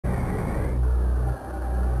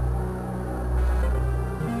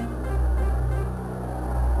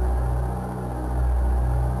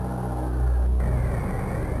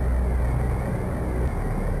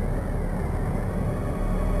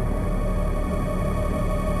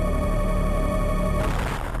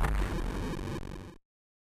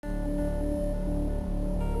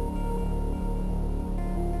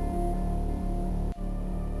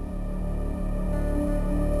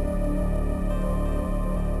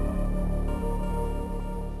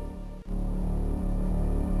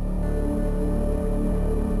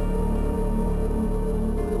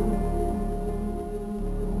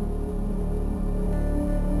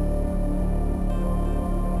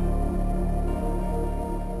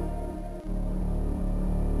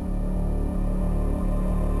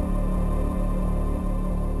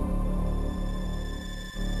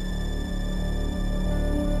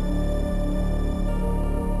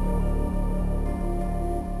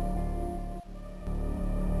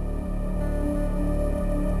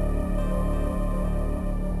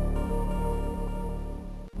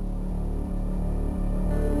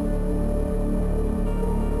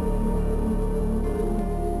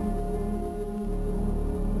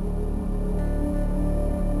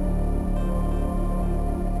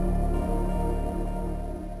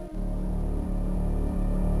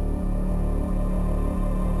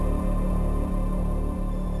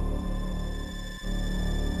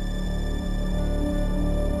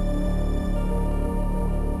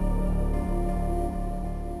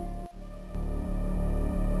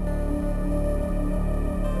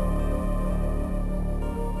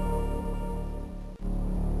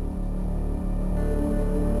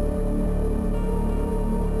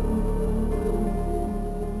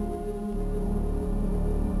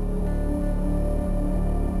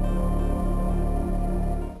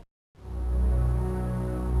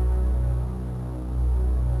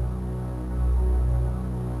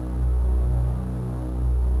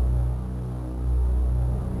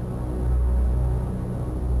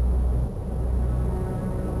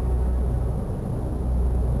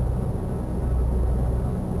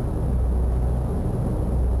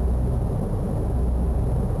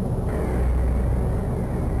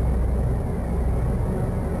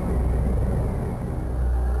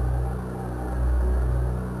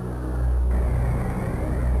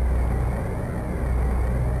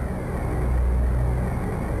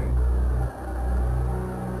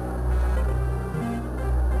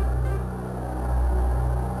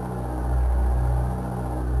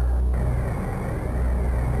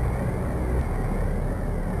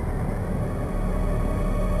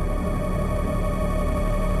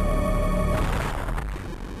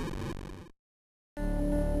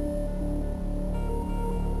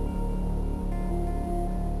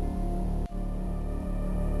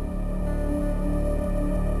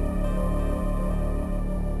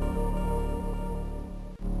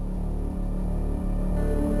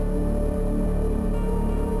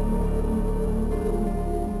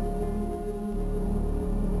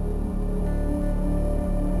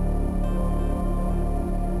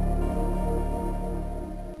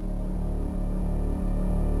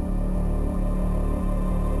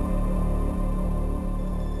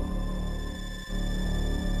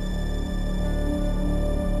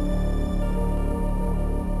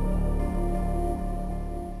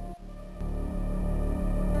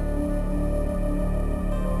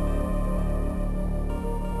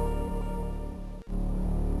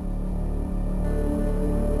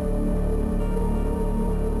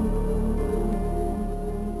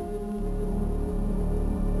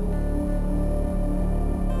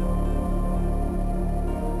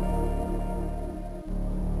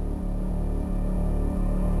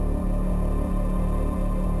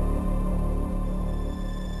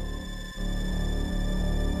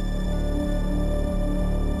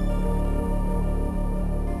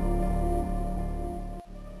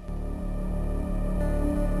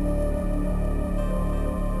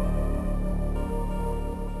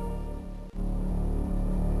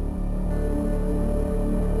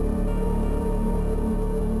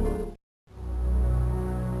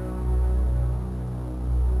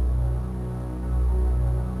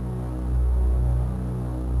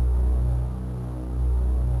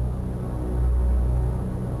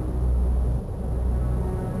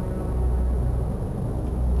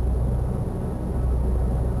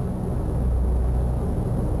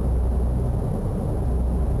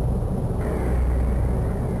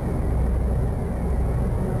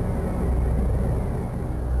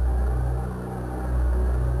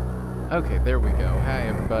Okay, there we go. Hi,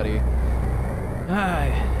 everybody. Hi.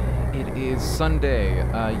 It is Sunday.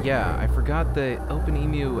 Yeah, I forgot that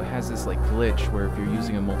OpenEMU has this, like, glitch where if you're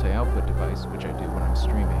using a multi-output device, which I do when I'm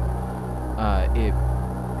streaming, it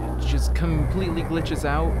just completely glitches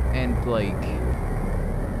out and, like,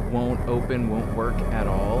 won't work at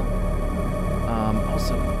all.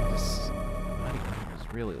 Also, this audio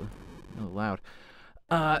is really loud.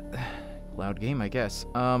 Loud game, I guess.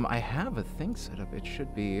 I have a thing set up. It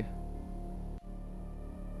should be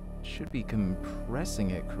compressing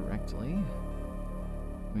it correctly.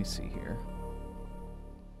 Let me see here.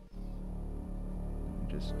 Let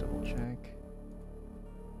me just double check.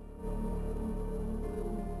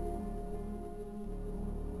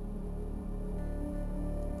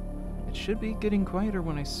 It should be getting quieter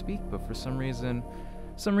when I speak, but for some reason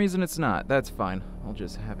it's not. That's fine. I'll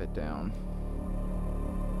just have it down.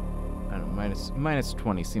 I don't know, minus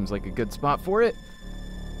 20 seems like a good spot for it.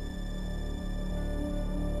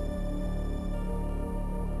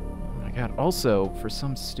 God, also, for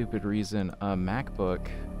some stupid reason, a MacBook,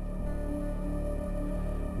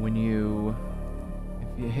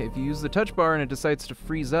 if you use the touch bar and it decides to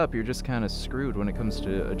freeze up, you're just kind of screwed when it comes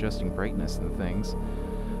to adjusting brightness and things.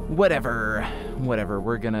 Whatever,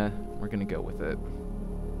 we're gonna go with it.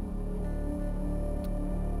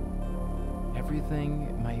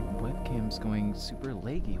 Everything, my webcam's going super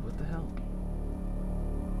laggy, what the hell?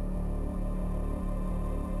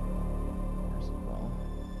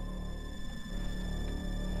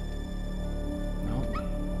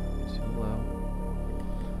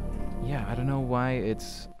 Yeah, I don't know why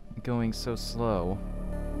it's going so slow.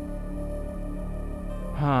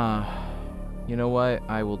 Huh. You know what?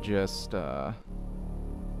 I will just, let's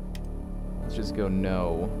just go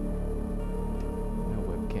no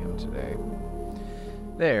webcam today.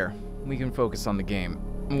 There. We can focus on the game.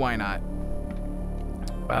 Why not?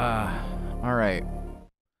 Alright.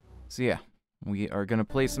 So yeah, we are gonna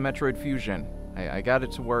play some Metroid Fusion. I got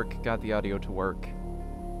it to work, got the audio to work.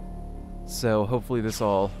 So hopefully this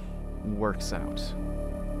all works out.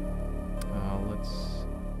 Let's...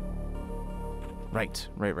 Right.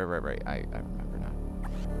 I remember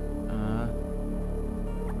now.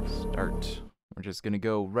 Start. We're just gonna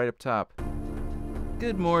go right up top.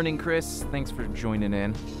 Good morning, Chris. Thanks for joining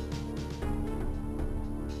in.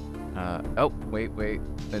 Oh, wait.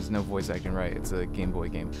 There's no voice acting right. It's a Game Boy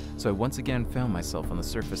game. So I once again found myself on the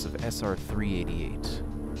surface of SR 388.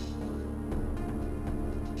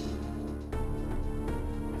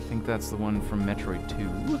 I think that's the one from Metroid 2.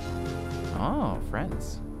 Oh,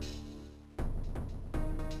 friends.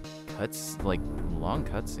 Like, long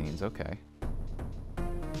cutscenes, okay.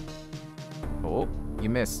 Oh, you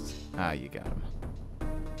missed. Ah, you got him.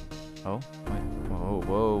 Oh, what?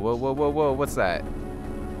 Whoa, what's that?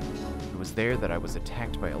 It was there that I was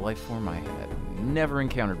attacked by a life form I had never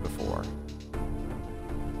encountered before.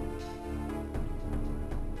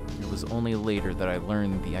 It was only later that I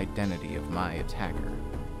learned the identity of my attacker.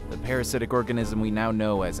 The parasitic organism we now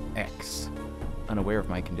know as X. Unaware of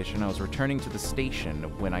my condition, I was returning to the station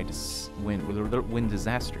when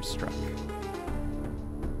disaster struck.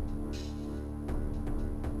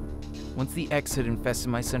 Once the X had infested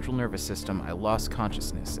my central nervous system, I lost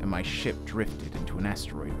consciousness and my ship drifted into an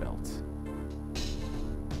asteroid belt.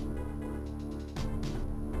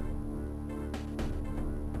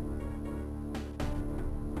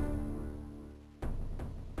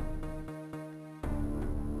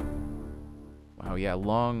 Oh yeah,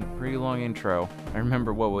 pretty long intro. I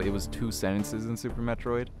remember, it was 2 sentences in Super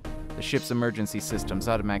Metroid. The ship's emergency systems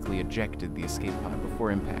automatically ejected the escape pod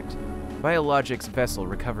before impact. Biologic's vessel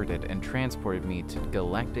recovered it and transported me to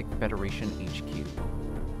Galactic Federation HQ.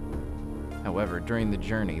 However, during the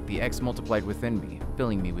journey, the X multiplied within me,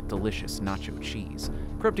 filling me with delicious nacho cheese,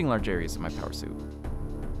 corrupting large areas of my power suit.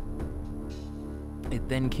 It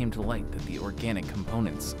then came to light that the organic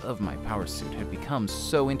components of my power suit had become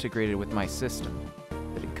so integrated with my system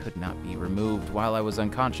that it could not be removed while I was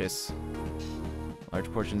unconscious. Large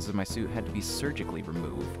portions of my suit had to be surgically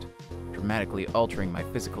removed, dramatically altering my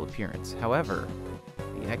physical appearance. However,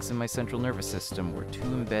 the X in my central nervous system were too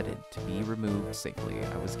embedded to be removed safely.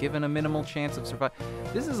 I was given a minimal chance of survival.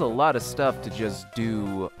 This is a lot of stuff to just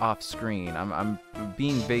do off screen. I'm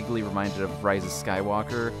being vaguely reminded of Rise of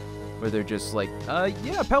Skywalker, where they're just like,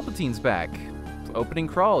 yeah, Palpatine's back. Opening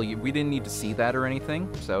crawl, we didn't need to see that or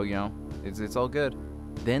anything, so, you know, it's all good.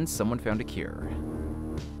 Then someone found a cure.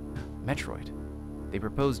 Metroid. They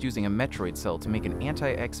proposed using a Metroid cell to make an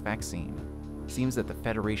anti-X vaccine. Seems that the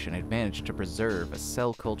Federation had managed to preserve a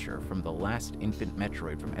cell culture from the last infant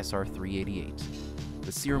Metroid from SR 388.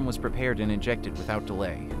 The serum was prepared and injected without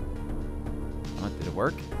delay. What, did it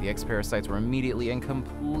work? The X-parasites were immediately and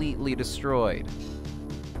completely destroyed.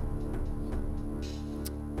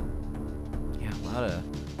 Yeah, a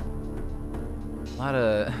lot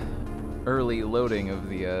of early loading of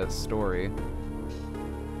the story.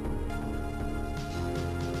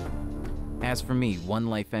 As for me, one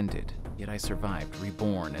life ended, yet I survived,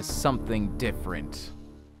 reborn as something different.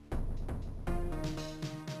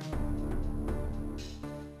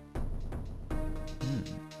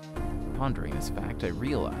 Pondering this fact, I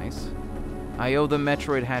realize I owe the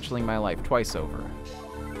Metroid hatchling my life twice over.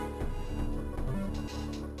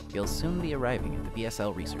 You'll soon be arriving at the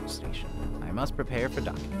BSL research station. I must prepare for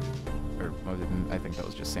docking. Or, I think that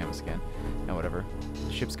was just Samus again. Now, whatever.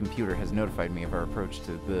 The ship's computer has notified me of our approach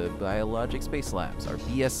to the Biologic Space Labs, our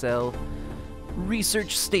BSL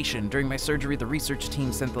research station. During my surgery, the research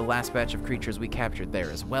team sent the last batch of creatures we captured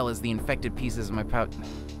there, as well as the infected pieces of my pouch.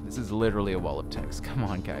 This is literally a wall of text. Come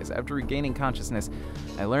on, guys. After regaining consciousness,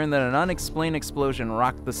 I learned that an unexplained explosion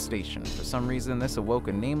rocked the station. For some reason, this awoke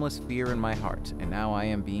a nameless fear in my heart, and now I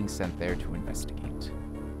am being sent there to investigate.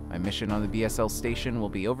 My mission on the BSL station will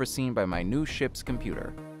be overseen by my new ship's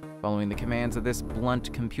computer. Following the commands of this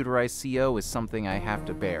blunt, computerized CO is something I have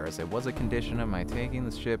to bear, as it was a condition of my taking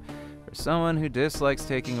the ship. For someone who dislikes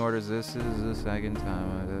taking orders, this is the second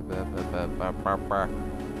time.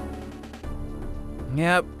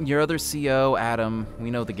 Yep, your other CO, Adam.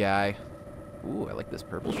 We know the guy. Ooh, I like this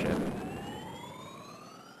purple ship.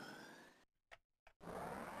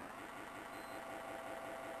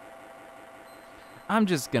 I'm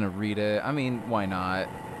just gonna read it. I mean, why not?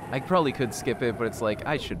 I probably could skip it, but it's like,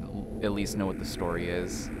 I should at least know what the story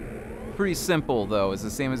is. Pretty simple, though. It's the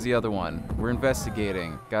same as the other one. We're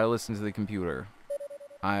investigating. Gotta listen to the computer.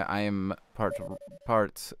 I am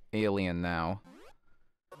part alien now.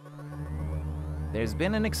 There's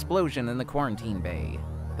been an explosion in the quarantine bay.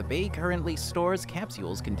 The bay currently stores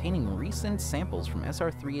capsules containing recent samples from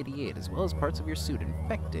SR-388, as well as parts of your suit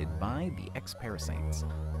infected by the X-parasites.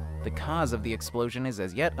 The cause of the explosion is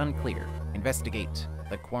as yet unclear. Investigate.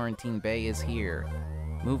 The quarantine bay is here.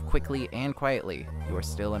 Move quickly and quietly. You are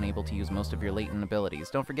still unable to use most of your latent abilities.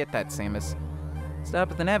 Don't forget that, Samus.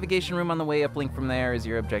 Stop at the navigation room on the way uplink from there. Is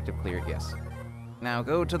your objective clear? Yes. Now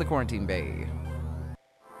go to the quarantine bay.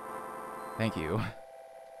 Thank you.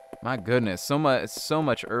 My goodness, so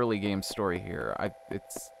much early game story here.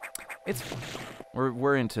 It's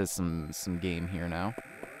we're into some game here now.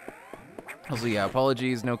 Also, yeah,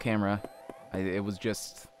 apologies, no camera. It was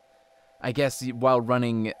just, I guess, while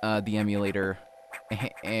running the emulator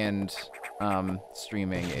and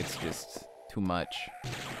streaming, it's just too much.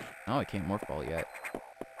 Oh, I can't morph ball yet.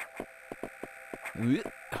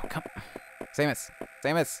 Oh, come, Samus,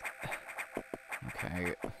 Samus.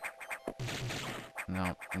 Okay.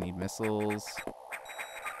 No, I need missiles.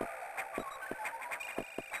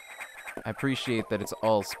 I appreciate that it's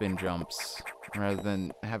all spin jumps rather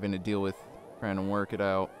than having to deal with trying to work it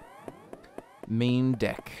out. Main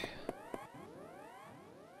deck.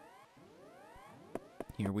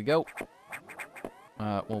 Here we go.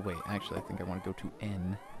 Well, wait, actually, I think I want to go to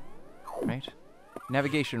N. Right?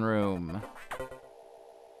 Navigation room.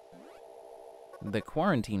 The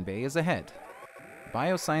quarantine bay is ahead.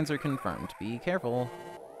 Biosigns are confirmed. Be careful.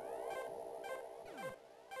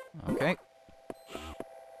 Okay.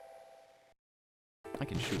 I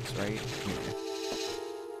can shoot, right? Yeah.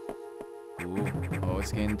 Ooh. Oh,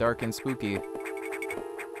 it's getting dark and spooky.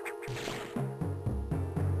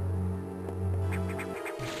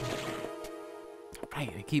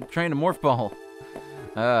 Right, I keep trying to morph ball.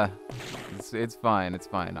 It's fine, it's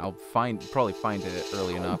fine. I'll probably find it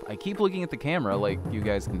early enough. I keep looking at the camera like you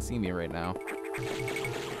guys can see me right now.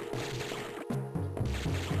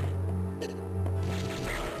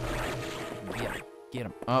 Get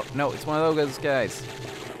him. Oh, no, it's one of those guys.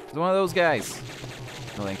 It's one of those guys.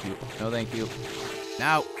 No, thank you. No, thank you.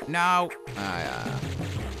 No, no.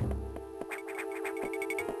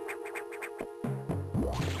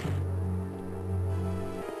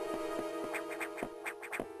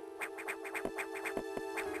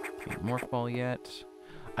 Can't morph ball yet.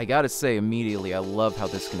 I gotta say immediately, I love how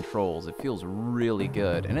this controls. It feels really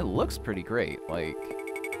good, and it looks pretty great. Like,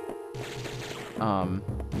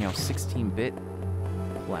 you know, 16-bit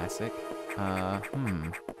classic.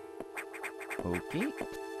 Okay.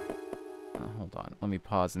 Hold on. Let me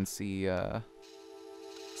pause and see,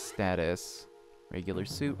 status. Regular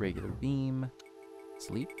suit, regular beam.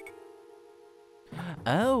 Sleep.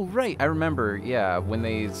 Oh, right. I remember, yeah, when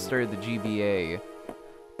they started the GBA,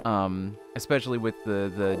 especially with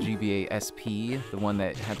the GBA SP, the one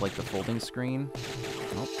that had, like, the folding screen.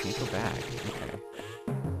 Oh, can't go back.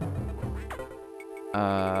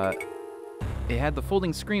 Okay. It had the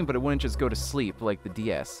folding screen, but it wouldn't just go to sleep like the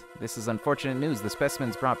DS. This is unfortunate news. The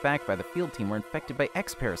specimens brought back by the field team were infected by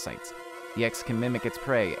X parasites. The X can mimic its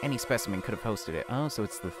prey. Any specimen could have hosted it. Oh, so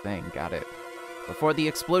it's the thing. Got it. Before the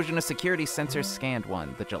explosion, a security sensor scanned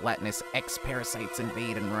one. The gelatinous X parasites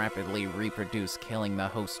invade and rapidly reproduce, killing the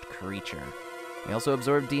host creature. They also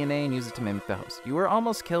absorb DNA and use it to mimic the host. You were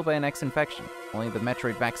almost killed by an X infection. Only the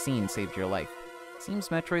Metroid vaccine saved your life. Seems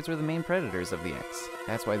Metroids were the main predators of the X.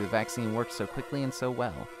 That's why the vaccine worked so quickly and so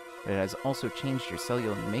well. But it has also changed your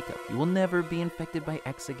cellular makeup. You will never be infected by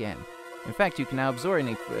X again. In fact, you can now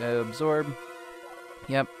absorb...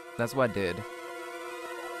 Yep, that's what I did.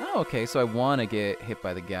 Oh, okay, so I want to get hit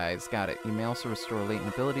by the guys. Got it. You may also restore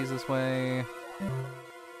latent abilities this way.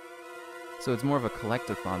 So it's more of a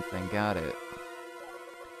collectathon thing. Got it.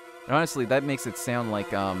 And honestly, that makes it sound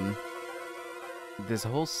like, this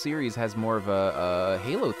whole series has more of a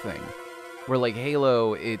Halo thing. Where, like,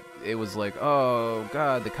 Halo, it was like, oh,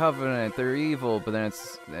 God, the Covenant, they're evil, but then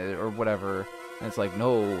it's, or whatever. And it's like,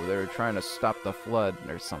 no, they're trying to stop the flood,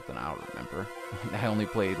 or something, I don't remember. I only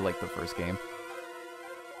played, like, the first game.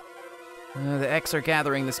 The X are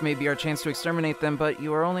gathering. This may be our chance to exterminate them, but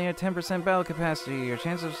you are only at 10% battle capacity. Your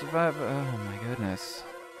chance of survival... Oh, my goodness.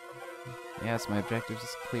 Yes, my objective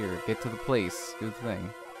is clear. Get to the place. Do the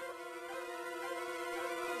thing.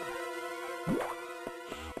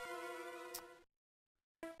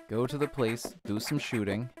 Go to the place. Do some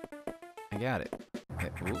shooting. I got it.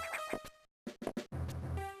 Okay.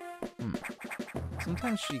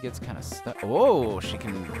 Sometimes she gets kind of stuck. Oh, she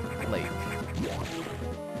can, like,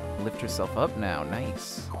 lift herself up now.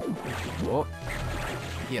 Nice. Whoa.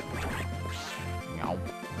 Yep. Meow.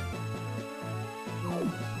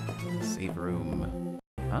 Save room.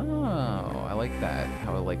 Oh, I like that.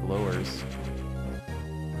 How it, like, lowers.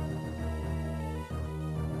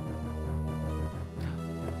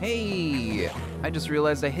 Hey! I just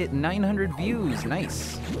realized I hit 900 views.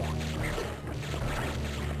 Nice.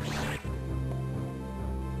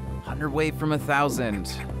 100 away from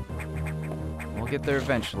 1,000. We'll get there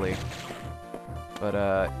eventually. But,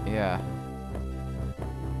 yeah.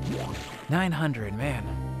 900, man.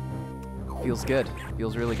 Feels good.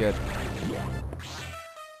 Feels really good.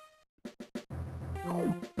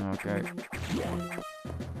 Okay.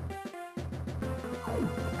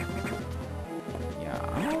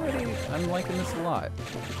 I'm liking this a lot.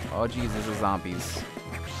 Oh, Jesus, the zombies.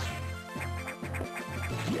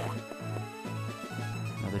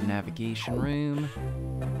 Another navigation room.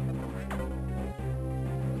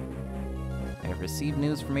 I have received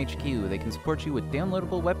news from HQ. They can support you with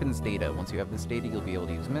downloadable weapons data. Once you have this data, you'll be able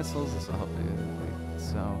to use missiles. This will help you.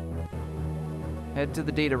 So, head to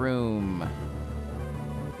the data room.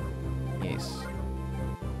 Yes.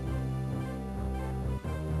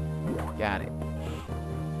 Got it.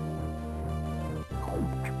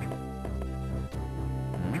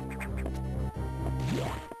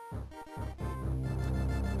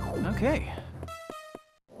 Okay.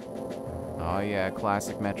 Oh yeah,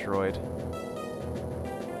 classic Metroid.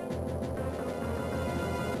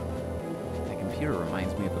 The computer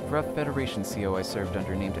reminds me of a gruff Federation CO I served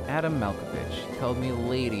under named Adam Malkovich. He called me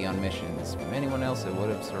lady on missions. From anyone else, it would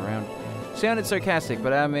have sounded sarcastic,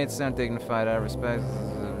 but I made it sound dignified. I respect.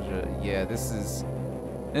 Yeah, this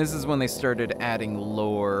is when they started adding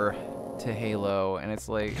lore to Halo, and it's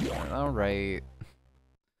like, all right.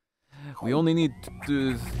 We only need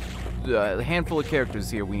a handful of characters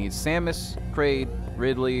here. We need Samus, Kraid,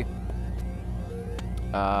 Ridley,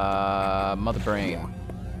 Mother Brain.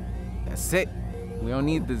 That's it. We don't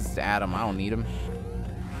need this Adam. I don't need him.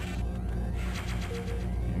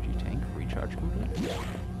 Energy tank, recharge complete.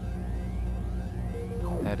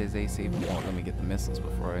 That is a save. Oh, let me get the missiles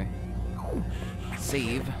before I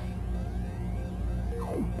save.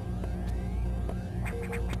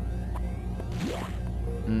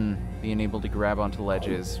 Being able to grab onto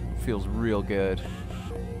ledges feels real good.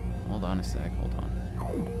 Hold on a sec, hold on.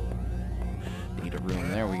 Data room,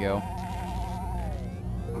 there we go.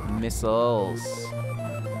 Missiles.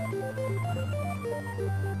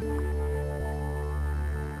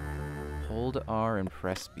 Hold R and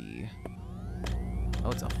press B. Oh,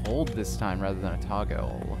 it's a hold this time rather than a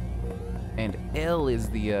toggle. And L is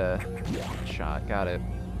the, shot. Got it.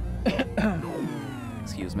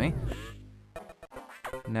 Excuse me.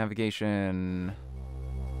 Navigation.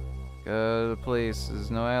 Go to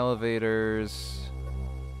places, no elevators.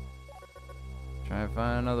 Try to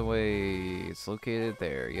find another way. It's located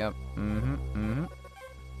there. Yep.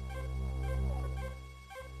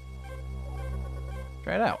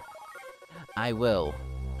 Try it out. I will.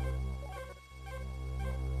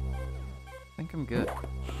 I think I'm good.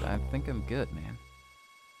 I think I'm good, man.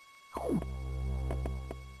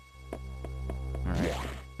 Alright,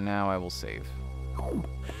 now I will save.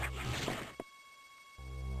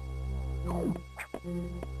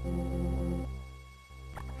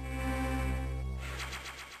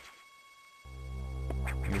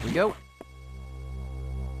 Here we go.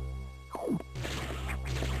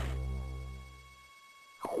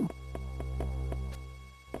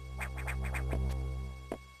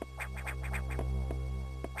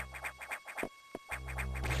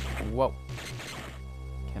 Whoa.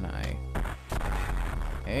 Can I?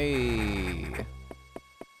 Hey.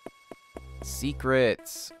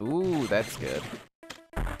 Secrets. Ooh, that's good.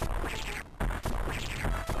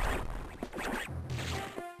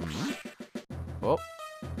 Oh.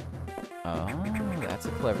 Oh, that's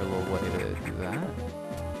a clever little way to do that.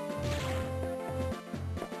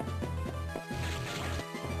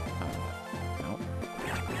 Oh, no.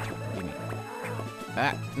 Give me.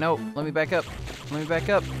 Ah, no. Let me back up. Let me back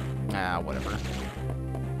up. Ah, whatever.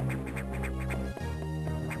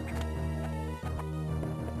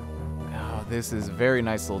 Oh, this is a very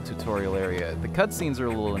nice little tutorial area. The cutscenes are a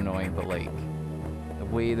little annoying, but like the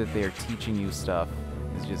way that they're teaching you stuff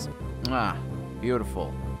is just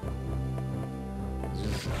beautiful. It's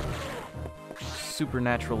just super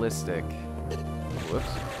naturalistic. Whoops.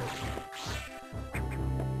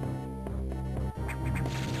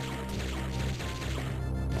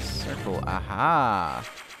 Circle. Aha.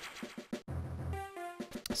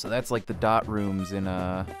 So that's like the dot rooms in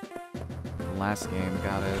the last game.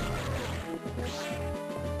 Got it.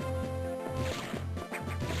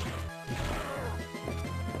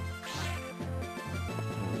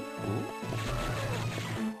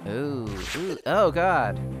 Ooh, ooh, oh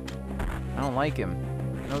god. I don't like him.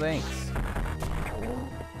 No thanks.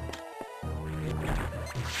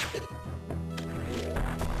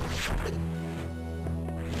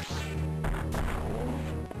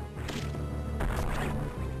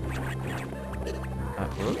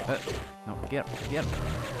 No, get him.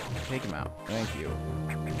 Take him out. Thank you.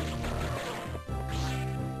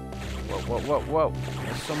 Whoa.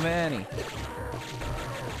 There's so many.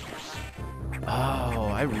 Oh,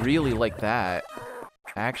 I really like that.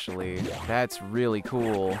 Actually, that's really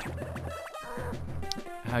cool.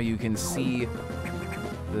 How you can see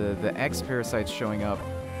the X parasites showing up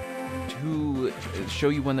to show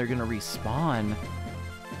you when they're gonna respawn.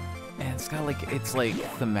 And it's got like, it's like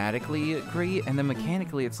thematically great, and then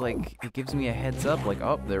mechanically it's like, it gives me a heads up, like,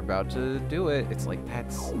 oh, they're about to do it. It's like,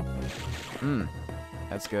 that's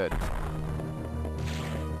good.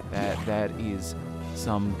 That is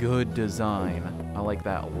some good design. I like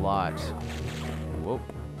that a lot. Whoa,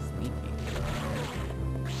 sneaky.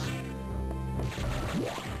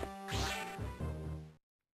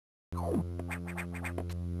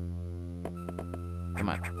 Come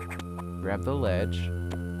on, grab the ledge.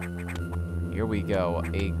 Here we go.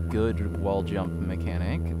 A good wall jump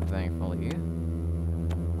mechanic, thankfully.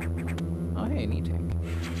 Oh, hey, neat tank.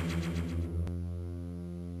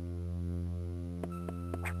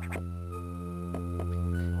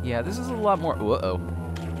 Yeah, this is a lot more...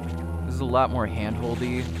 This is a lot more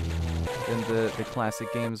hand-holdy than the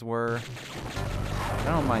classic games were. I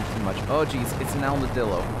don't mind too much. Oh, geez, it's an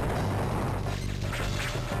armadillo.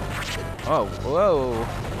 Oh, whoa.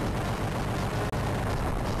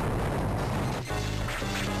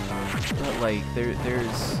 But, like,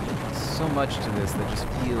 there's so much to this that just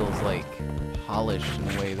feels, like, polished in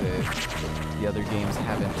a way that the other games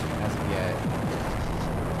haven't as of yet.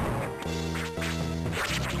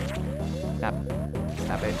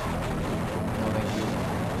 Stop it. No, thank you.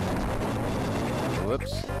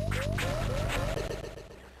 Whoops.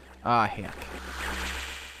 Ah, heck.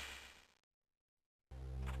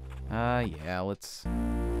 Yeah,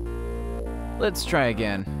 let's try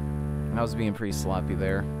again. I was being pretty sloppy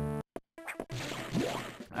there.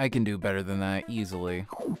 I can do better than that, easily.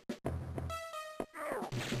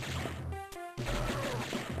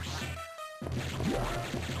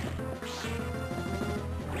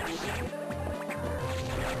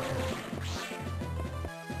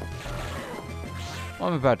 Well,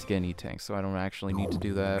 I'm about to get an E-Tank, so I don't actually need to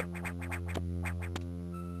do that.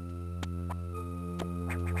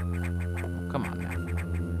 Oh, come on now.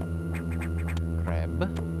 Grab.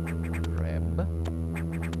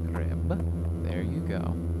 There you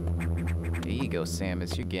go. There you go,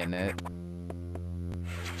 Samus. You're getting it.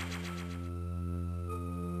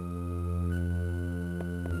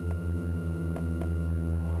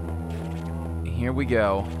 Here we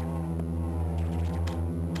go.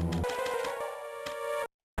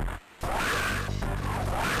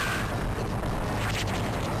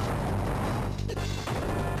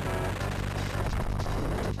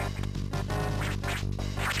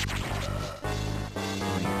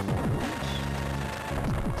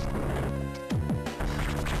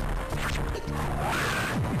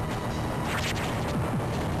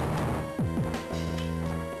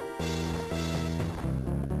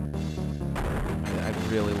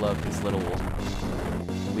 really love his little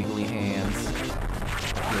wiggly hands.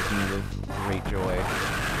 Fills me with great joy.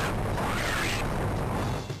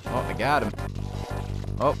 Oh, I got him.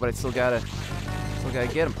 Oh, but I still gotta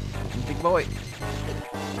get him. Big boy.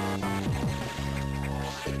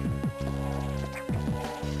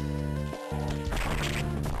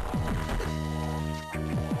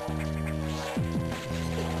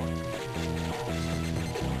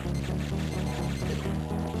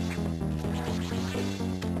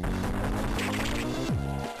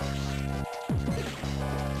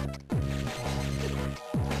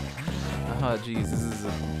 Oh, jeez, this is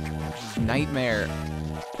a nightmare.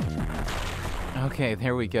 Okay,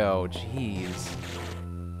 there we go. Jeez.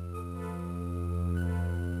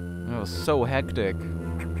 That was so hectic.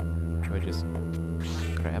 Do I just...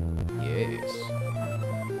 crap? Yes.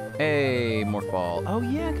 Hey, Morph Ball. Oh,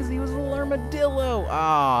 yeah, because he was a little armadillo.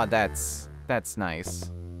 Ah, that's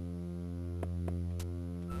nice.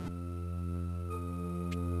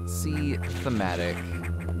 See, thematic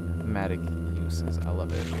uses. I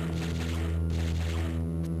love it.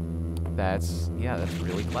 That's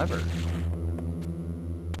really clever.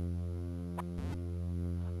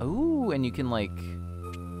 Ooh, and you can, like,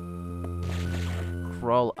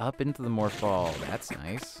 crawl up into the Morph Ball. That's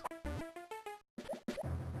nice.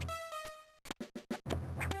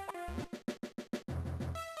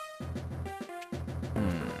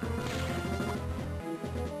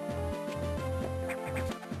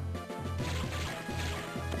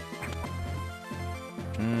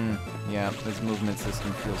 Yeah, this movement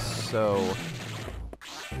system feels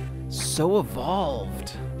so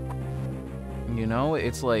evolved. You know,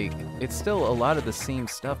 it's like, it's still a lot of the same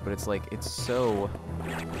stuff, but it's like, it's so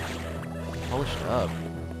polished up.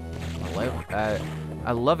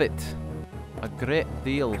 I love it a great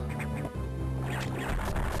deal.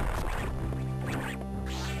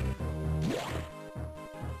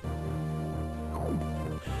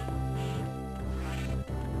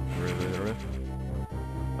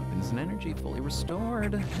 Weapons and energy fully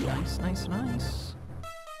restored. Nice, nice, nice.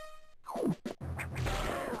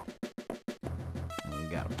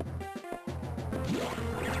 Got him.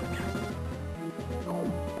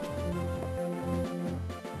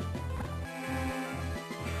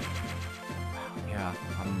 Yeah,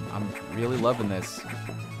 I'm really loving this.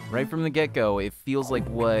 Right from the get-go, it feels like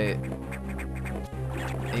what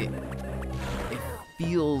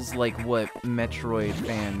feels like what Metroid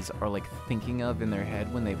fans are like thinking of in their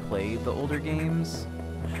head when they play the older games,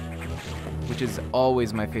 which is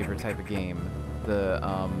always my favorite type of game. The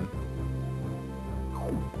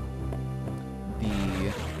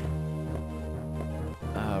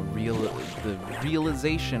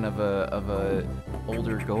realization of a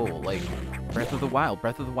older goal, like Breath of the Wild.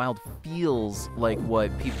 Breath of the Wild feels like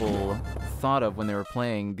what people thought of when they were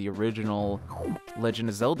playing the original Legend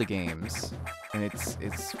of Zelda games, and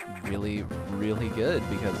it's really, really good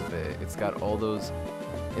because of it. It's got all those,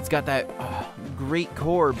 it's got that great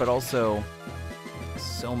core, but also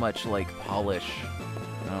so much like polish.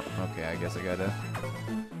 Oh, okay, I guess I gotta.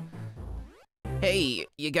 Hey,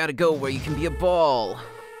 you gotta go where you can be a ball.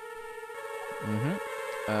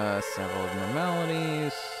 Several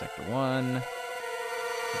abnormalities. Sector 1. The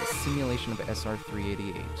simulation of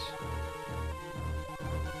SR-388.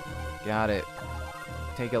 Got it.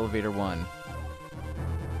 Take elevator 1.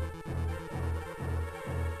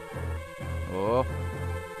 Oh.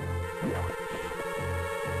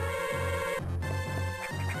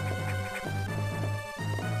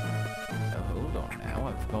 Hold on now.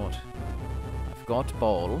 I've got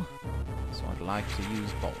ball, so I'd like to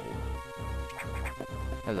use ball.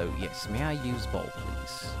 Hello, yes, may I use ball,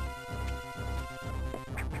 please?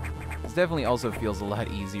 This definitely also feels a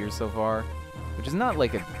lot easier so far, which is not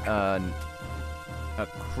like a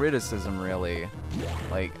criticism, really.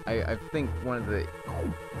 Like, I think one of the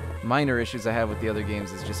minor issues I have with the other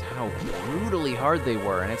games is just how brutally hard they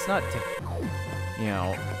were, and it's not, you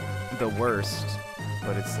know, the worst,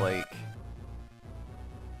 but it's like...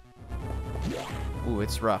 Ooh,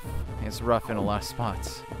 it's rough. It's rough in a lot of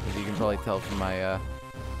spots, as you can probably tell from my,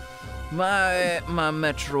 my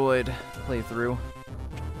Metroid playthrough.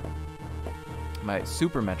 My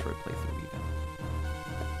Super Metroid playthrough, even.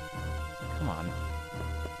 Come on.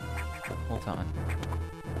 Hold on.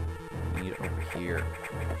 We need it over here.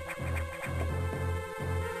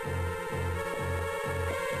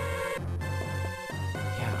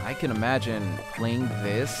 Yeah, I can imagine playing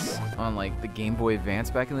this on, like, the Game Boy Advance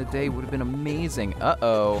back in the day would have been amazing.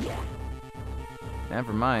 Uh-oh.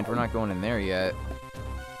 Never mind, we're not going in there yet.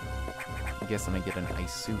 I guess I'm gonna get an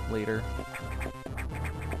ice suit later.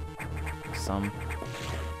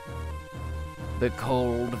 The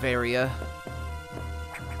cold Varia.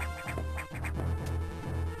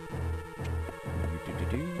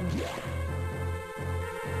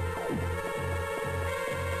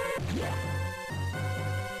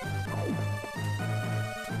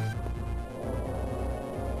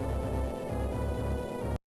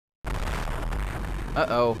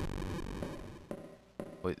 Uh-oh.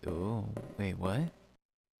 Wait, oh, wait, what?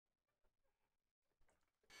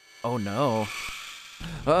 Oh no.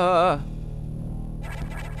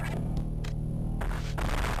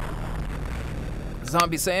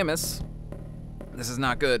 Zombie Samus. This is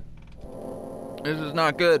not good. This is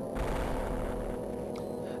not good.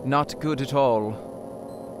 Not good at all.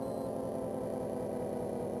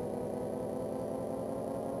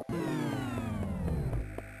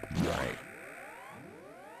 Right.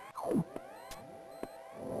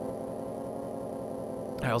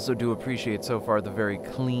 I also do appreciate so far the very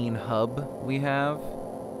clean hub we have.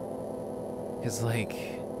 Because, like,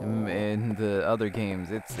 in the other games,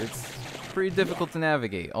 it's pretty difficult to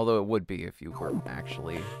navigate. Although it would be if you were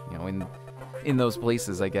actually, you know, in those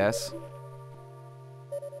places, I guess.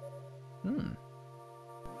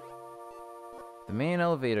 The main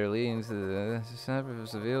elevator leading to the center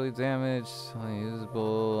severely damaged,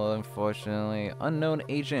 unusable, unfortunately. Unknown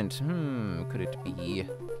agent. Could it be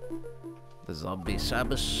the zombie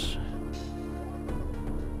Samus?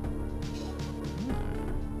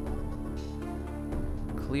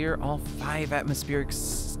 Clear all 5 atmospheric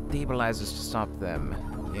stabilizers to stop them.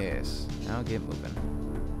 Yes, now get moving.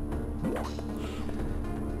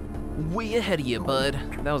 Way ahead of you, bud.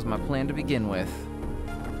 That was my plan to begin with.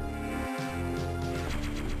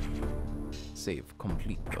 Save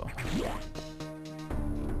complete though.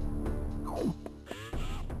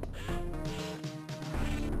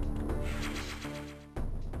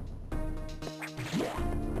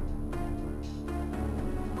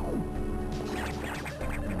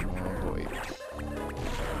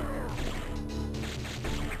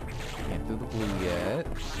 Can't do the blue yet.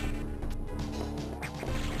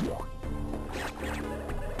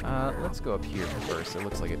 Let's go up here first. It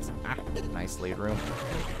looks like it's nice laid room.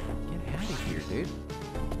 Get out of here, dude.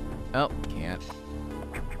 Oh, can't.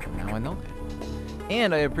 Now I know that.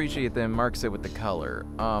 And I appreciate that it marks it with the color.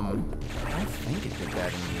 I don't think it did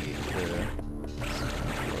that in the Metroid.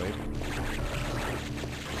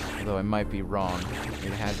 Although I might be wrong.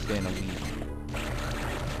 It has been a week.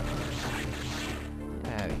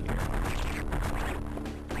 Get out of here.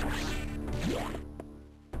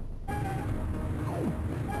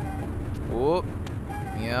 Whoop.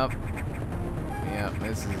 Yep. Yep,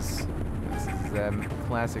 this is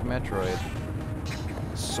classic Metroid.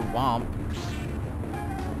 Swamp.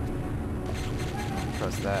 Don't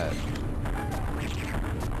trust that.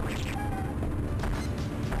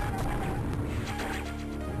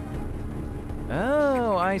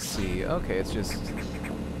 Oh, I see. Okay, it's just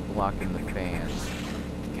blocking the fans.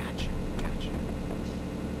 Gotcha, gotcha.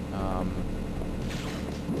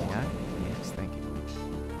 Yeah? Yes, thank you.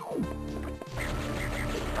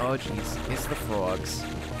 Oh, jeez. It's the frogs.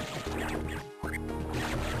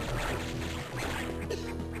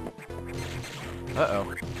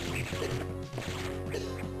 Uh-oh.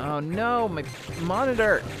 Oh, no! My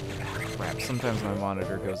monitor! Crap, sometimes my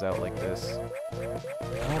monitor goes out like this.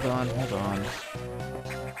 Hold on, hold on.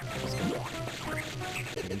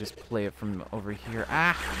 I can just play it from over here.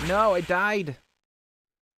 Ah! No, I died!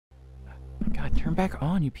 God, turn back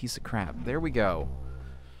on, you piece of crap. There we go.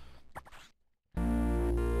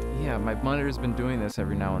 Yeah, my monitor's been doing this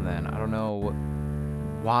every now and then. I don't know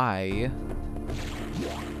why.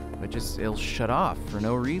 But it'll shut off for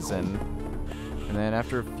no reason. And then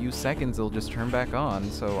after a few seconds, it'll just turn back on.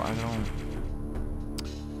 So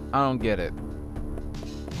I don't get it.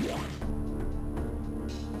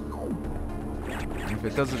 If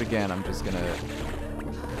it does it again, I'm just gonna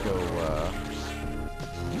go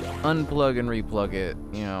unplug and replug it.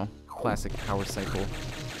 You know, classic power cycle.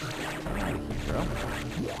 Get out of here, bro.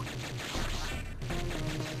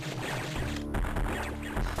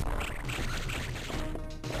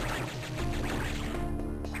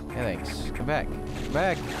 Yeah, thanks. Come back. Come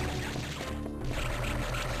back.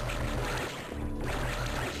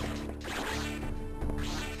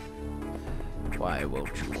 Why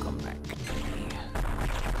won't you come back?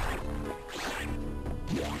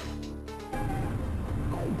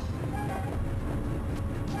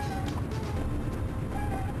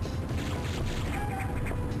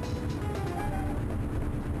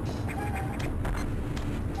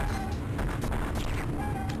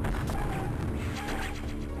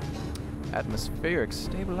 Atmospheric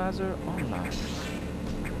stabilizer online.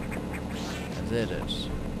 There it is.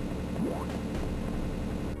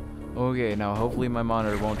 Okay, now hopefully my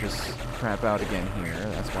monitor won't just crap out again here.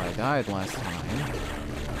 That's why I died last time.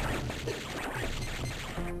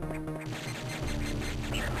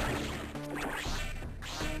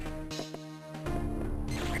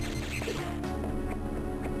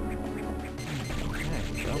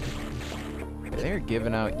 Okay, They're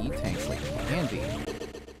giving out E-tanks like candy.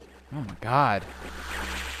 Oh my god.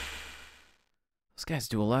 Those guys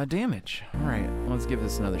do a lot of damage. Alright, let's give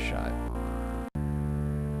this another shot.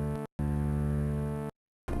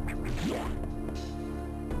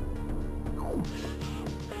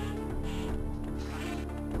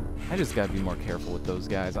 I just gotta be more careful with those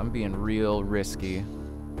guys. I'm being real risky.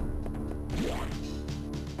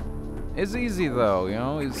 It's easy though, you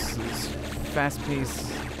know? It's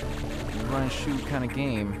fast-paced, run and shoot kind of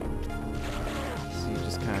game. So you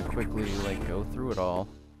just kind of quickly like go through it all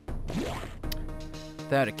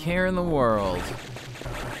without a care in the world.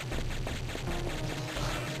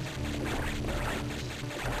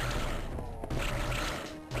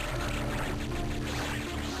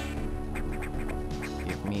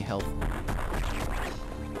 Give me health.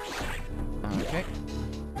 Okay.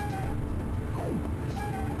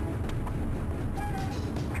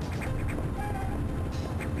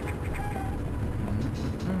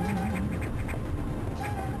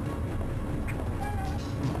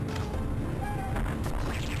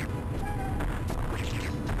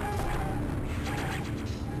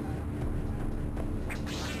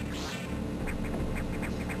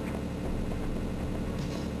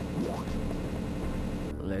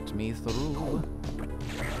 Let me through.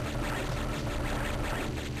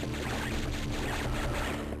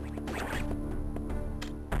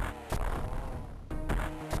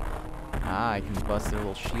 Ah, I can bust their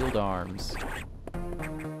little shield arms.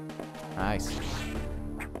 Nice.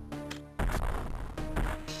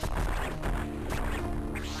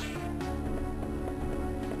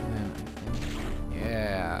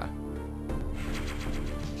 Yeah.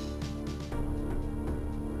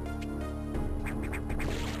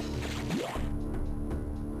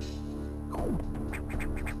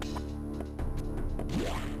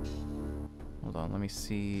 Hold on, let me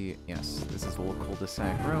see. Yes, this is a little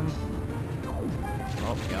cul-de-sac room.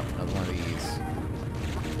 Oh, yep, another one of these.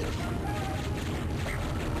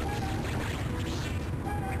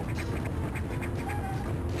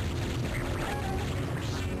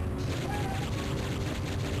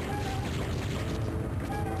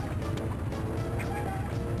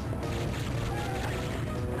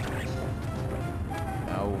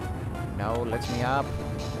 No, no, let me up.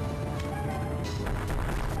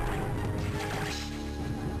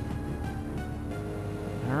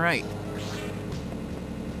 Alright.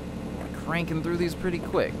 Cranking through these pretty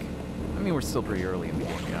quick. I mean, we're still pretty early in the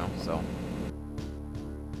game, you know, so...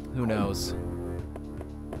 who knows?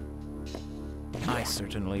 I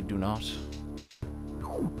certainly do not.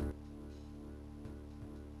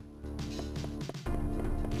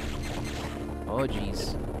 Oh,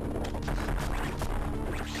 jeez.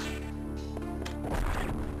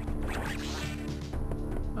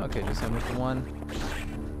 Okay, just him with the one.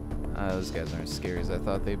 Those guys aren't as scary as I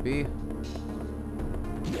thought they'd be.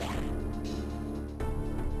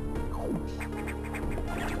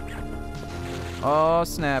 Oh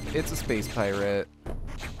snap! It's a space pirate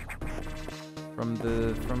from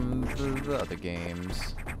the other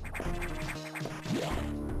games.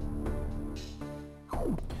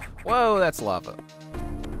 Whoa, that's lava.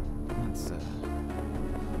 Let's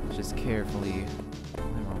just carefully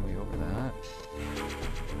climb our way over that.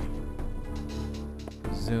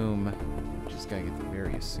 Zoom. Just gotta get the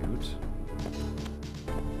various suit.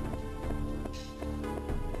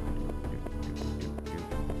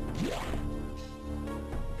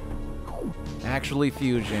 Actually,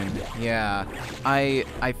 Fusion. Yeah,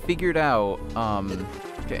 I figured out.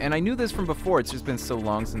 Okay, and I knew this from before. It's just been so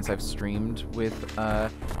long since I've streamed with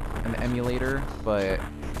an emulator, but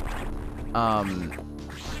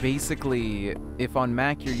basically, if on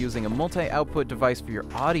Mac you're using a multi-output device for your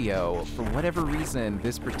audio, for whatever reason,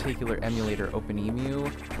 this particular emulator,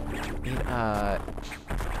 OpenEmu,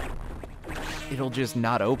 it'll just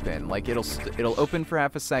not open. Like, it'll open for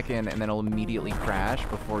half a second, and then it'll immediately crash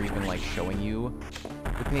before even, like, showing you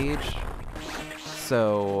the page.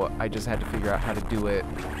 So I just had to figure out how to do it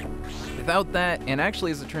without that. And actually,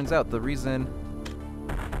 as it turns out, the reason...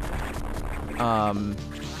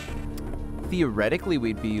 theoretically,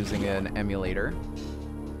 we'd be using an emulator.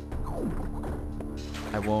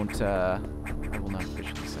 I will not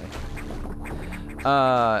officially say.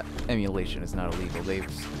 Emulation is not illegal. They've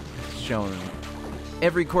shown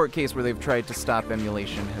every court case where they've tried to stop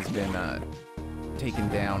emulation has been taken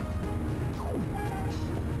down.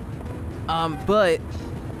 But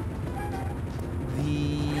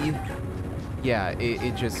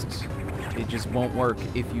it just won't work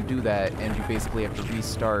if you do that, and you basically have to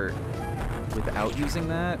restart without using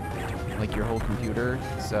that, like your whole computer.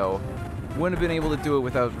 So wouldn't have been able to do it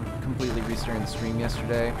without completely restarting the stream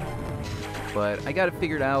yesterday, but I got it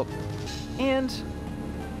figured out, And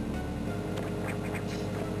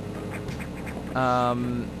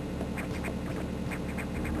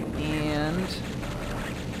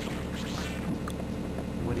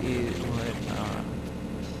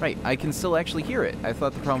right, I can still actually hear it. I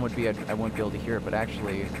thought the problem would be I wouldn't be able to hear it, but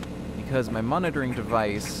actually, because my monitoring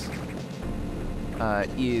device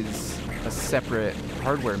is a separate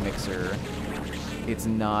hardware mixer, it's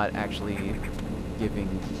not actually giving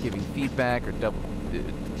feedback or double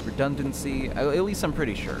redundancy. At least I'm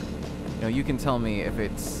pretty sure. You know, you can tell me if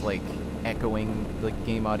it's like echoing the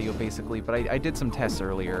game audio basically, but I did some tests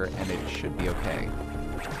earlier and it should be okay.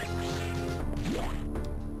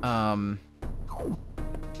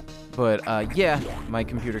 But yeah, my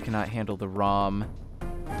computer cannot handle the ROM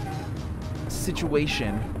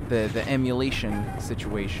situation, the emulation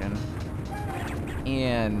situation,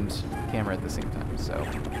 and camera at the same time. So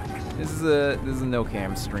this is a no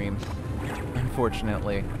cam stream,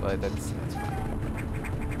 unfortunately, but that's fine.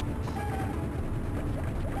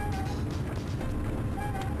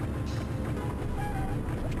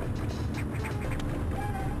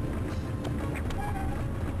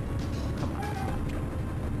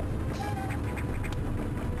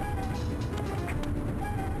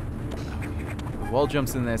 Wall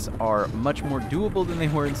jumps in this are much more doable than they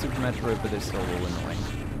were in Super Metroid, but they're still a little annoying.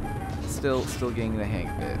 Still getting the hang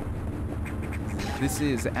of it. This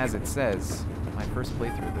is, as it says, my first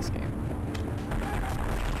playthrough of this game.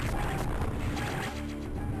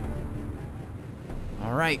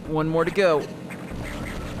 Alright, one more to go.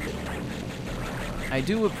 I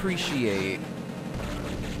do appreciate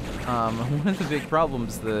one of the big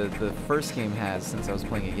problems the first game has, since I was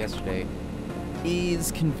playing it yesterday,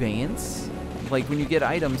 is conveyance. Like, when you get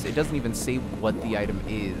items, it doesn't even say what the item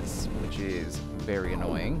is, which is very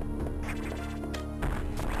annoying.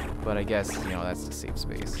 But I guess, you know, that's to save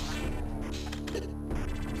space.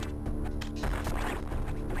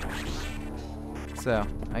 So,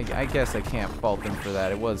 I guess I can't fault them for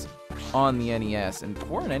that. It was on the NES, and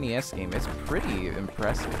for an NES game, it's pretty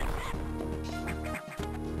impressive.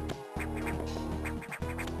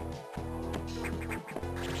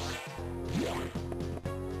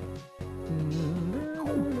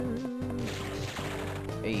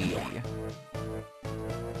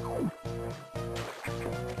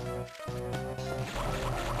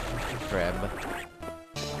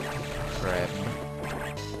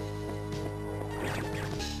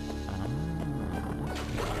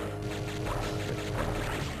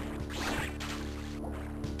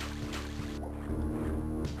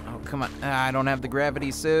 Come on. I don't have the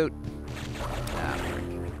gravity suit.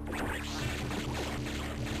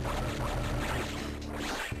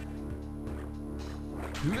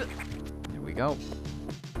 There we go.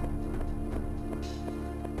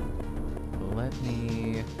 Let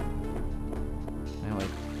me...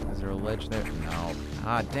 Is there a ledge there? No.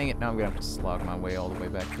 Ah, dang it. Now I'm going to have to slog my way all the way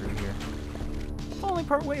back through here. Only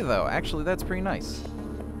part way, though. Actually, that's pretty nice.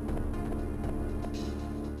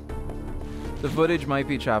 The footage might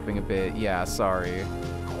be chopping a bit. Yeah, sorry.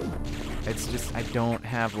 It's just, I don't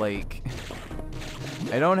have, like...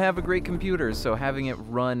 I don't have a great computer, so having it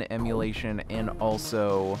run emulation and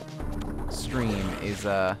also stream is,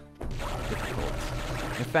 difficult.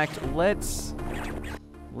 In fact,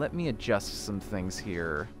 let me adjust some things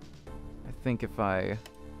here. I think if I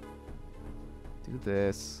do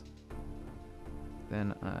this,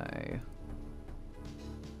 then I...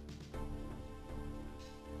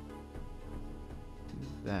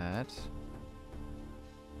 that,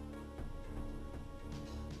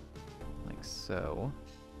 like so.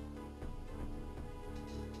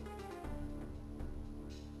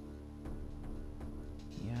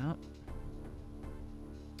 Yeah.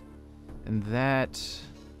 And that,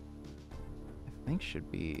 I think,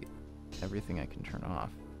 should be everything I can turn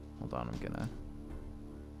off. Hold on,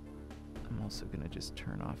 I'm also gonna just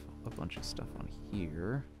turn off a bunch of stuff on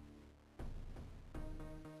here.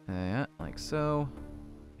 Yeah, like so.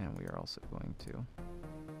 And we are also going to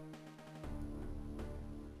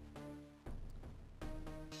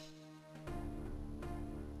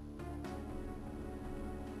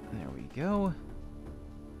there we go.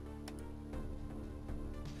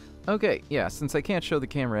 Okay, yeah, since I can't show the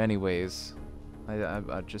camera anyways,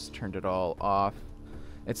 I just turned it all off,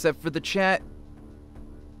 except for the chat.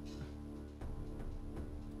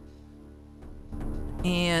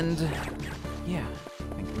 And yeah,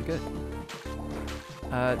 I think we're good.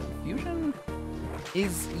 Fusion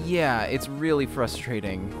is, yeah, it's really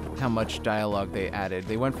frustrating how much dialogue they added.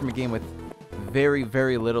 They went from a game with very,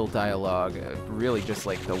 very little dialogue, really just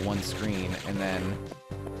like the one screen, and then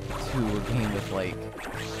to a game with like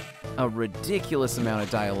a ridiculous amount of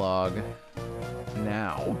dialogue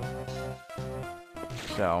now.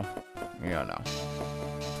 So, you don't know.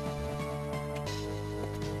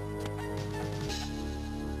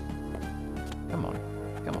 Come on.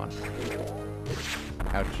 Come on.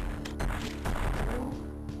 Ouch.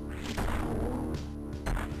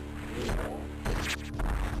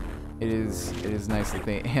 It is nice that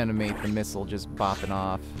they animate the missile just bopping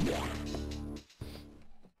off.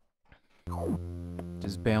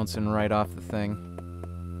 Just bouncing right off the thing.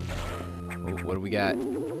 Ooh, what do we got?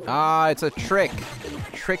 Ah, it's a trick!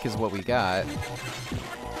 Trick is what we got.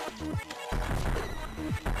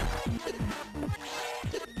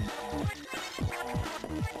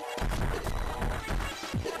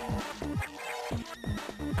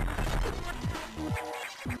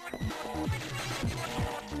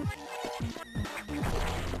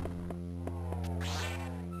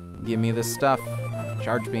 Give me the stuff.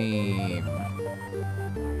 Charge beam.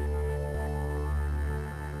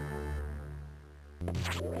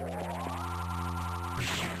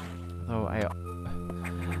 Though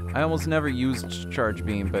I almost never used charge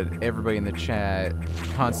beam, but everybody in the chat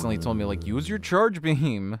constantly told me, like, use your charge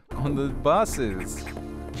beam on the bosses.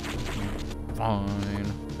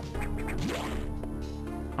 Fine.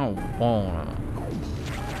 I don't wanna.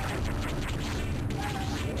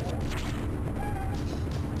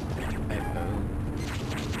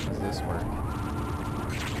 Work.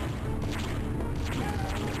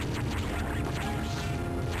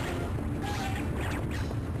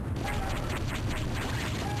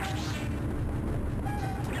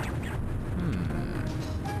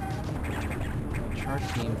 Charge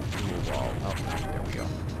beam fuel wall. Oh, there we go.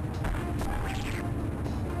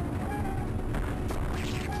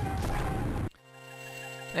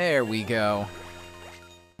 There we go.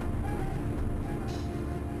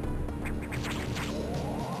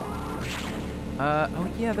 Oh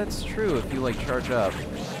yeah, that's true. If you, like, charge up,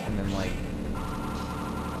 and then, like,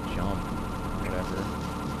 jump, whatever.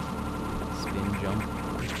 Spin jump.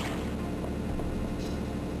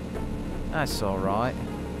 That's alright.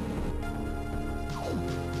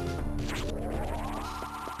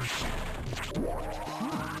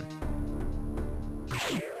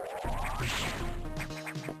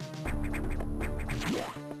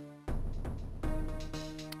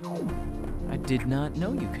 I did not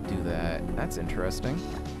know you could do that. That's interesting.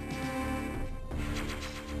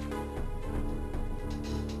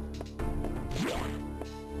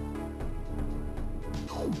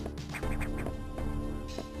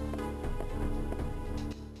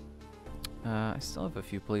 I still have a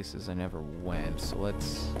few places I never went, so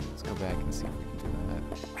let's go back and see if we can do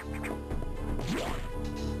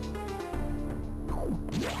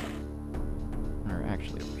that. Or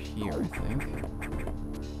actually over here, I think.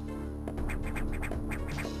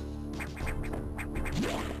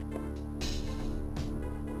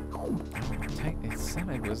 It said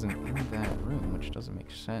I wasn't in that room, which doesn't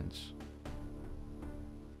make sense.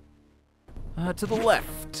 To the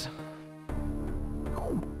left.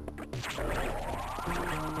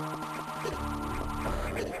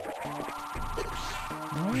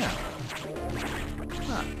 Oh yeah.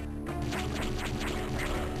 Huh.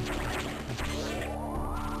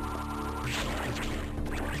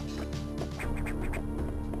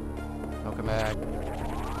 Welcome back.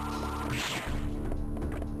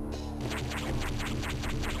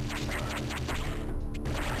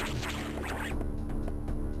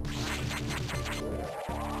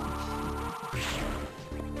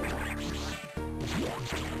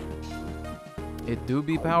 It do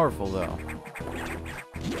be powerful, though.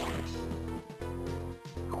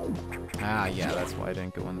 Ah, yeah, that's why I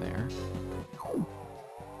didn't go in there.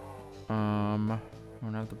 Run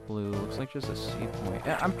out of the blue. Looks like just a save point.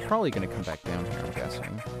 Yeah, I'm probably gonna come back down here, I'm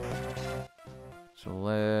guessing. So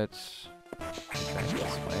let's get back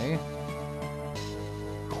this way.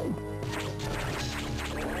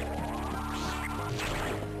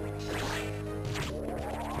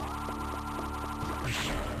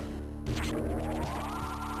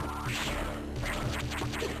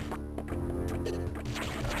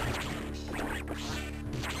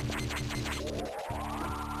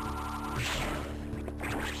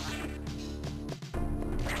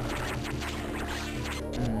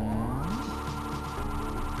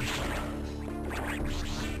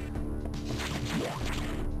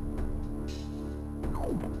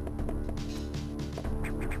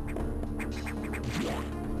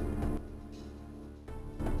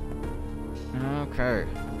 Okay.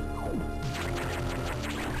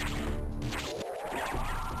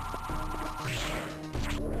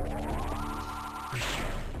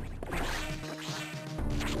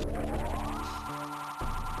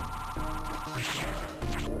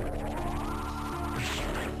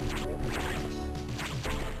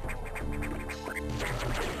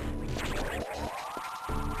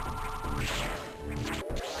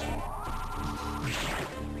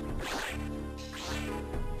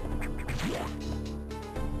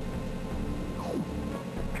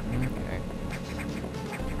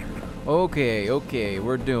 Okay, okay,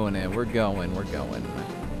 we're doing it. We're going, we're going.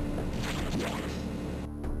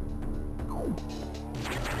 Nope,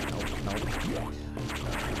 nope. You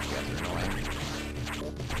guys are annoying.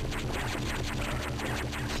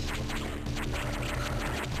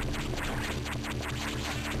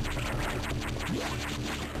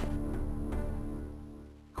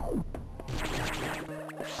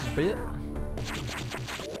 Bit.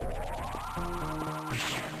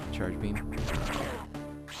 Charge beam.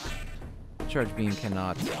 Charge beam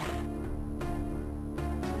cannot.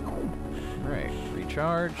 Alright,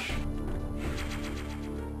 recharge.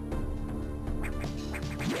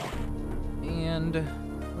 And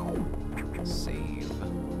save.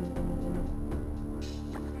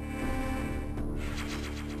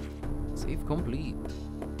 Save complete.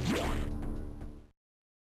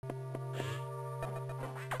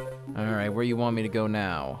 Alright, where you want me to go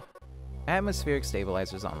now? Atmospheric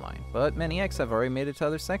stabilizers online, but many X have already made it to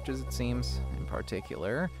other sectors, it seems. In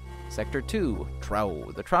particular, Sector 2,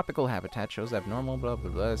 Trau. The tropical habitat shows abnormal blah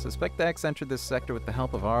blah blah. I suspect the X entered this sector with the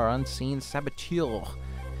help of our unseen saboteur.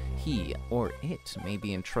 He, or it, may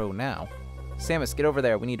be in Trau now. Samus, get over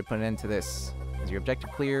there. We need to put an end to this. Is your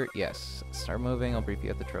objective clear? Yes. Start moving. I'll brief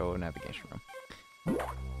you at the Trau navigation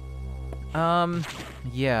room.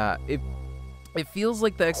 Yeah, it feels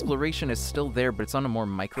like the exploration is still there, but it's on a more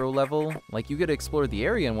micro level. Like, you get to explore the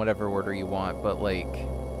area in whatever order you want, but, like,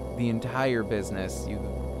 the entire business,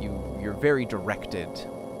 you're very directed.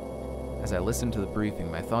 As I listened to the briefing,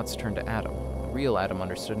 my thoughts turned to Adam. The real Adam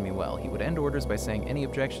understood me well. He would end orders by saying, "Any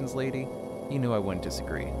objections, lady?" He knew I wouldn't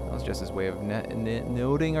disagree. That was just his way of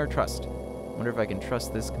noting our trust. Wonder if I can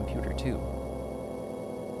trust this computer, too.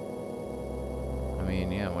 I mean,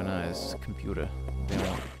 yeah, why not? It's a computer.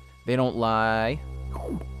 They don't lie,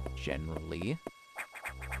 generally.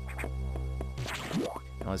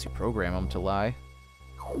 Unless you program them to lie.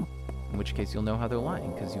 In which case you'll know how they're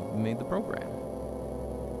lying, because you've made the program.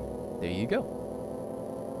 There you go.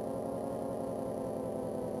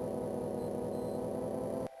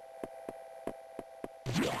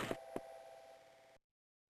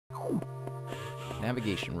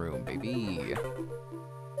 Navigation room, baby.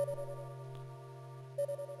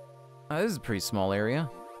 This is a pretty small area.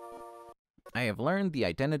 I have learned the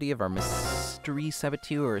identity of our mystery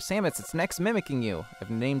saboteur. Samus, it's next mimicking you. I've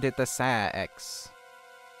named it the Sa-X.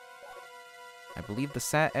 I believe the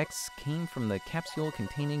Sa-X came from the capsule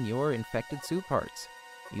containing your infected suit parts.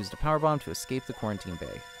 I used a power bomb to escape the quarantine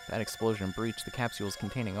bay. That explosion breached the capsules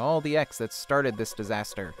containing all the X that started this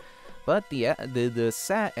disaster. But the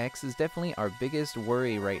Sa-X is definitely our biggest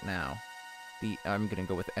worry right now. I'm gonna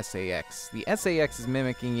go with SAX. The SAX is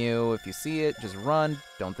mimicking you. If you see it, just run.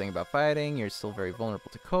 Don't think about fighting. You're still very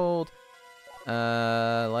vulnerable to cold.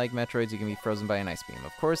 Like Metroids, you can be frozen by an ice beam.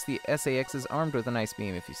 Of course, the SAX is armed with an ice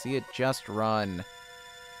beam. If you see it, just run.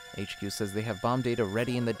 HQ says they have bomb data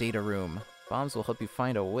ready in the data room. Bombs will help you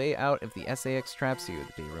find a way out if the SAX traps you.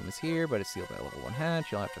 The data room is here, but it's sealed by a level 1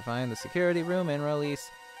 hatch. You'll have to find the security room and release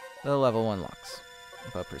the level 1 locks.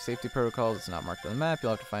 But per safety protocols, it's not marked on the map.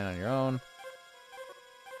 You'll have to find it on your own.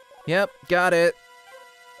 Yep, got it.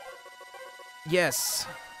 Yes.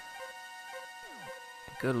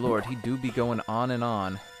 Good lord, he do be going on and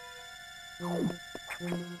on. I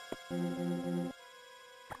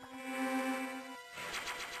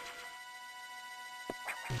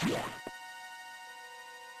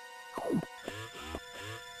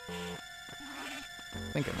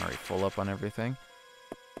think I'm already full up on everything.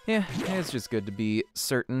 Yeah, it's just good to be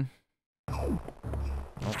certain. Oh,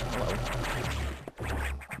 hello.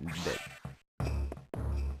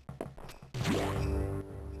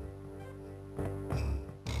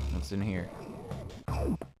 What's in here?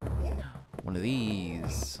 One of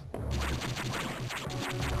these.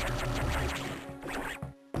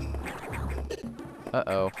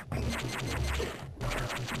 Uh-oh.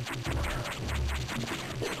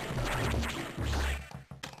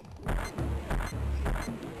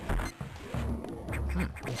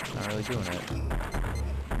 It's not really doing it.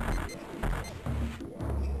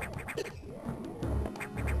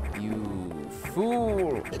 You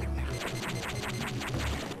fool!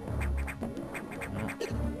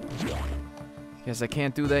 Guess I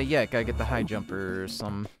can't do that yet. Gotta get the high jumper or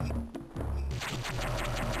some.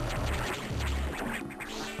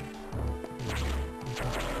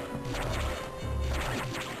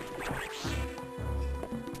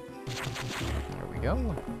 There we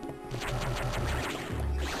go.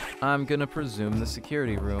 I'm gonna presume the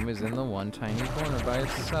security room is in the one tiny corner by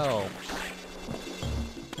itself.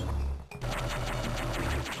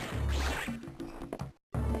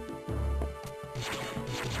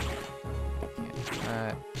 Can't do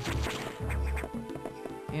that.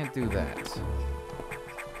 Can't do that.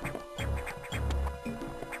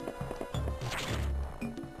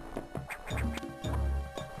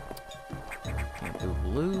 Can't do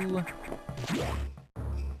blue.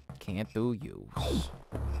 Can't do use.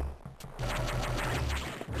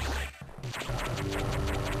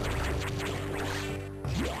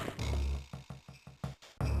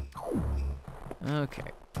 Okay.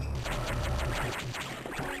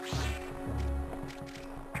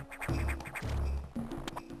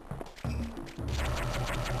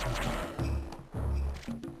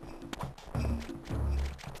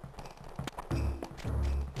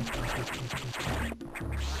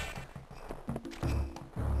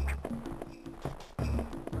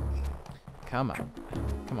 Come on.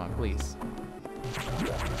 Come on, please.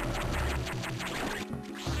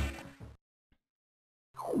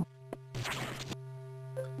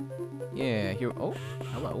 Yeah, here. Oh,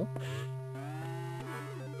 hello.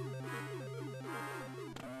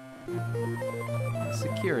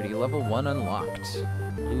 Security level 1 unlocked.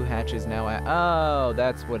 Blue hatch is now at. Oh,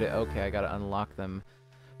 that's what it. Okay, I gotta unlock them.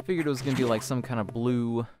 Figured it was gonna be like some kind of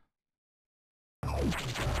blue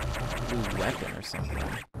weapon or something.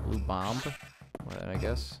 Blue bomb. What, I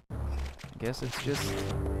guess. I guess it's just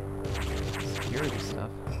security stuff.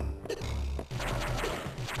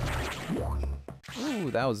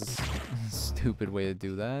 Ooh, that was a stupid way to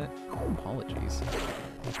do that. Apologies.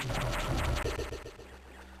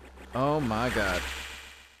 Oh my god.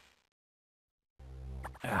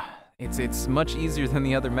 It's much easier than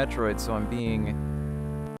the other Metroid, so I'm being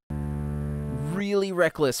really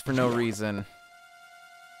reckless for no reason.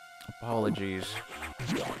 Apologies.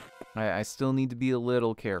 I still need to be a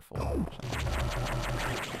little careful.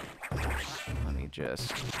 Let me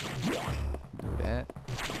just do that.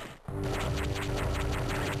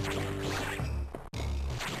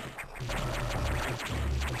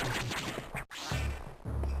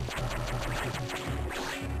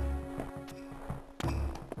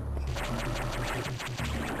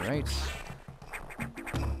 All right.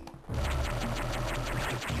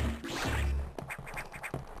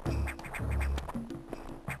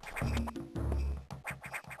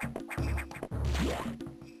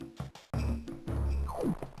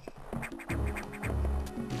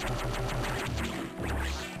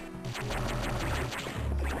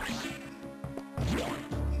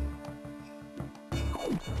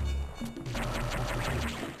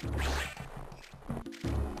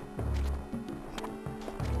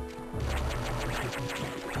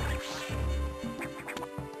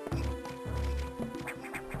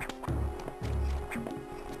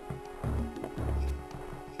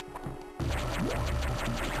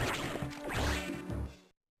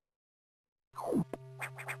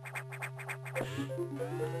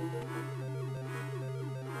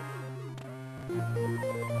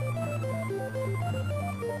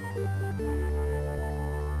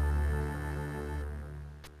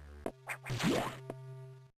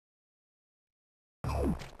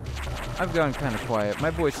 I've gone kind of quiet.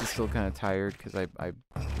 My voice is still kind of tired because I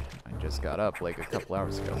just got up like a couple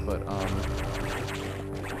hours ago, but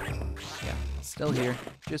yeah, still here.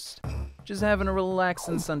 Just having a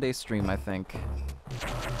relaxing Sunday stream, I think.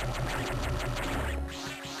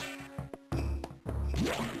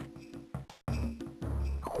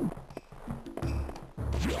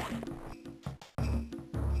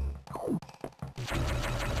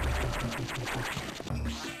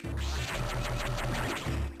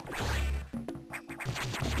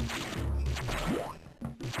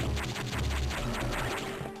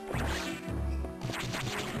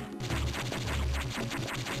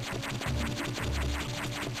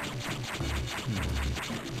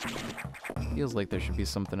 Feels like there should be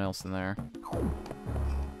something else in there.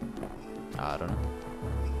 I don't know.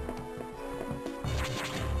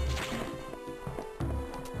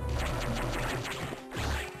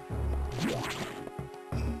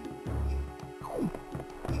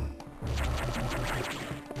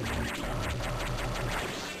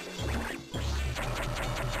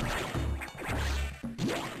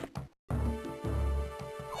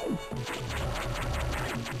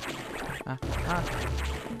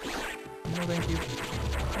 No, thank you.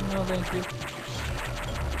 No, thank you.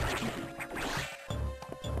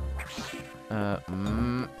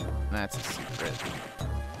 That's a secret.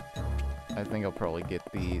 I think I'll probably get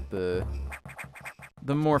the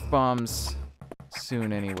morph bombs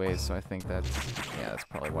soon anyway, so I think that's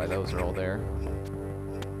probably why those are all there.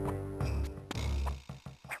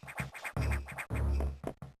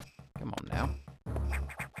 Come on now.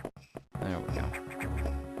 There we go.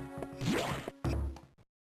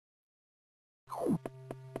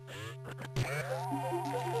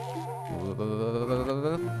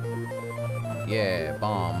 Yeah,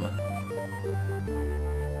 bomb.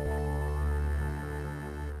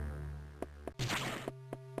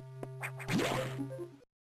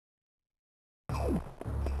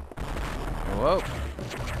 Whoa.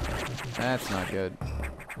 That's not good.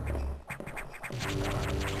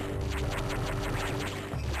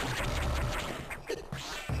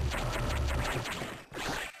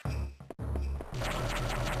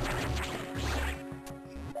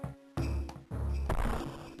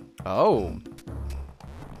 Oh.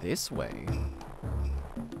 This way?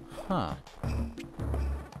 Huh.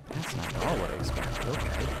 That's not at all what I expected.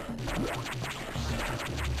 Okay.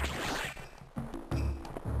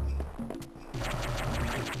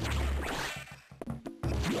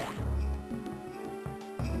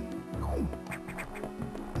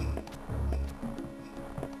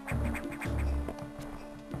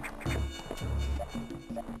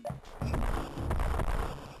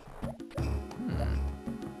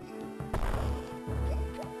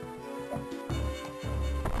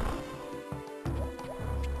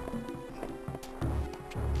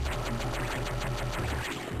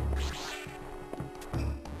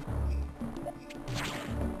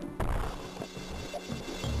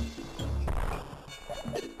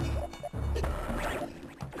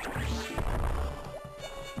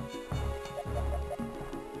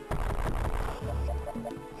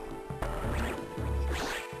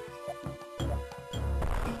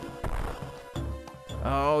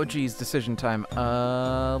 Oh, geez, decision time.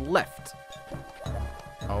 Left.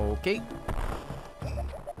 Okay.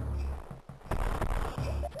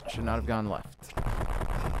 Should not have gone left.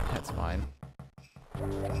 That's fine.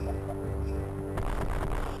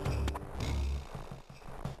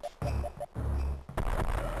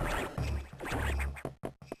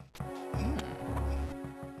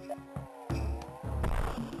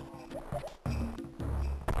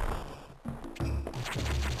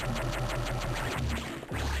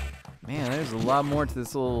 Man, there's a lot more to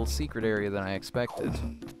this little secret area than I expected.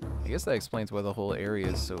 I guess that explains why the whole area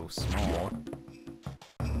is so small.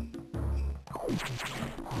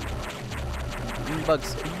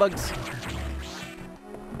 Bugs, bugs.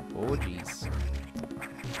 Oh, jeez.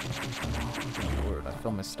 Oh, Lord, I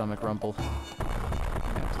feel my stomach rumble. I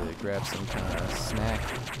have to grab some kind of snack.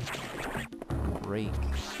 Break.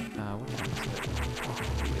 What is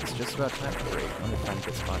it? It's just about time to break. Let me find a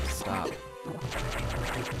good spot to stop.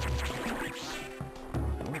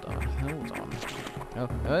 Hold on. Oh,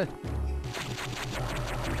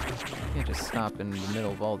 can't just stop in the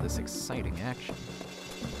middle of all this exciting action.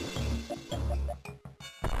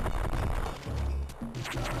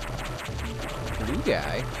 Blue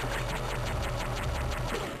guy?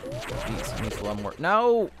 Jeez, he needs a lot more.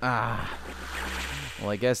 No! Ah. Well,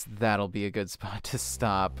 I guess that'll be a good spot to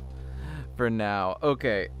stop for now.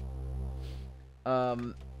 Okay.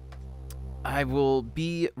 I will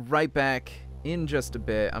be right back in just a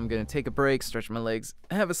bit. I'm gonna take a break, stretch my legs,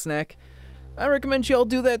 have a snack. I recommend y'all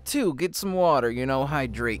do that too. Get some water, you know,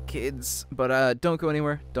 hydrate, kids. But don't go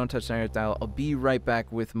anywhere. Don't touch the dial. I'll be right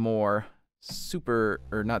back with more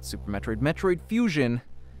not Super Metroid, Metroid Fusion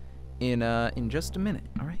in just a minute.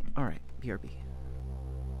 All right, BRB.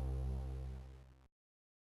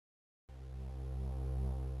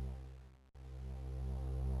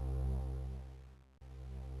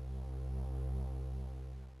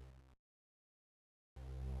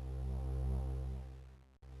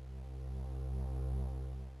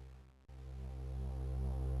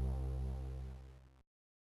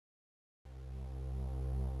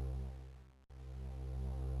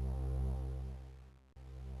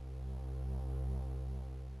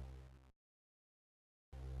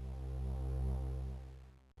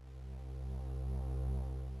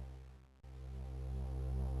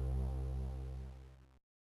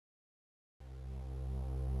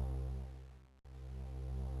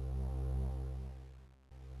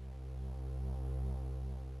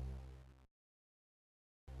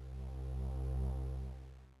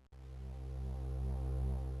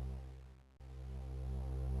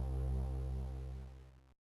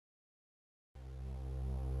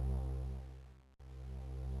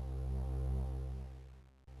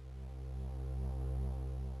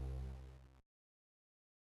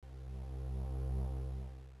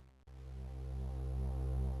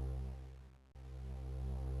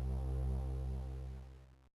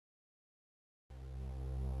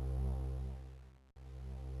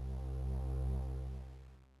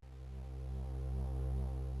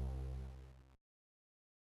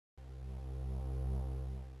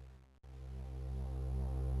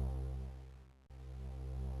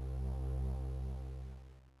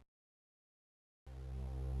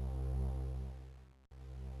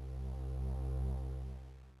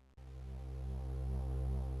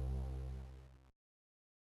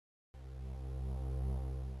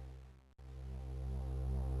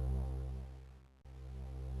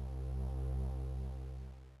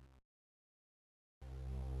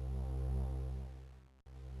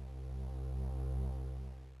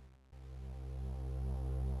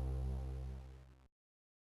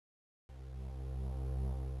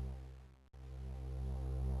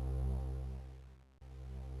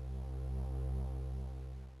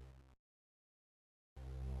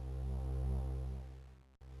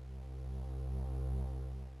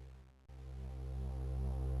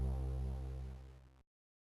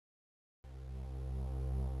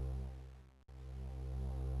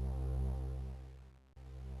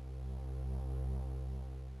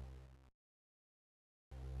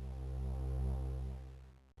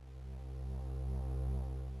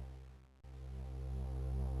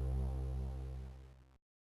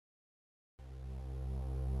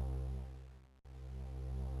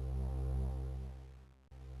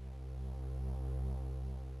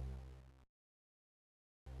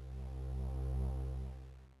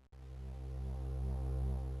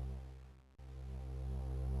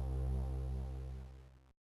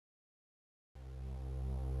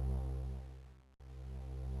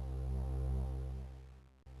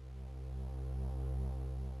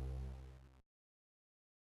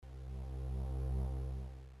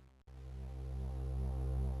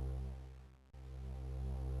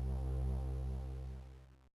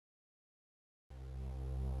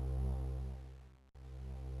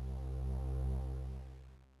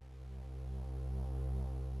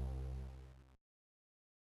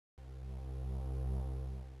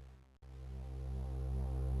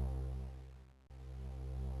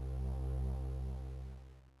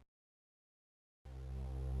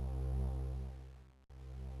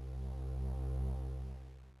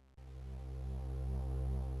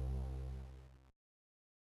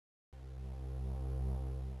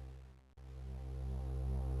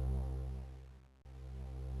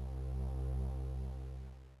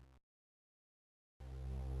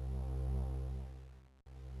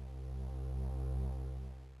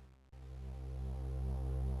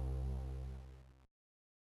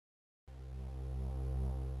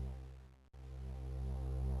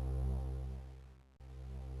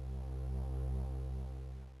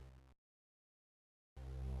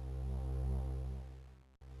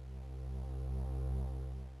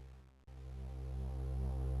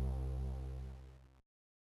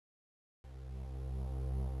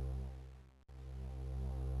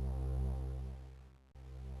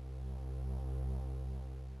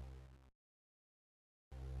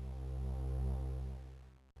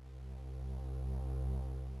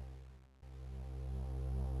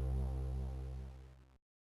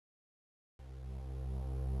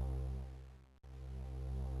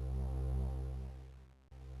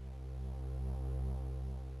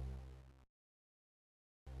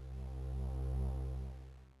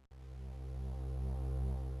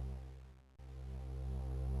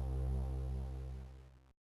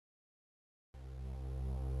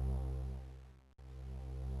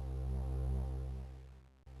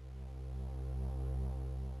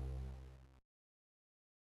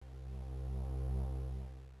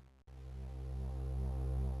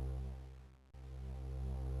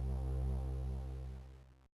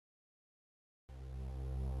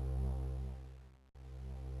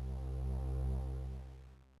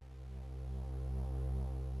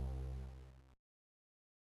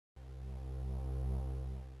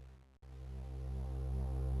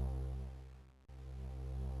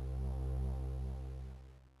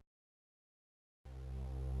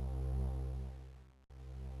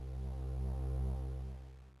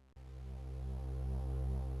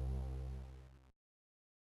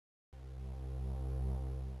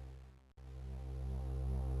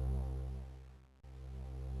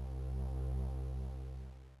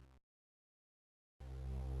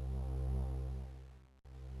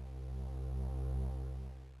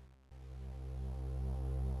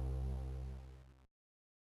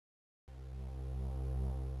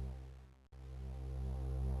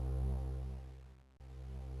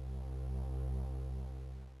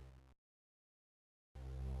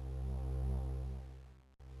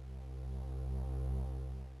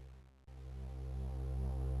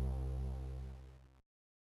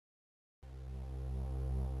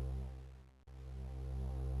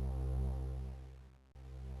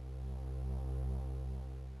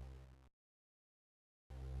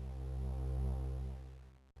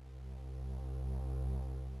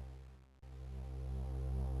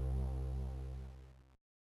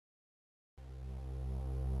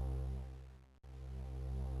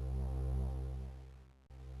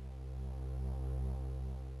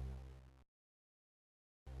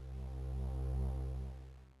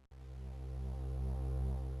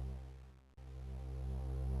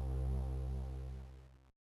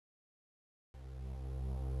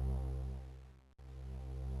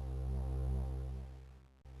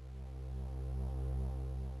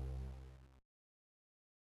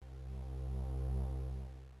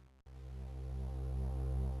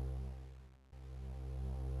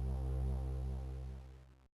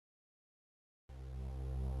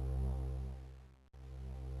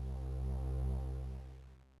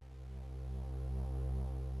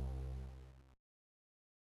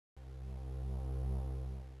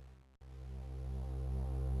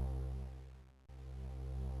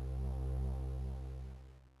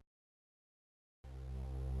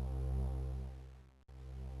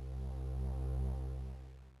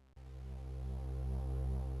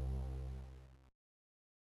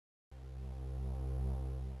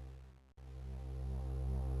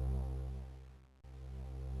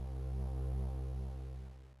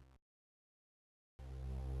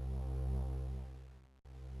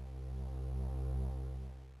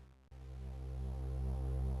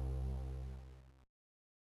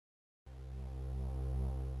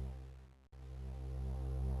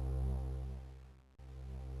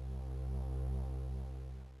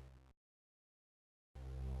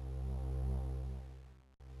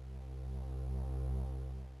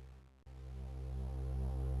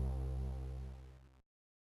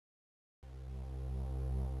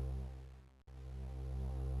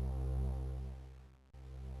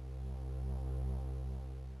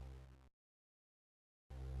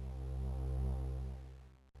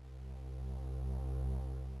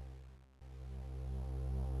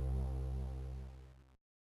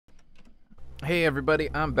 Hey everybody,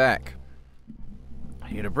 I'm back. I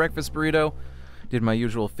ate a breakfast burrito, did my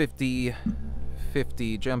usual 50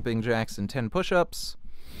 jumping jacks and 10 push-ups.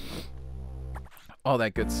 All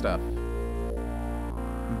that good stuff.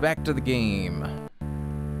 Back to the game.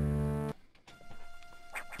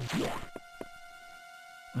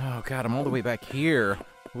 Oh god, I'm all the way back here.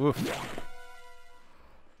 Oof.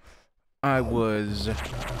 I was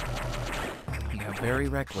very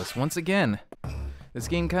reckless. Once again, this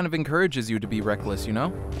game kind of encourages you to be reckless, you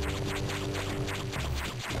know?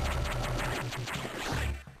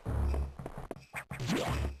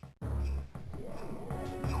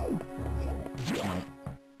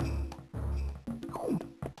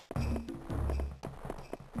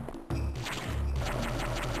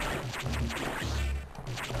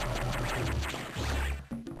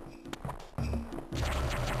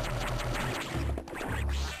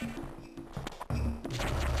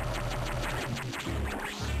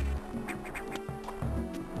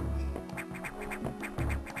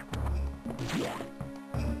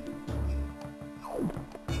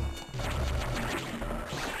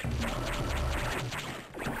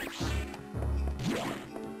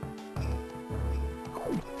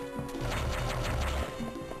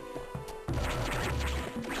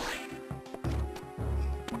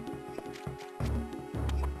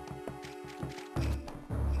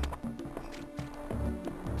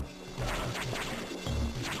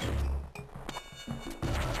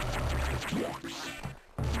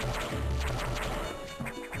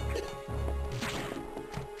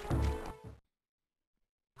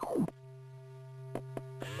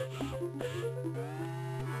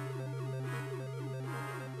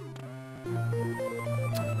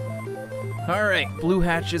 Alright, blue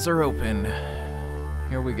hatches are open.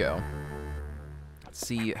 Here we go. Let's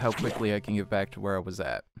see how quickly I can get back to where I was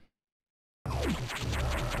at.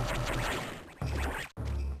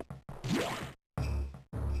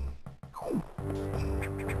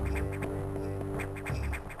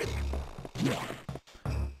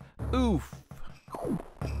 Oof.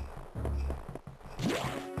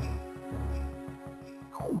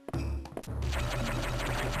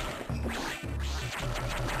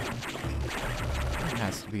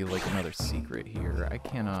 Has to be like another secret here. I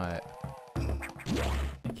can't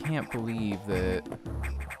believe that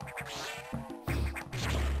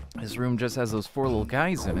this room just has those 4 little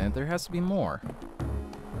guys in it. There has to be more.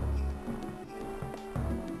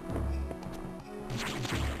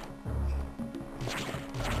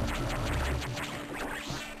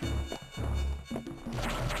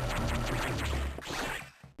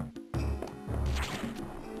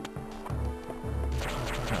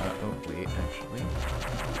 Oh wait, actually.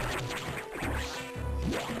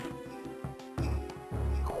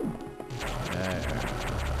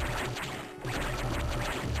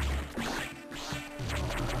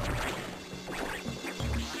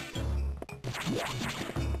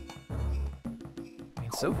 I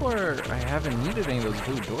mean, so far, I haven't needed any of those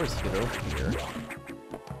blue doors to get over here.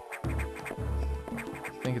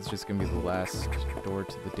 I think it's just gonna be the last door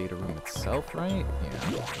to the data room itself, right?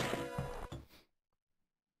 Yeah.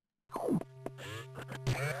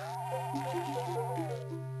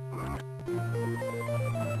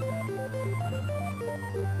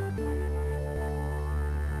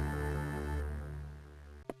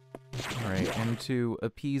 Alright, and to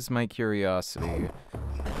appease my curiosity,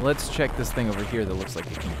 let's check this thing over here that looks like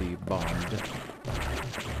it can be bombed.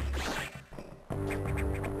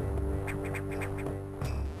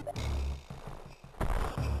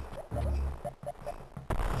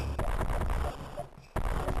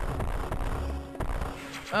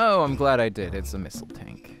 Oh, I'm glad I did. It's a missile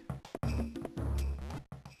tank.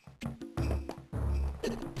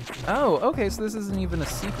 Oh, okay, so this isn't even a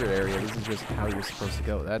secret area. This is just how you're supposed to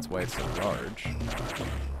go. That's why it's so large.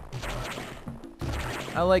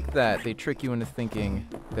 I like that. They trick you into thinking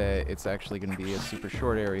that it's actually going to be a super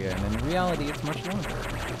short area, and in reality, it's much longer.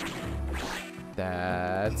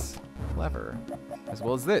 That's clever. As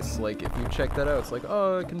well as this. Like, if you check that out, it's like,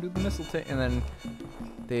 oh, I can do the missile tank, and then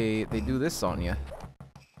they do this on you.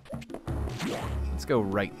 Let's go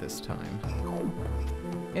right this time.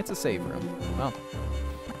 It's a save room. Well,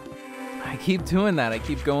 I keep doing that. I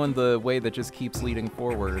keep going the way that just keeps leading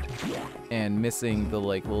forward and missing the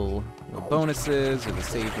like little bonuses or the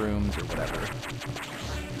save rooms or whatever.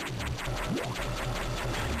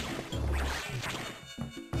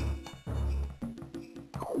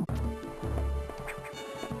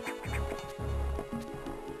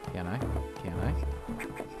 Can I? Can I?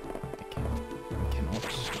 I can't. I cannot.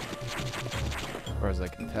 As far as I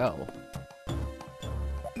can tell.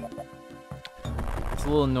 It's a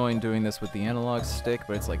little annoying doing this with the analog stick,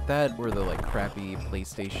 but it's like that or the like crappy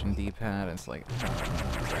PlayStation D-pad. It's like, I don't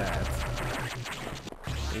know that.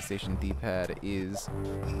 PlayStation D-pad is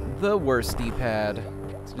the worst D-pad.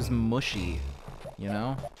 It's just mushy, you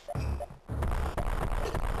know?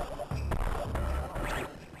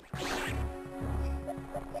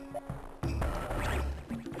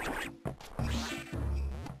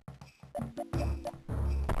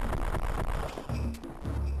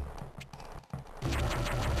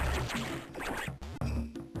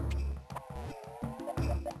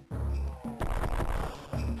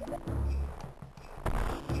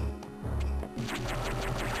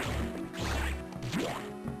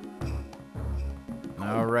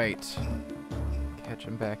 Alright. Catch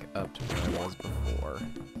him back up to where I was before.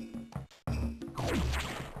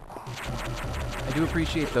 I do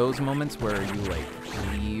appreciate those moments where you, like,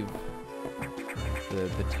 leave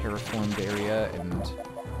the terraformed area and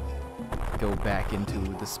go back into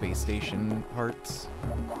the space station parts.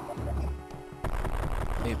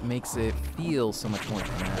 It makes it feel so much more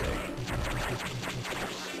dramatic.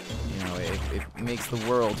 You know, it makes the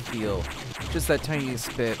world feel just that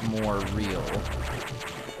tiniest bit more real,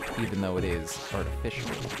 even though it is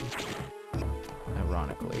artificial,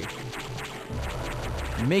 ironically.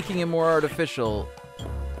 Making it more artificial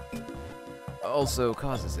also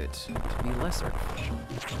causes it to be less artificial.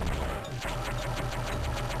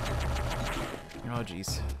 Oh,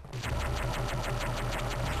 jeez.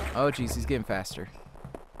 Oh, jeez, he's getting faster.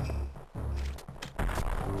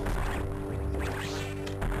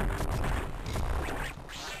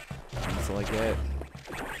 That's all I get.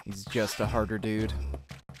 He's just a harder dude.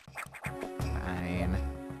 Fine.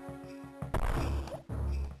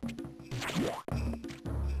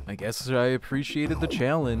 I guess I appreciated the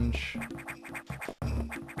challenge.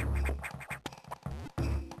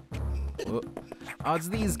 Whoa. Oh, it's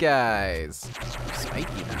these guys. They're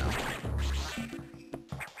spiky now.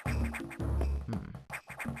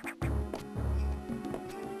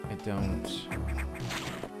 I don't...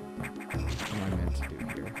 What am I meant to do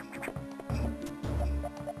here?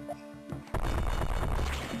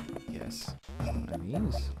 Yes. One of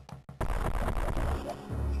these.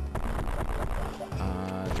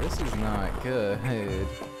 This is not good.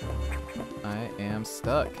 I am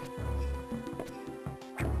stuck.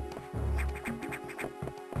 Am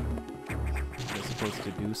I supposed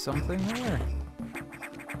to do something there?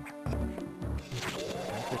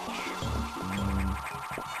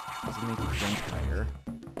 Doesn't make it jump higher.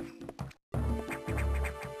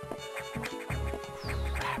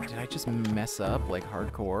 Crap, did I just mess up like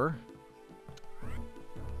hardcore?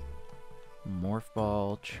 Morph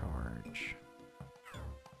ball charge.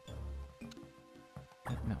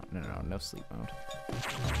 No sleep mode.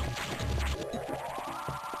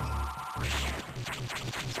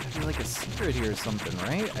 There's gotta be like a secret here or something,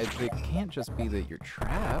 right? It can't just be that you're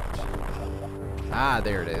trapped. Ah,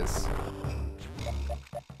 there it is.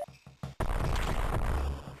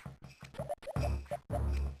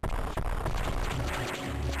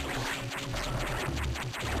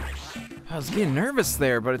 I was getting nervous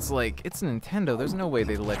there, but it's like, it's Nintendo. There's no way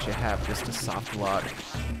they'd let you have just a soft lock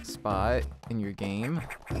spot in your game.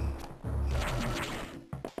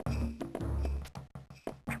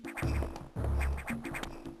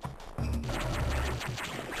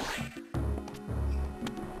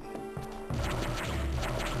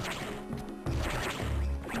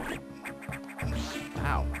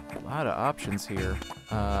 Wow, a lot of options here.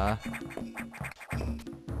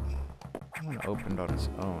 One opened on its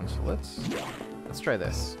own, so let's try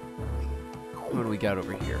this. What do we got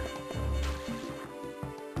over here?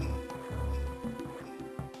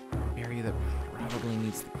 Area that probably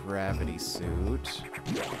needs the gravity suit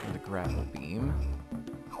or the grapple beam.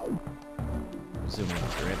 Assuming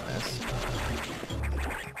they're in this.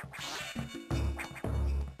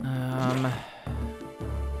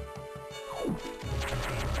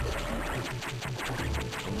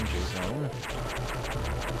 Danger zone.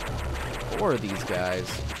 Or these guys.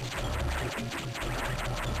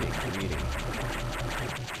 Big greedy.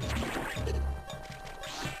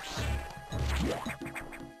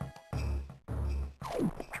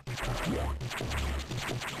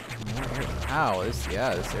 Ow, this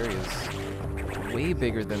area is way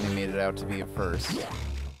bigger than they made it out to be at first.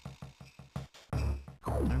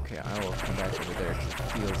 Okay, I will come back over there because it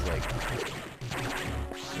feels like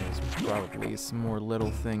there's probably some more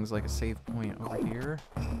little things like a save point over here.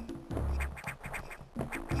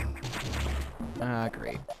 Ah,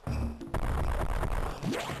 great.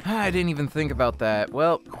 I didn't even think about that.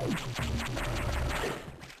 Well...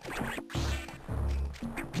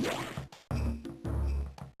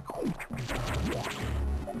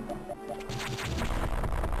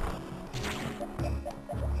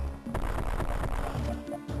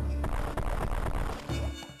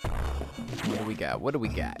 got? What do we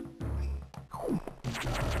got?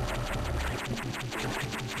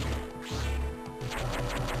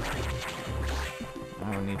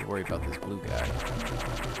 I don't need to worry about this blue guy.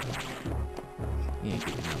 He ain't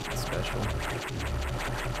getting nothing special.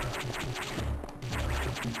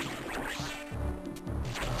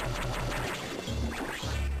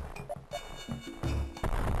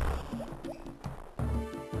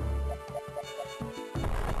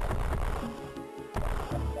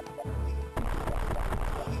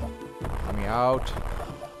 Let me out.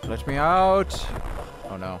 Let me out.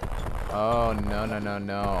 Oh no. Oh no, no, no,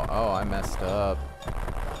 no. Oh, I messed up.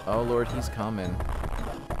 Oh Lord, he's coming.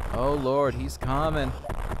 Oh Lord, he's coming.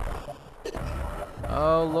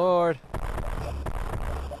 Oh Lord.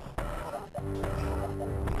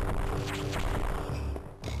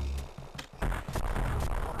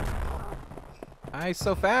 He's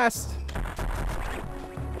so fast.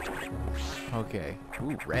 Okay.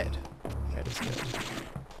 Ooh, red. Red is good.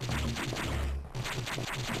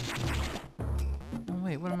 Oh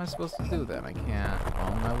wait, what am I supposed to do then? I can't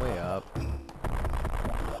on my way up.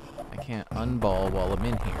 I can't unball while I'm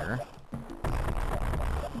in here.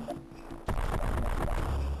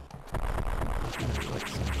 Like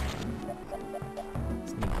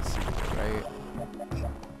it's neat to see, right?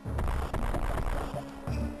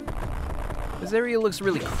 This area looks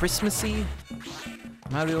really Christmassy.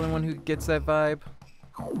 Am I the only one who gets that vibe?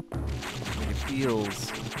 Like it feels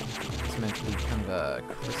it's meant to be kind of a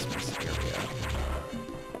Christmas area.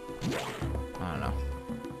 I don't know.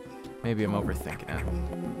 Maybe I'm overthinking it.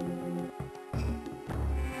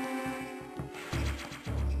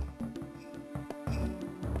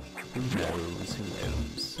 Who knows? Who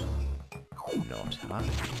knows? Not, huh?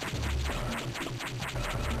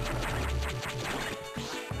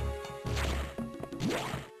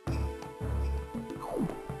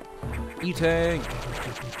 E-tank!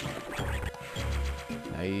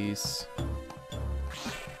 Nice.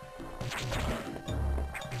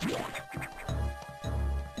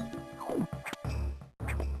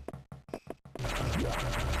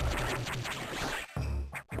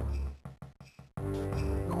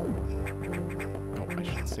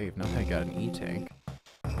 Save. Now I got an E-tank.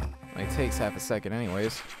 It takes half a second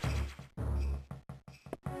anyways.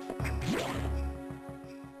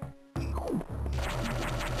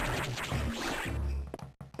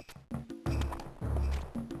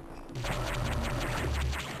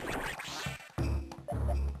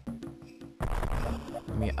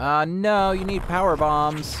 No, you need power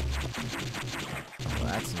bombs. Well,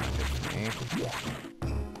 that's not good for me.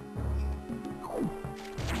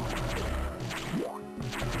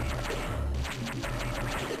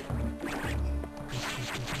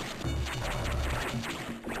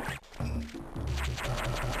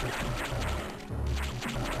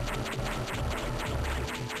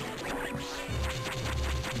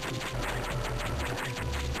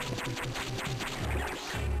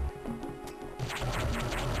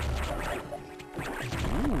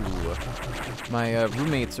 My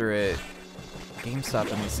roommates are at GameStop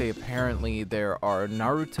and they say apparently there are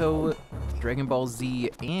Naruto, Dragon Ball Z,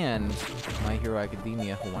 and My Hero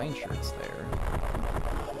Academia Hawaiian shirts there.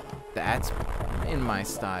 That's in my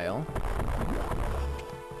style.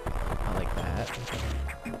 I like that.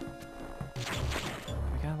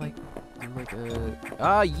 I gotta like do like a...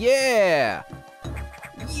 Ah, yeah!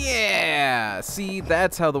 Yeah! See,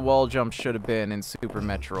 that's how the wall jump should have been in Super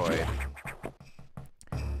Metroid.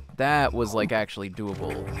 That was, like, actually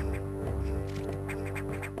doable.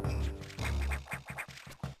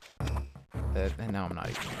 And now I'm not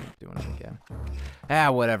even doing it again.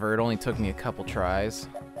 Ah, whatever. It only took me a couple tries.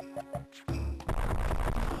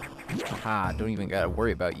 Haha, don't even gotta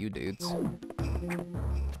worry about you dudes.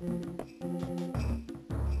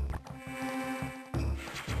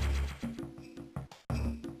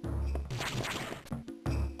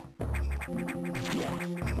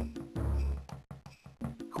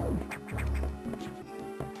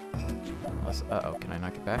 Uh-oh, can I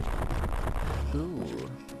knock it back? Ooh.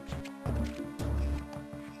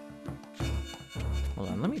 Hold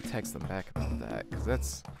on, let me text them back about that, because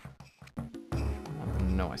that's... I want them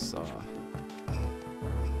to know I saw.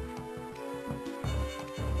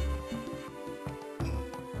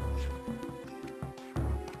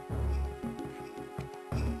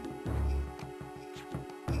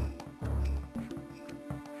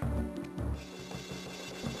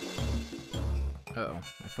 Uh-oh,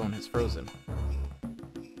 my phone has frozen.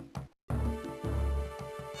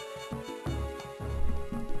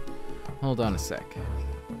 Hold on a sec.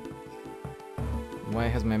 Why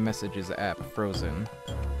has my messages app frozen?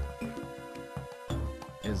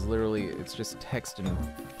 Is literally, it's just text and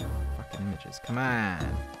fucking images. Come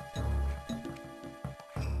on!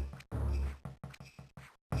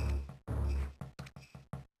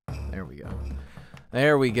 there we go.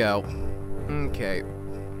 There we go. Okay.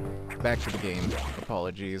 Back to the game.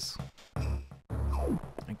 Apologies.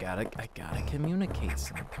 I gotta communicate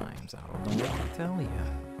sometimes. I don't know what to tell you.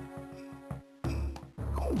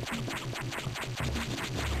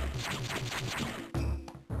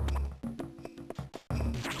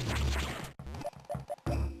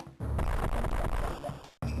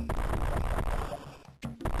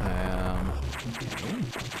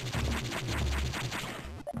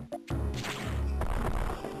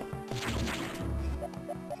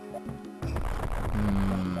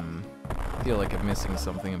 I feel like I'm missing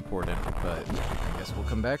something important, but I guess we'll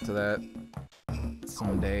come back to that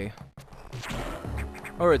someday.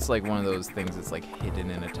 Or it's like one of those things that's like hidden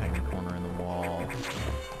in a tiny corner in the wall.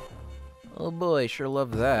 Oh boy, sure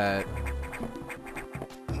love that.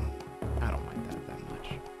 I don't mind that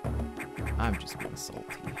much. I'm just being salty.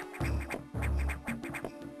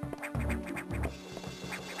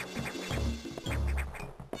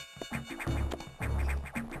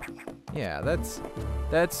 Yeah, that's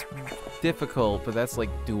difficult, but that's like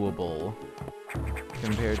doable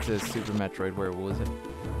compared to Super Metroid, where it was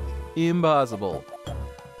impossible.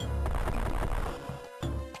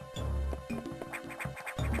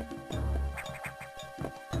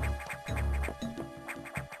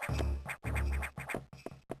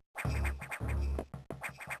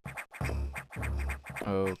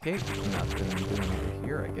 Okay, nothing doing over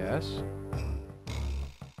here, I guess.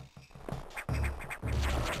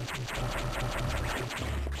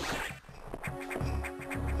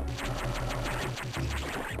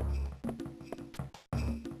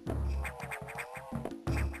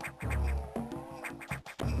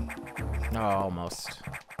 Oh, almost.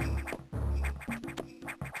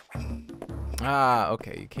 Ah,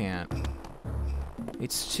 okay, you can't.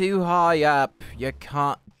 It's too high up. You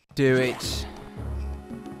can't do it.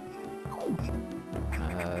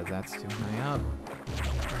 That's too high up.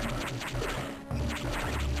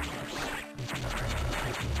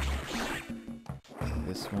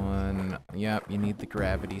 This one, yep, you need the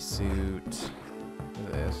gravity suit.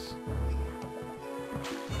 This.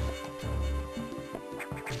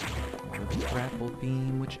 Or the grapple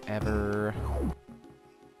beam, whichever.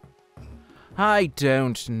 I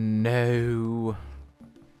don't know.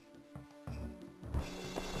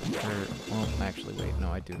 Well, actually, wait,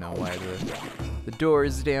 no, I do know why the door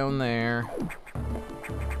is down there.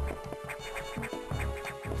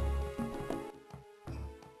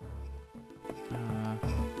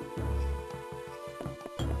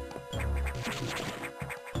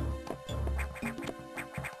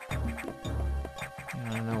 I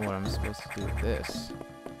don't know what I'm supposed to do with this.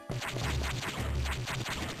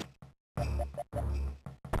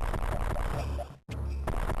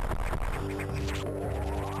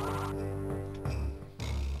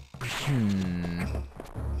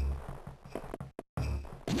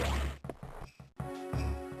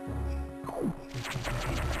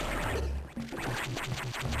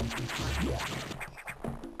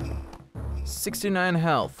 $69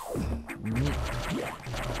 health. Neat.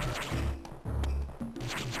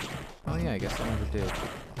 Oh yeah, I guess I never did.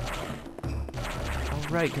 Oh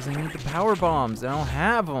right, because I need the power bombs. I don't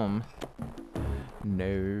have them.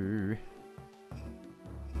 No.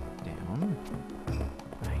 Down.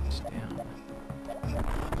 Right, down.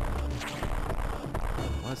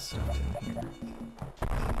 There was stuff in here.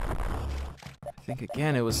 I think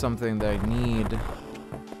again it was something that I need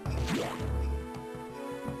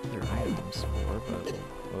other items for, but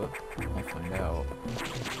I'll find out.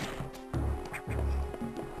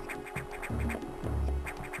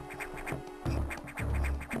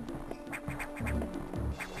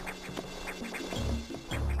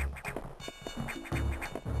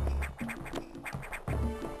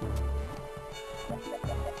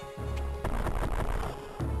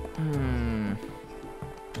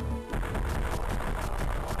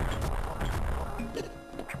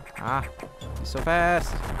 Ah, he's so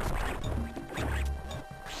fast.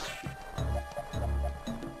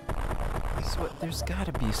 There's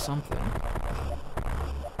gotta be something.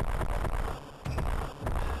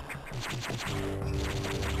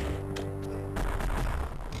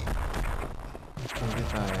 Maybe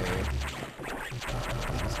if I take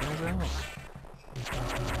these guys out.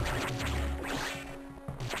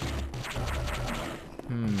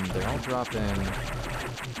 They're all dropping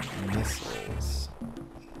missiles.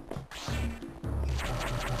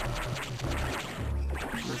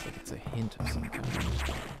 Feels like it's a hint of some kind.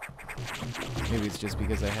 Maybe it's just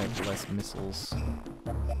because I have less missiles.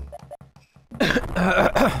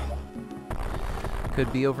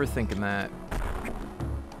 Could be overthinking that.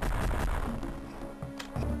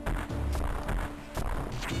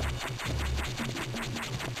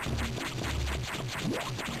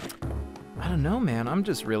 I don't know, man. I'm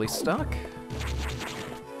just really stuck.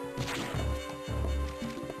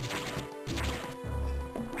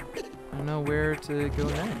 I don't know where to go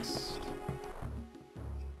next.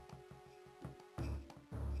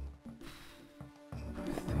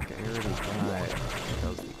 I think I already died. That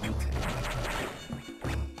was the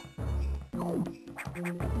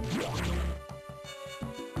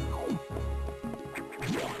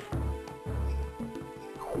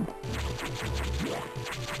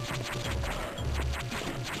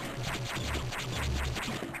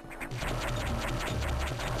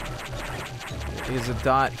There's a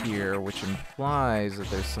dot here, which implies that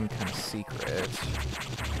there's some kind of secret.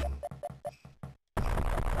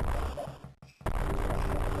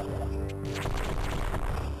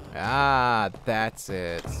 Ah, that's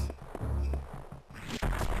it.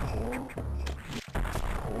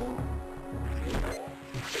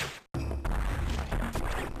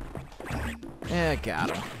 Yeah,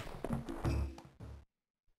 got him.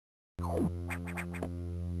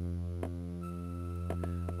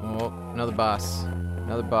 Oh, another boss.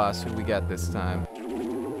 Another boss. Who we got this time?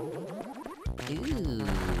 Ooh.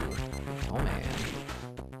 Oh, man.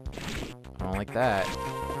 I don't like that.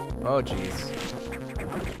 Oh, jeez.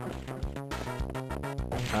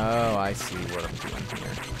 Oh, I see what I'm doing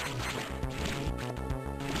here.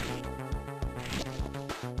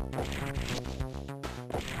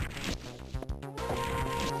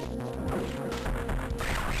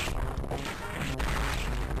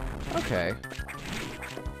 Okay.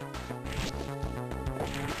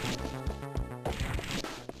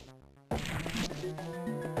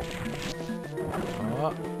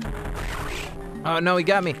 Oh. Oh, no, he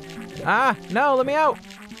got me. Ah, no, let me out.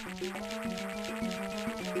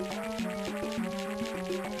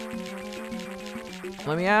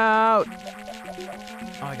 Let me out.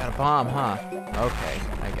 Oh, I got a bomb, huh? Okay,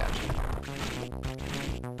 I got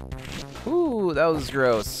you. Ooh, that was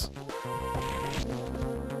gross.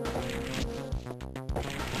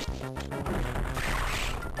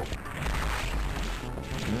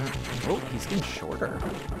 Oh, he's getting shorter.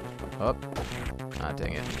 Oh, ah,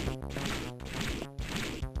 dang it.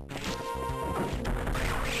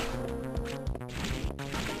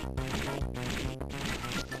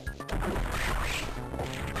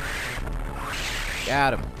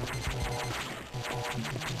 Got him.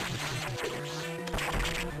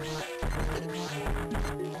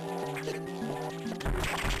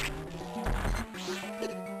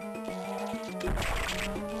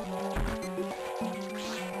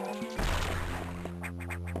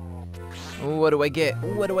 What do I get?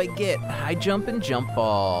 What do I get? High jump and jump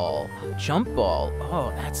ball. Jump ball.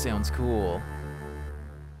 Oh, that sounds cool.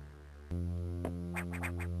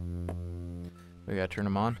 We gotta turn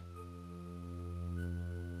them on.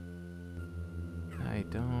 I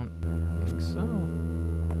don't think so.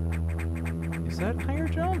 Is that higher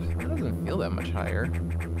jump? That doesn't feel that much higher.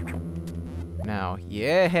 Now,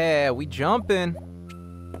 yeah, we jumping.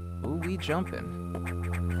 Ooh, we jumping.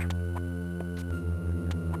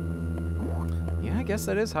 Yeah, I guess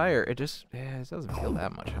that is higher. It just, yeah, it doesn't feel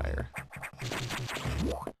that much higher.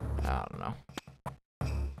 I don't know.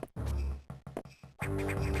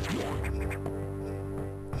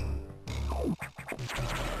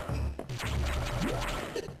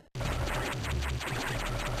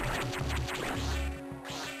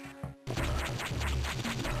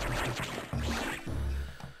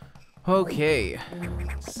 Okay,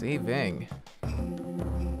 saving.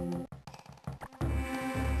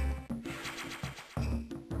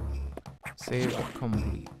 Save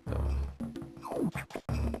complete.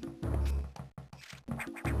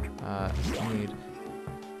 Still need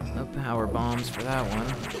no power bombs for that one.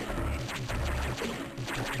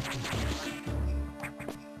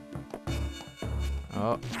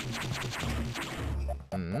 Oh.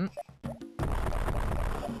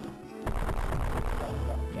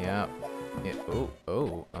 Yeah. Yeah.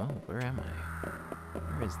 Oh, where am I?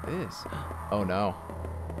 Where is this? Oh no.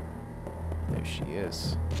 There she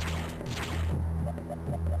is.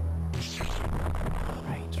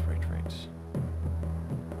 Right.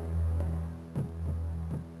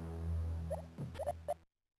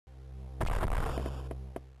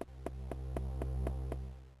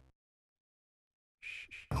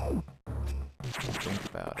 Think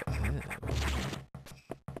about it.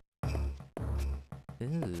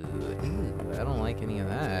 Ew, I don't like any of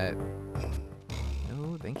that.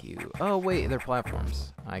 No, thank you. Oh, wait, they're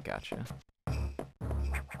platforms. I gotcha.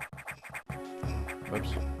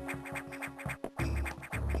 Whoops.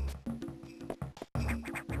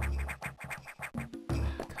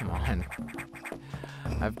 Come on.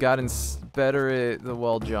 I've gotten better at the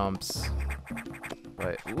wall jumps.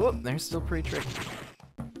 But, whoop, they're still pretty tricky.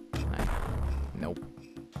 Nope.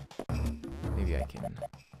 Maybe I can.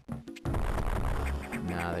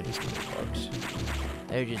 Nah, they're just being bugs.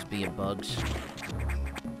 They're just being bugs.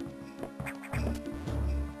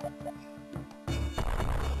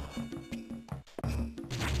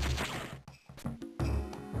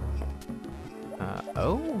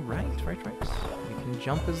 Oh, right. We can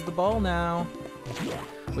jump as the ball now.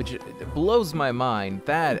 Which blows my mind.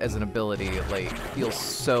 That, as an ability, like, feels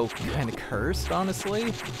so kind of cursed,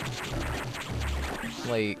 honestly.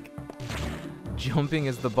 Like, jumping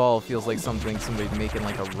as the ball feels like something somebody's making,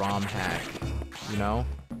 like, a ROM hack, you know?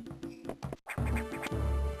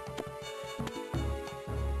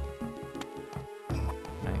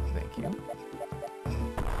 Right, thank you.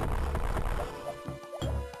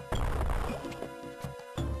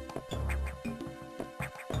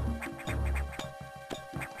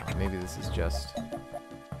 Maybe this is just in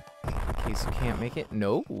case you can't make it.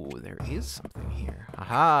 No, there is something here.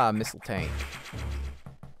 Aha, missile tank.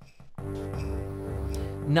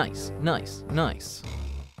 Nice, nice, nice.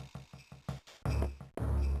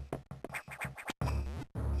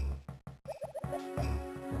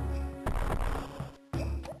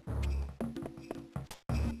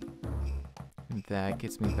 And that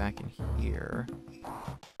gets me back in here.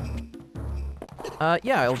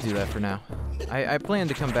 Yeah, I'll do that for now. I plan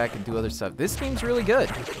to come back and do other stuff. This game's really good.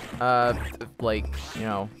 Like, you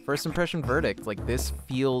know, first impression verdict. Like, this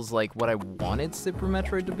feels like what I wanted Super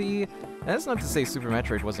Metroid to be. And that's not to say Super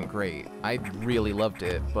Metroid wasn't great. I really loved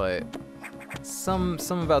it, but some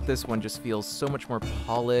about this one just feels so much more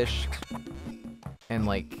polished. And,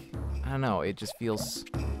 like, I don't know, it just feels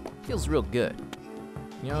real good.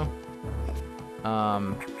 You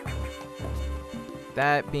know?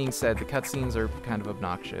 That being said, the cutscenes are kind of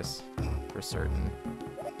obnoxious. For certain.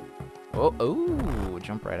 Oh,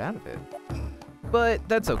 jump right out of it. But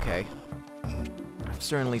that's okay. I've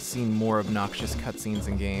certainly seen more obnoxious cutscenes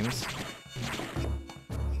in games.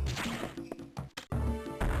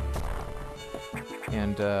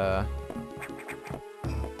 And,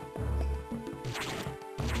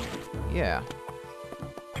 yeah.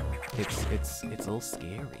 It's a little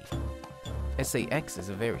scary. SAX is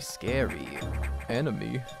a very scary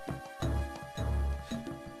enemy.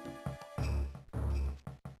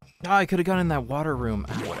 Oh, I could have gone in that water room.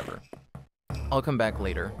 Ah, whatever. I'll come back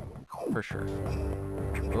later, for sure.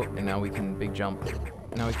 Oh, and now we can big jump.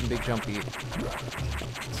 Now we can big jumpy.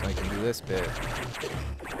 So I can do this bit.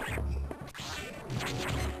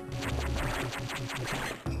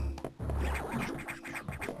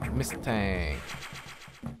 Missile tank.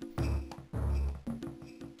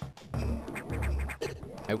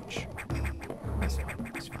 Ouch. That's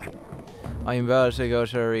fine. That's fine. I'm about to go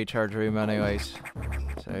to a recharge room anyways.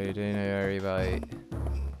 So you're doing a very bite.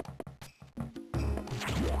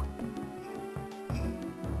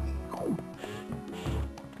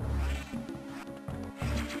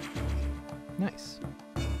 Nice.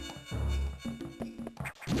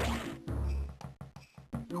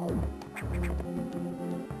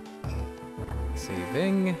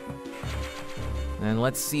 Saving. And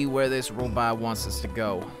let's see where this robot wants us to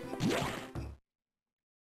go.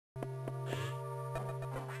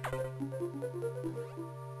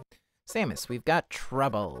 Samus, we've got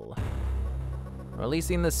trouble.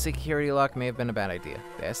 Releasing the security lock may have been a bad idea.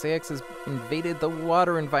 The SAX has invaded the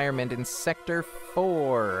water environment in Sector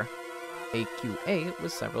 4. AQA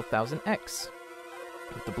was several thousand X.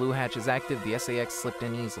 With the blue hatches active, the SAX slipped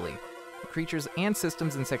in easily. The creatures and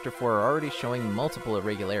systems in Sector 4 are already showing multiple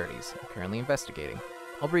irregularities. I'm currently investigating.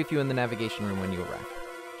 I'll brief you in the navigation room when you arrive.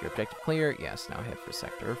 Is your objective clear? Yes, now head for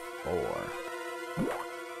Sector 4.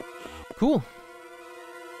 Cool.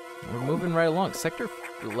 We're moving right along. Sector,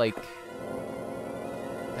 like,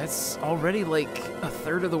 that's already like a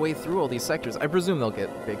third of the way through all these sectors. I presume they'll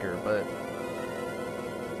get bigger, but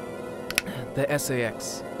the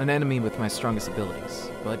SAX, an enemy with my strongest abilities.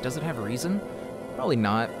 But does it have a reason? Probably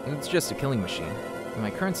not. It's just a killing machine. In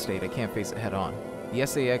my current state, I can't face it head on. The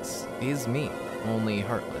SAX is me, only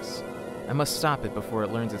heartless. I must stop it before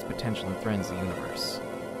it learns its potential and threatens the universe.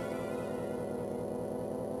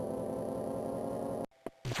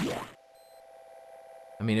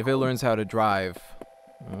 I mean, if it learns how to drive,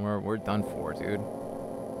 we're done for, dude.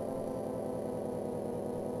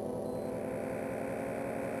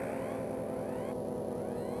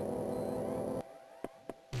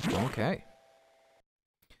 Okay.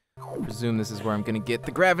 I presume this is where I'm gonna get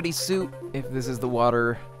the gravity suit, if this is the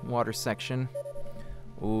water section.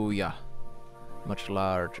 Oh yeah, much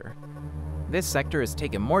larger. This sector has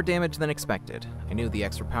taken more damage than expected. I knew the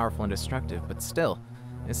X were powerful and destructive, but still,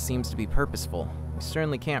 this seems to be purposeful. We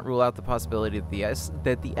certainly can't rule out the possibility that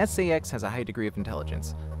the SAX has a high degree of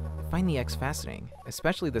intelligence. find the X fascinating,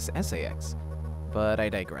 especially this SAX. But I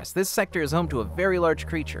digress. This sector is home to a very large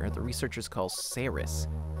creature the researchers call Ceres.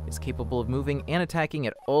 It's capable of moving and attacking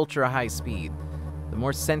at ultra-high speed. The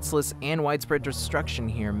more senseless and widespread destruction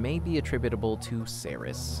here may be attributable to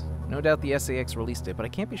Ceres. No doubt the SAX released it, but I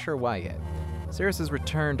can't be sure why yet. Ceres has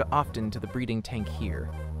returned often to the breeding tank here.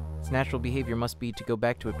 Its natural behavior must be to go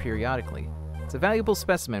back to it periodically. It's a valuable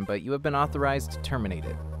specimen, but you have been authorized to terminate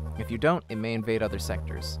it. If you don't, it may invade other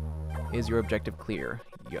sectors. Is your objective clear?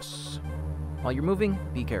 Yes. While you're moving,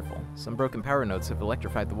 be careful. Some broken power nodes have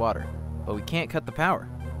electrified the water, but we can't cut the power.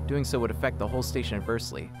 Doing so would affect the whole station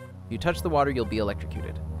adversely. If you touch the water, you'll be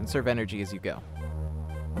electrocuted. Conserve energy as you go.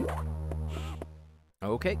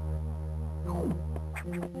 Okay.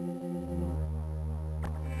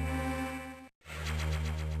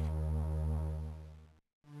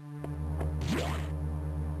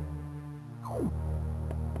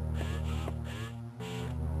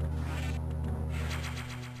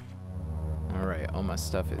 Alright, all my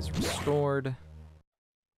stuff is restored.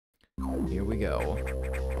 Here we go.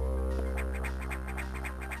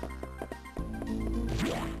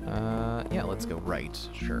 Yeah, let's go right,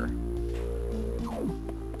 sure.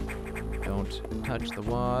 Don't touch the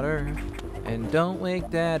water, and don't wake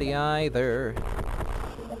Daddy either.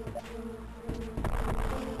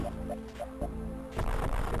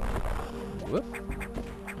 Whoop.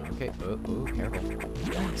 Okay, oh, careful.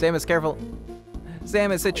 Samus, careful!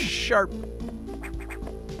 Samus, it's sharp!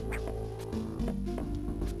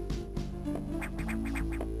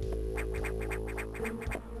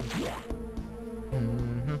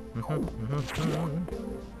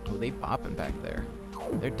 Oh, they popping back there.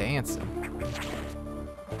 They're dancing.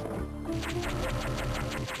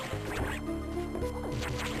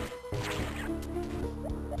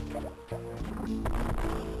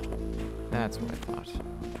 That's what I thought.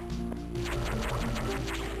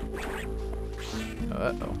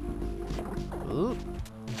 Uh-oh. Ooh.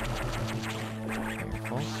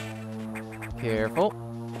 Careful. Careful.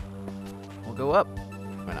 We'll go up.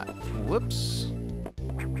 Why not? Whoops.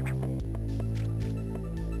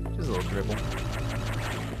 Just a little dribble.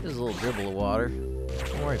 Just a little dribble of water.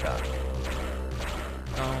 Don't worry about it.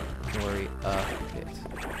 Don't worry a bit.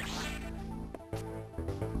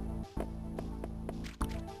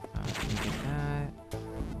 Can you get that?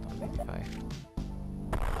 Maybe if I...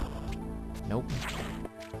 Nope.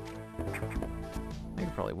 I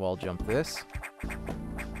could probably wall jump this.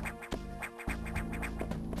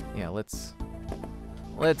 Yeah, let's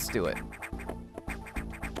do it.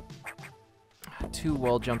 2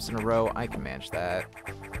 wall jumps in a row, I can manage that.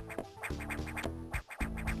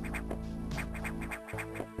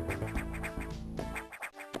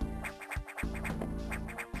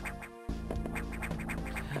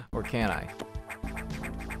 Or can I?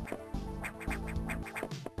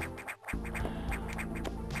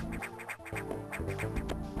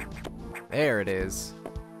 There it is.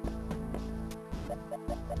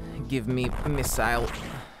 Give me a missile.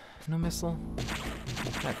 No missile?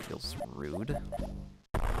 That feels rude.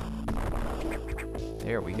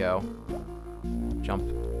 There we go. Jump.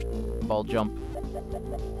 Ball jump.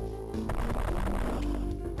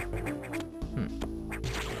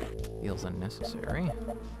 Feels unnecessary.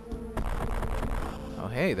 Oh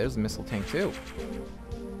hey, there's a missile tank too.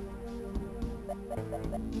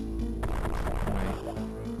 Alright.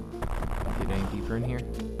 Get any deeper in here?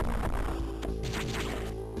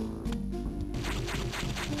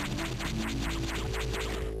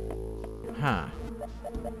 Huh.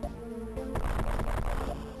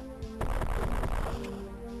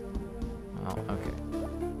 Oh, okay.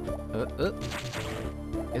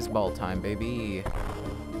 It's ball time, baby.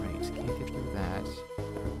 Right, can't get through that.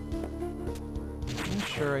 I'm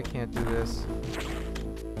sure I can't do this.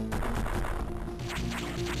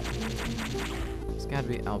 It's gotta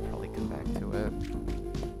be... I'll probably come back to it.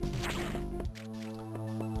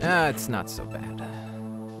 Ah, it's not so bad.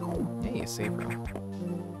 Hey, a save room.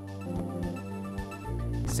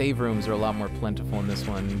 Save rooms are a lot more plentiful in this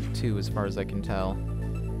one, too, as far as I can tell.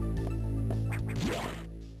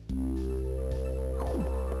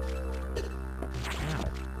 Ow.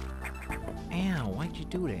 Ow, why'd you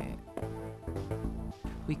do that?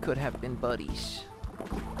 We could have been buddies.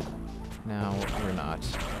 No, we're not.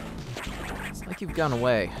 It's like you've gone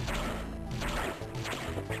away.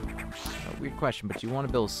 Weird question, but you want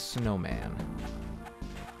to build a snowman.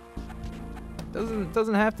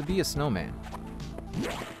 Doesn't have to be a snowman.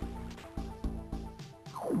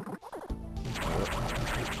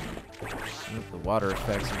 The water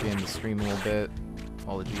effects are beginning to stream a little bit.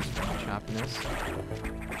 Apologies for the choppiness.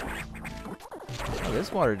 Oh,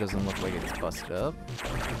 this water doesn't look like it's busted up.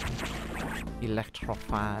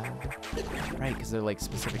 Electrified. Right, because they're like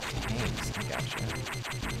specific tanks. I gotcha.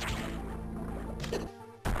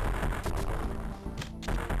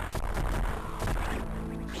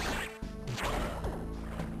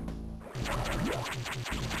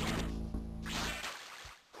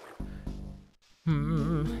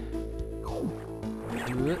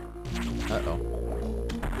 Uh-oh.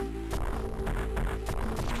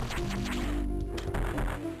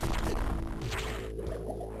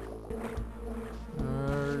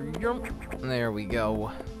 There we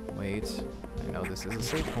go. Wait. I know this is a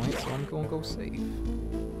save point, so I'm gonna go save.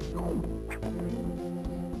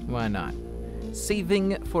 Why not?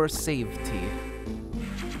 Saving for safety.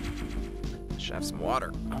 Should have some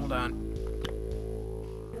water. Hold on.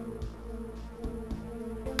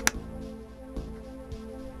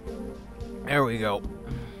 There we go.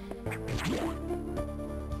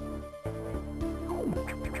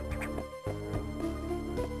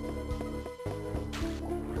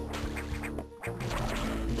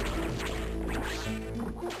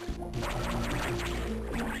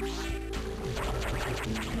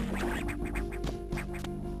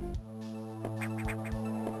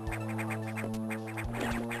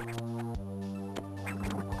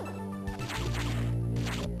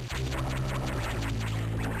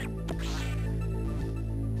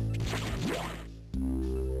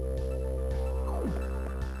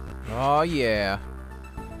 Oh yeah.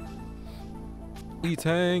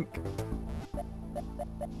 E-tank.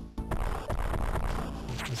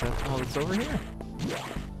 Is that all that's over here?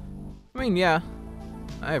 I mean, yeah.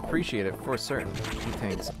 I appreciate it for certain.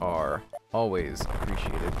 E-tanks are always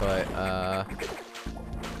appreciated, but I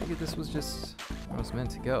figured this was just where I was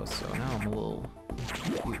meant to go, so now I'm a little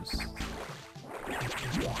confused.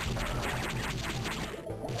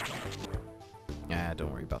 Yeah,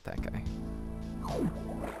 don't worry about that guy.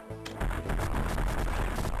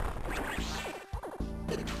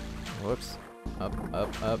 Whoops. Up,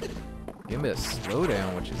 up, up. Give me a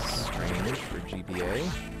slowdown, which is strange for GBA.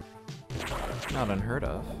 Not unheard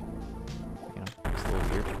of. You know, it's a little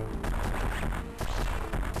weird.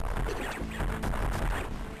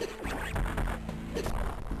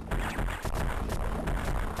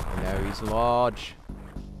 And now he's large.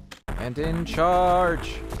 And in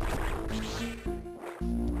charge.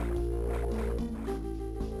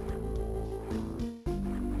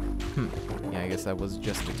 I guess that was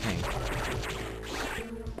just a tank.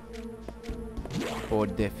 Or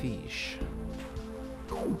the fish.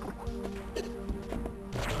 Hold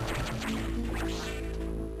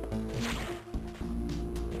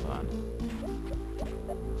on.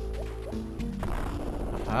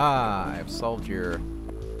 Ah, I've solved your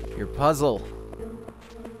puzzle.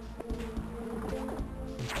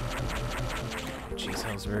 Jeez,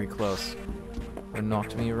 that was very close. It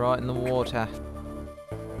knocked me right in the water.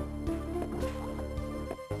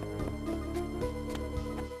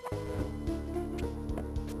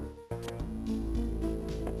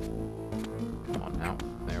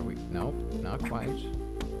 Not quite.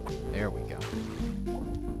 There we go.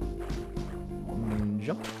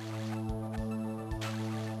 Jump.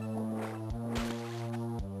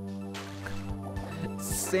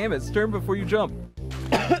 Samus, turn before you jump.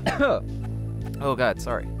 Oh god,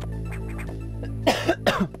 sorry.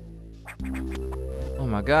 Oh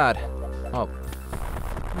my god. Oh.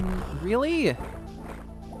 Really?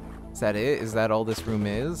 Is that it? Is that all this room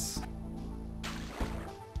is?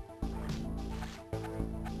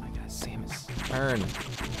 Turn.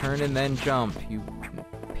 Turn and then jump, you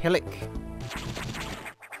pillock.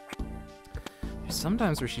 There's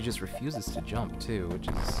sometimes where she just refuses to jump, too, which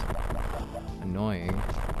is annoying.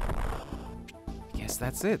 Guess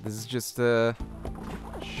that's it. This is just a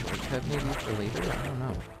shortcut maybe for later? I don't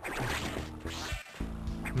know.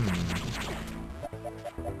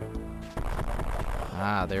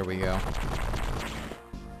 Ah, there we go.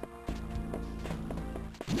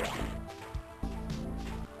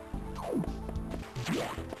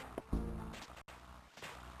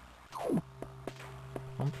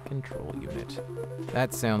 Pump control unit.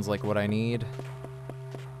 That sounds like what I need.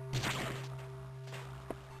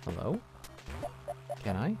 Hello?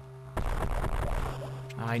 Can I?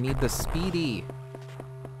 I need the speedy.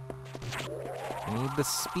 I need the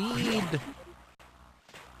speed.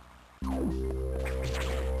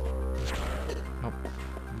 Oh.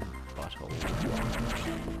 Butthole.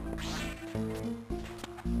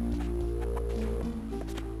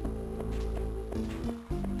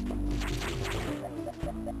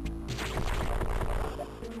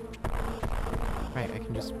 Right, I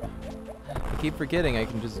can just... I keep forgetting I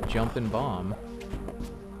can just jump and bomb.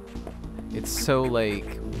 It's so,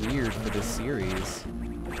 like, weird for this series.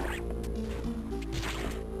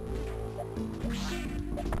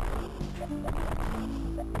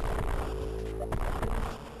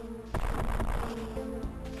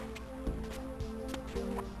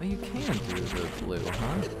 blue,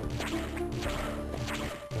 huh?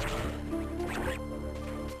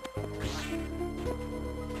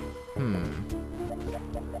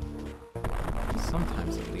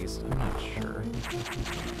 Sometimes at least, I'm not sure.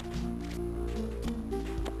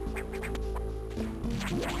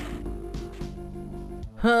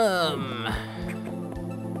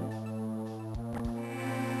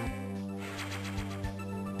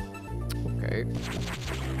 Okay.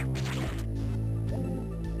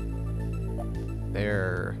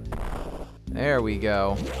 There we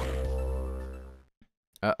go.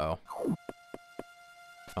 Uh-oh.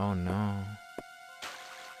 Oh no.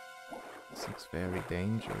 This looks very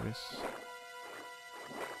dangerous.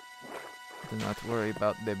 Do not worry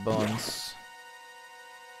about the bones.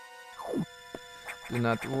 Do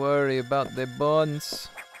not worry about the bones.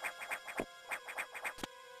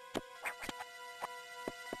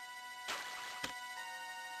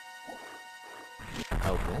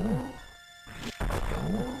 Open.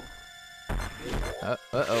 Open.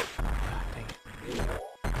 Uh-oh. Dang it.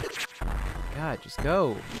 God, just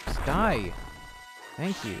go. Just die.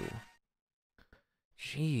 Thank you.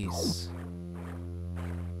 Jeez.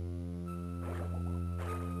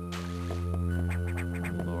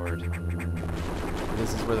 Lord.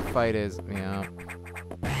 This is where the fight is. Yeah.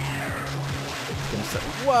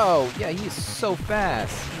 Whoa! Yeah, he is so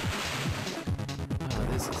fast. Oh,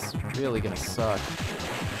 this is really gonna suck.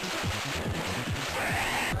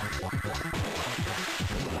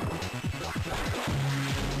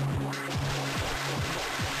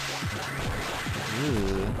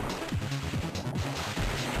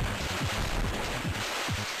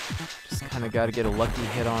 Just kind of got to get a lucky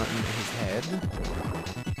hit on his head.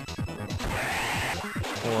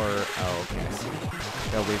 Or, oh, okay, I see.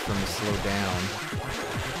 Gotta wait for him to slow down.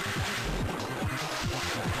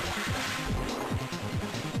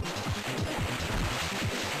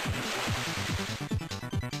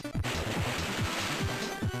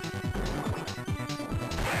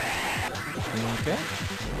 Okay.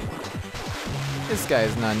 This guy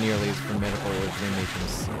is not nearly as formidable as they make him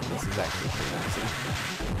seem. This is actually pretty easy.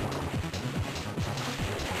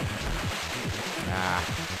 Ah.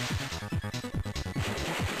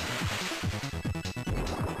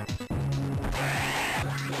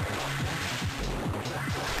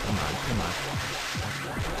 Come on, come on.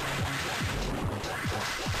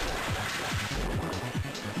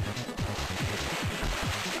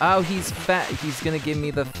 Oh, he's fat. He's gonna give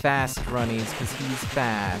me the fast runnies because he's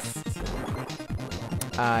fast.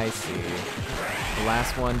 I see. The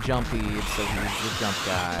last one jumpy, so he's the jump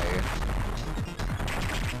guy.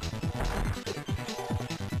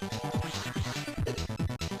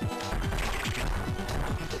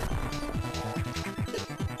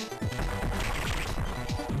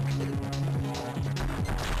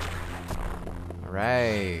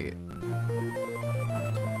 Alright.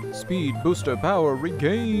 Speed booster power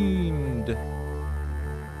regained!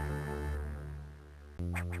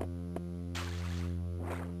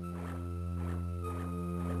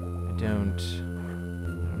 I don't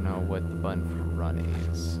know what the button for run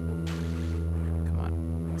is. Come on.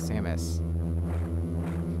 Samus.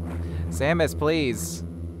 Samus, please!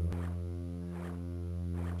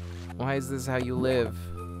 Why is this how you live?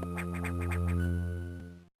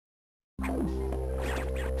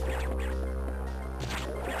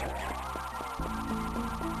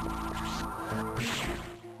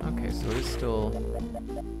 Okay, so it's still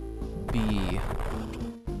B.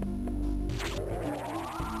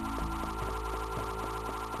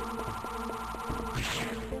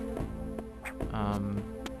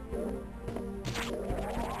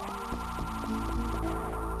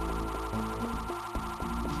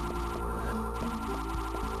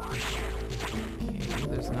 Okay,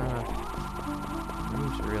 there's not enough room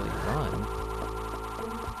to really run.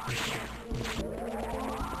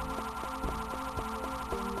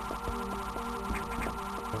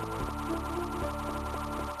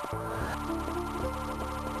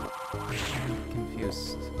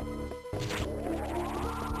 Confused.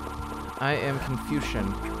 I am Confucian.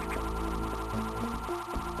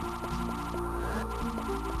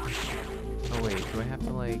 Oh wait, do I have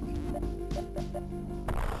to like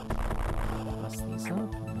bust these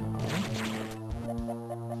up? No.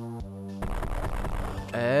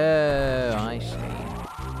 Oh, I see.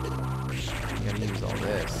 I gotta use all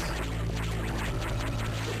this.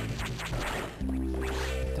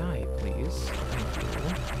 Die, please. Thank you.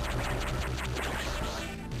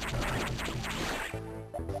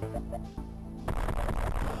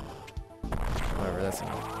 Whatever, that's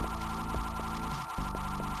enough.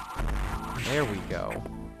 There we go.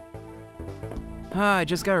 Ah, I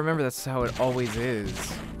just gotta remember that's how it always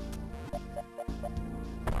is.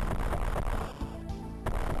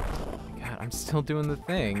 I'm still doing the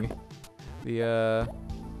thing. The,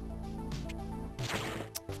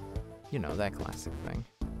 you know, that classic thing.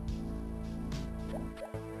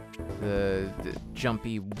 The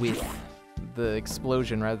jumpy with the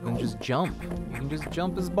explosion rather than just jump. You can just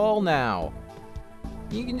jump as ball now.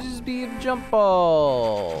 You can just be a jump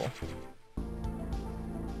ball.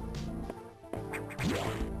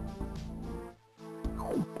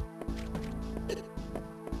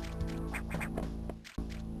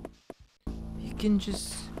 You can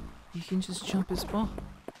just jump as ball.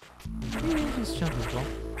 You can just jump as ball.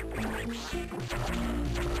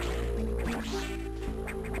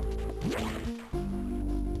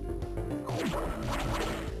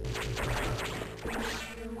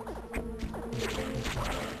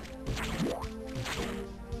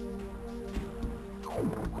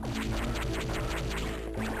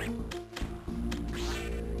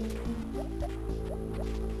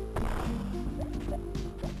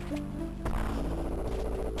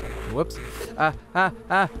 Whoops.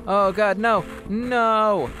 Oh god, no!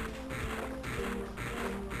 No!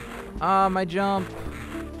 Ah, my jump.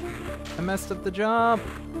 I messed up the jump.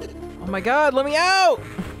 Oh my god, let me out!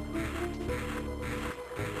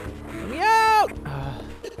 Let me out!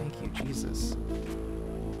 Thank you, Jesus.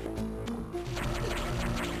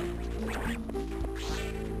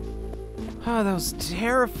 Oh, that was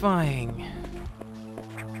terrifying.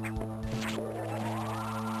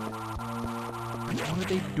 Why would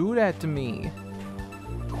they do that to me?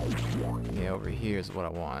 Yeah, over here is what I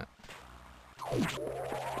want.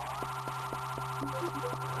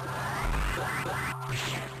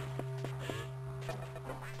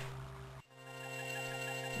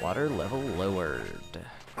 Water level lowered.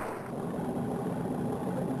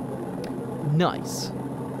 Nice.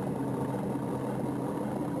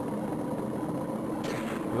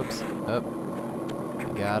 Whoops. Oh. I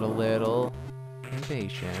got a little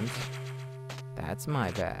impatient. That's my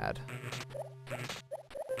bad.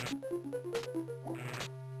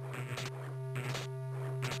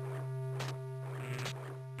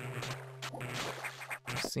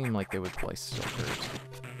 Seemed like they would play still hurt.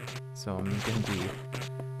 So I'm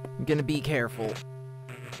gonna be careful.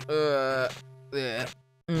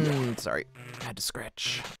 Sorry. I had to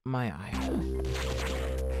scratch my eye.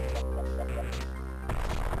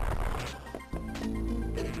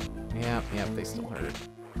 Yep, they still hurt.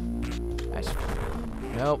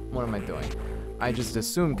 Nope, what am I doing? I just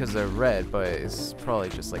assumed because they're red, but it's probably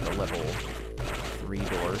just like a level 3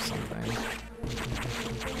 door or something.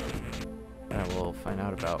 That we'll find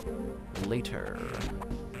out about later.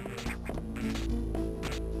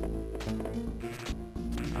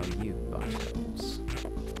 Oh, you buttholes.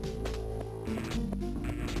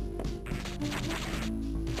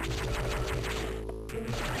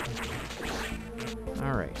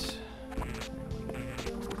 Alright.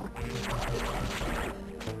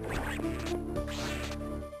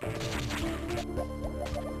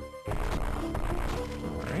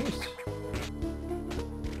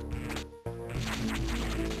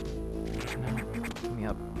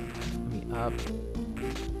 Up.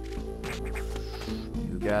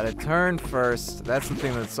 You gotta turn first. That's the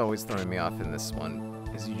thing that's always throwing me off in this one,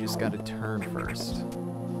 is you just gotta turn first.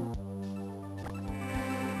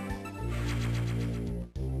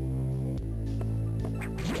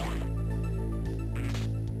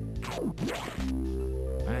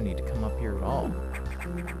 I don't need to come up here at all.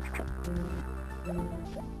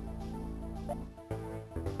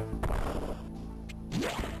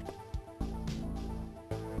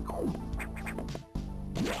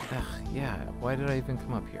 Yeah, why did I even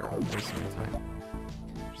come up here? I'm wasting my time.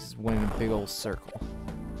 Just went in a big old circle.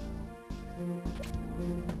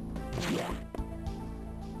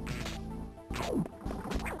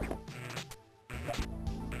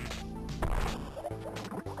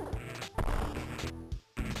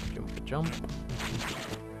 Jump.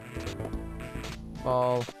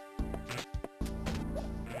 Fall.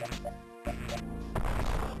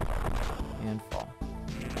 And fall.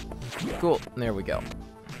 Cool, there we go.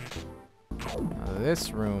 Now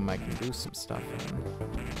this room I can do some stuff in.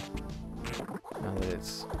 Now that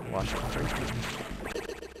it's washed free.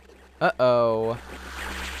 Uh-oh.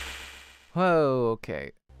 Whoa,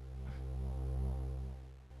 okay.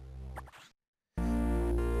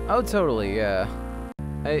 Oh, totally, yeah.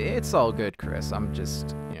 It's all good, Chris. I'm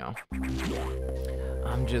just, you know,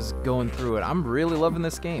 I'm just going through it. I'm really loving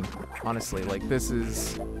this game, honestly. Like, this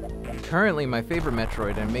is currently my favorite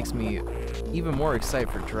Metroid, and it makes me even more excited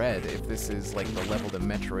for Dread if this is, like, the level that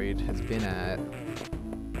Metroid has been at.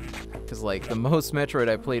 Because, like, the most Metroid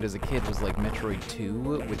I played as a kid was, like, Metroid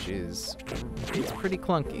 2, which is, it's pretty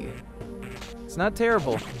clunky. It's not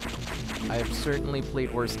terrible, I have certainly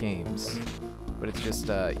played worse games. But it's just,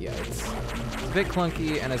 yeah, it's a bit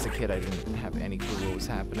clunky, and as a kid I didn't have any clue what was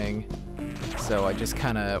happening. So I just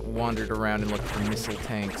kind of wandered around and looked for missile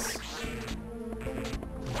tanks.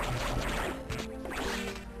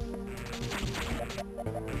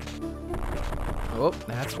 Oh,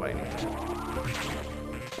 that's what I need.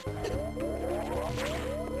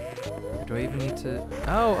 Or do I even need to...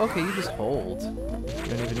 Oh, okay, you just hold. You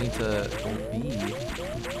don't even need to hold B.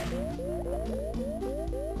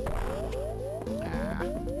 Ah.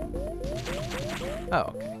 Oh,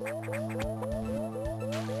 okay.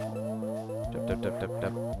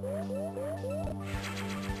 Dup.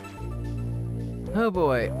 Oh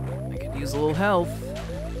boy, I could use a little health.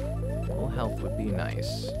 A little health would be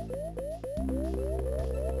nice.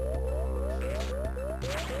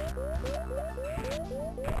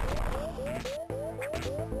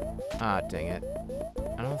 Ah, dang it.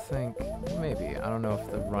 I don't think... Maybe. I don't know if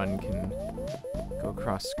the run can go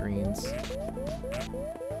across screens.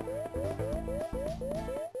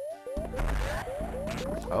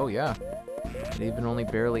 Oh, yeah. It even only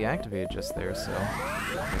barely activated just there, so...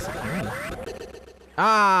 I guess I can.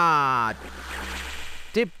 Ah!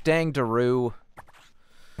 Dip dang Daru.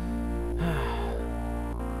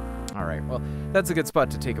 Alright, well, that's a good spot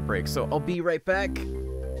to take a break, so I'll be right back.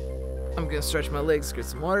 I'm gonna stretch my legs, get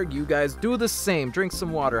some water. You guys do the same. Drink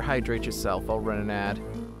some water, hydrate yourself. I'll run an ad.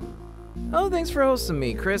 Oh, thanks for hosting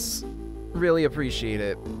me, Chris. Really appreciate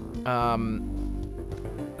it.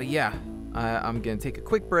 But yeah, I'm gonna take a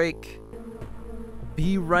quick break.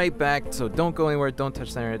 Be right back, so don't go anywhere. Don't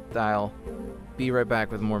touch that dial. Be right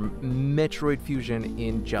back with more Metroid Fusion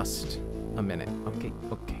in just a minute. Okay.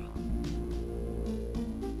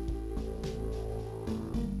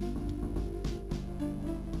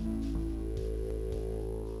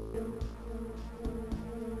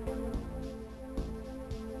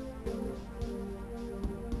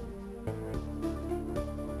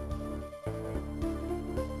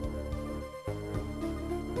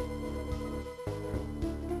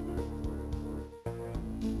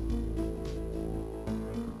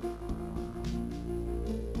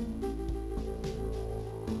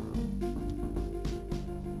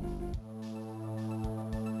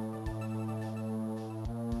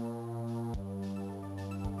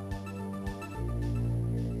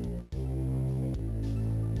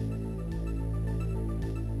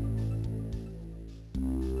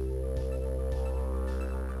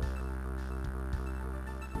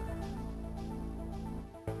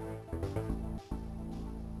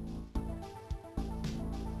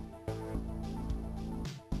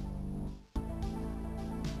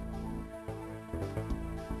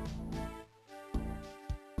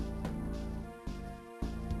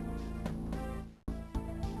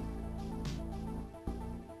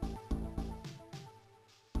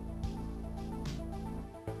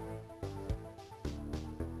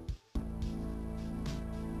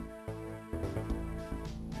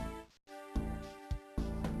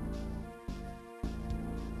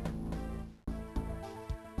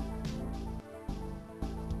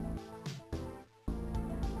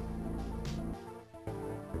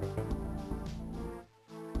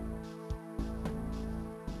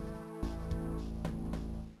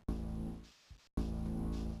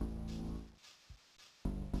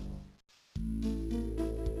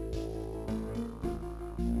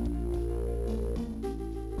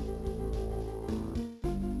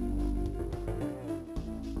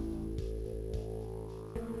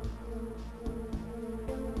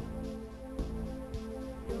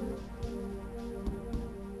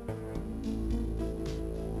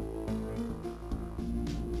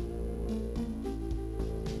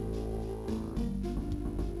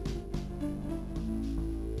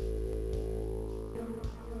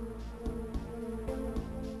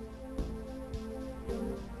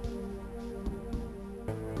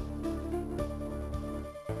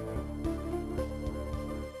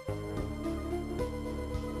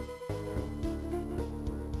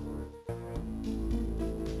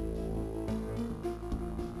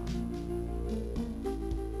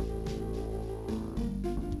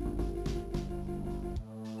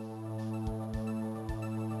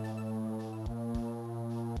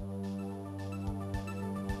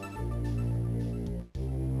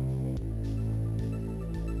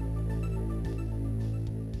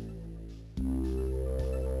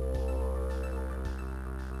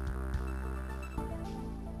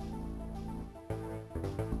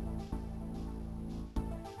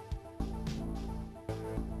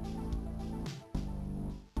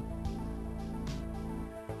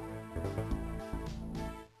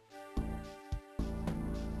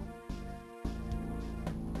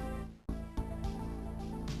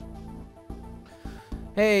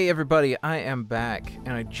 Hey everybody, I am back,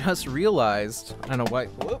 and I just realized, I don't know why,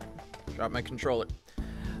 whoop, dropped my controller.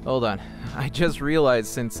 Hold on, I just realized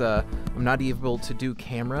since I'm not able to do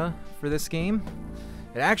camera for this game,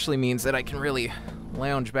 it actually means that I can really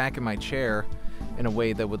lounge back in my chair in a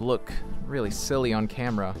way that would look really silly on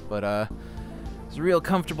camera, but it's real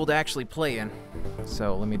comfortable to actually play in.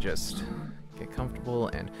 So let me just get comfortable,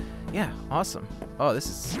 and yeah, awesome. Oh,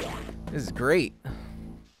 this is great.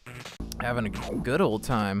 Having a good old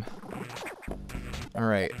time. All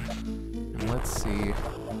right, now let's see. I'm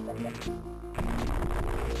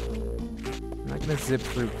not gonna zip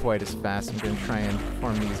through quite as fast. I'm gonna try and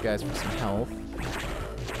farm these guys for some health.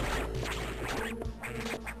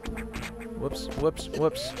 Whoops, whoops,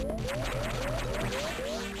 whoops.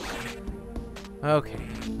 Okay,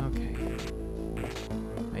 okay.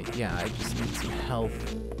 Yeah, I just need some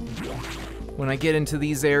health when I get into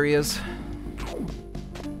these areas.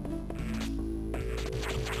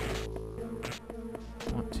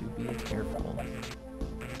 Want to be careful. I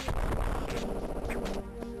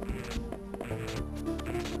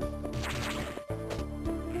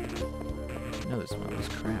know there's one of those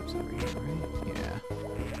crabs over here, right?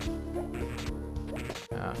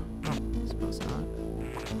 Yeah. Oh, I suppose not.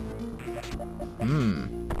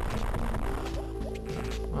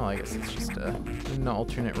 Well, I guess it's just an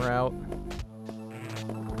alternate route.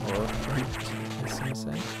 Or route, as some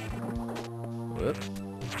say. Whoop.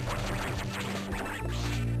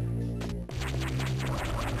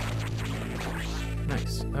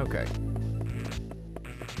 Nice. Okay.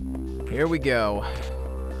 Here we go.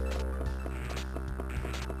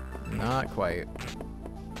 Not quite.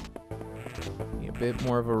 Need a bit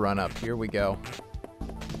more of a run up. Here we go.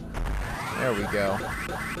 There we go.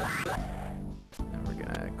 And we're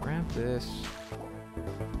gonna grab this.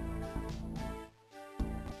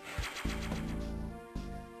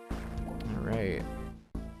 Alright.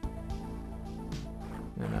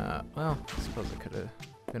 And, well, I suppose I could have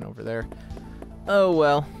been over there. Oh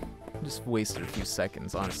well. Just wasted a few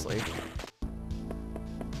seconds, honestly.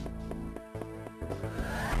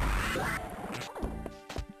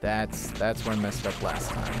 That's where I messed up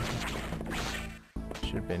last time.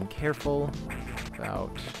 Should have been careful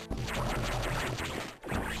about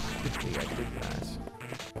how quickly I did that.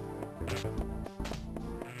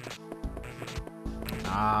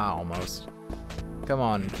 Ah, almost. Come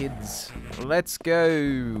on, kids. Let's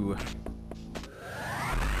go.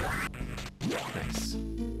 Nice.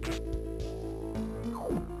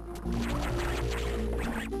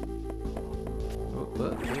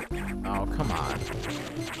 Oh, come on.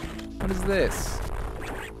 What is this?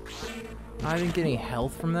 I didn't get any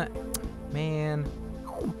health from that? Man.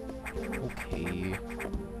 Okay.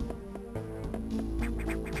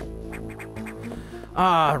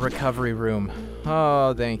 Ah, recovery room.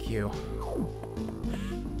 Oh, thank you.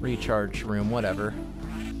 Recharge room, whatever.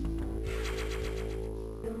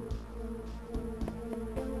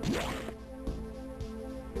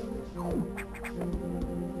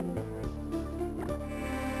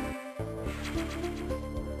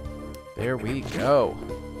 There we go.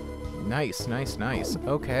 Nice, nice, nice.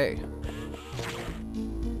 Okay.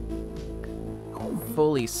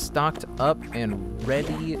 Fully stocked up and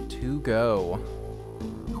ready to go.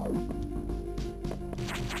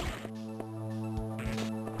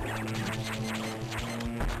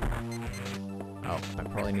 Oh, I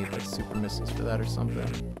probably need like super missiles for that or something.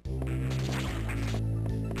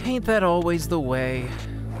 Ain't that always the way?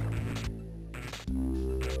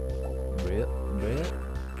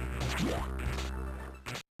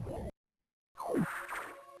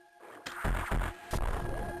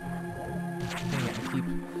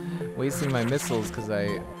 Wasting my missiles because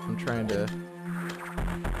I'm trying to do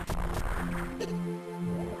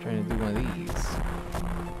one of these.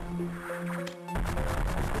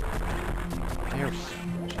 There we go.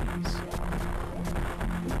 Jeez.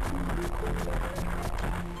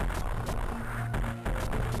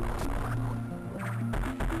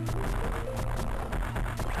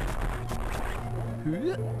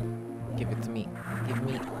 Give it to me. Give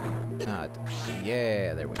me.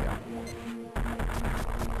 Yeah, there we go.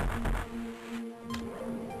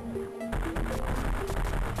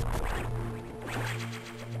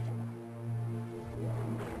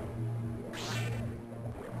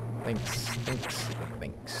 Thanks.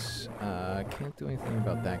 Can't do anything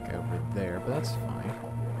about that guy over there, but that's fine.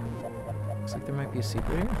 Looks like there might be a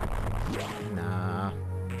secret here. Nah.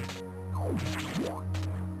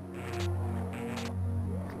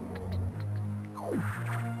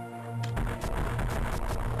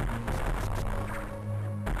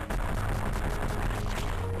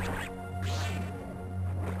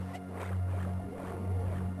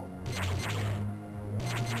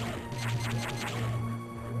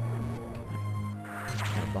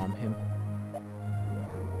 bomb him.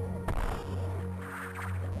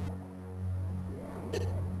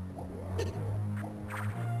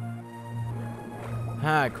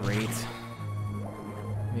 Ah, great.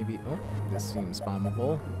 Maybe... Oh, this seems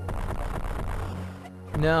bombable.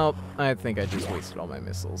 No, I think I just wasted all my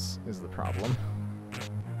missiles, is the problem.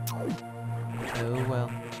 Oh,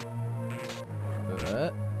 well.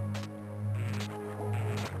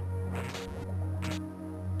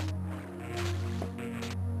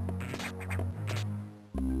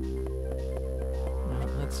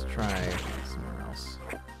 Let's try somewhere else.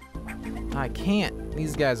 I can't!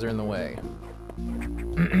 These guys are in the way.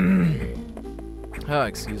 Oh,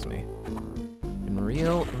 excuse me. Been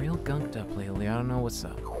real gunked up lately. I don't know what's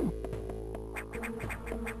up.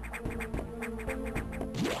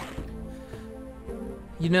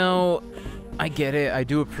 You know, I get it. I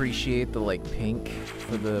do appreciate the, like, pink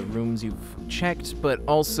for the rooms you've checked, but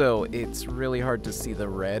also it's really hard to see the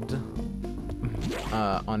red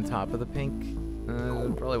on top of the pink.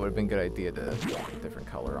 Probably would have been a good idea to get a different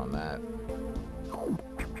color on that.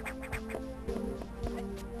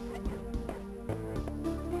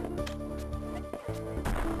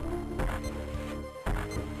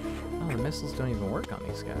 Oh, the missiles don't even work on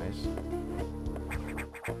these guys.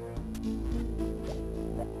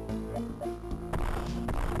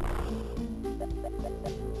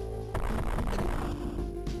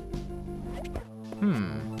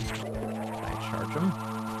 I charge him.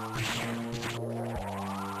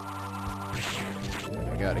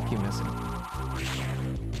 I gotta keep missing.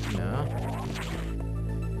 No.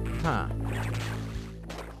 Huh.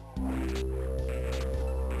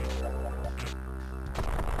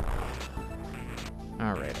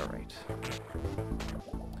 Alright, alright.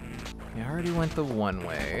 I already went the one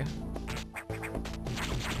way.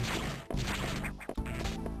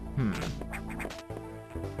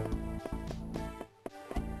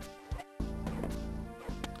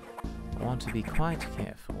 I want to be quite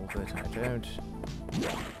careful that I don't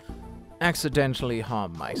accidentally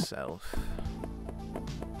harm myself,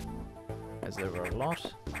 as there are a lot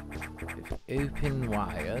of open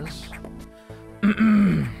wires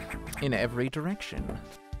in every direction.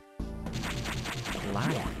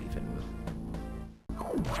 Live, even.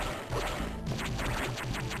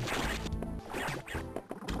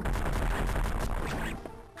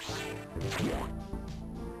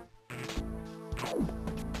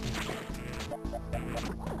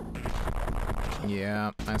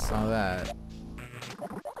 Yeah, I saw that.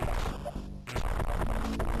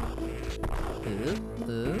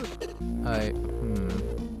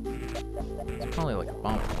 It's probably like a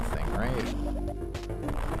bombable thing, right?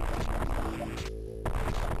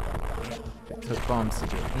 It took bombs to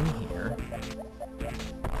get in here.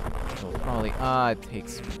 It'll probably... it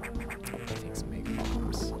takes make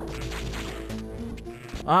bombs.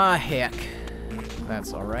 Ah, heck.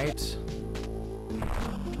 That's alright.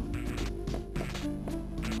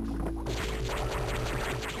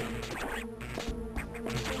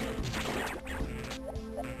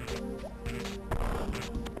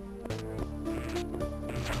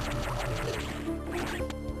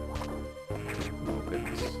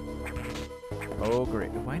 Oh,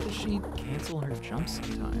 great. Why does she cancel her jump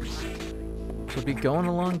sometimes? She'll be going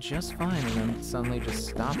along just fine and then suddenly just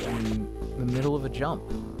stop in the middle of a jump.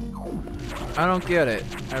 I don't get it.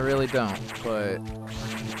 I really don't, but...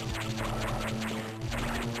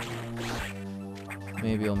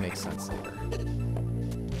 maybe it'll make sense later.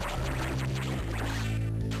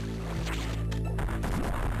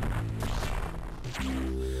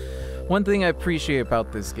 One thing I appreciate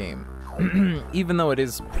about this game, even though it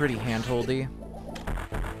is pretty handholdy,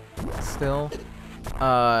 still,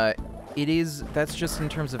 that's just in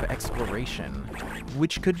terms of exploration,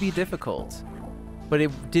 which could be difficult. But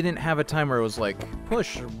it didn't have a time where it was like,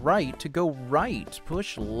 push right to go right,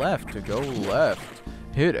 push left to go left,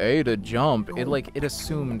 hit A to jump. It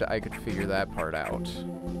assumed I could figure that part out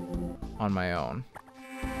on my own.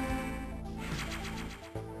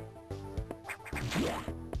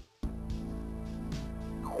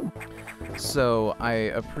 So I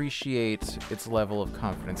appreciate its level of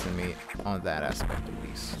confidence in me on that aspect at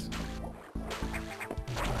least.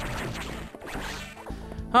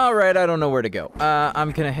 Alright, I don't know where to go.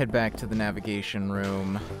 I'm gonna head back to the navigation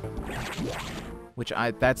room.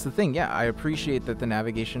 That's the thing, yeah, I appreciate that the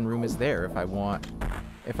navigation room is there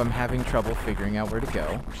if I'm having trouble figuring out where to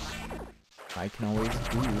go. I can always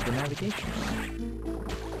do the navigation room.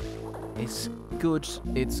 It's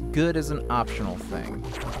good as an optional thing.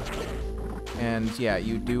 And yeah,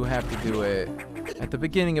 you do have to do it at the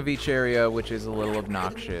beginning of each area, which is a little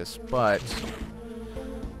obnoxious, but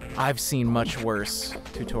I've seen much worse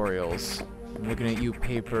tutorials I'm looking at you,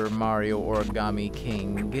 Paper Mario Origami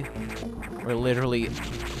King. Where literally,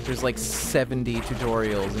 there's like 70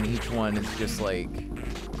 tutorials, and each one is just like...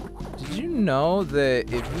 Did you know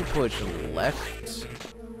that if you push left,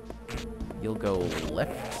 you'll go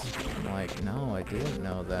left? I'm like, no, I didn't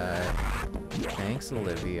know that. Thanks,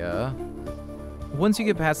 Olivia. Once you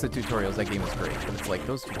get past the tutorials, that game is great, but it's like,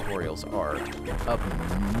 those tutorials are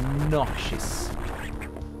obnoxious,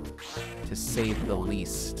 to say the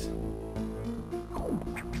least.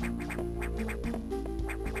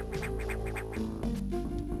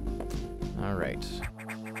 Alright.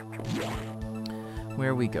 Where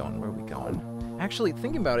are we going? Where are we going? Actually,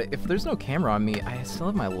 thinking about it, if there's no camera on me, I still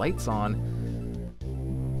have my lights on.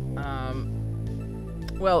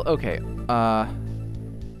 Well, okay.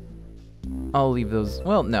 I'll leave those...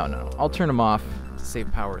 Well, no. I'll turn them off to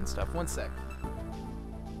save power and stuff. One sec.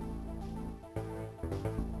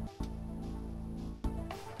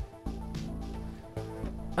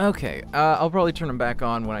 Okay, I'll probably turn them back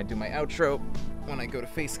on when I do my outro, when I go to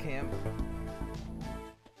face cam.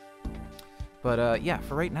 But, yeah,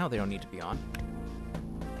 for right now, they don't need to be on.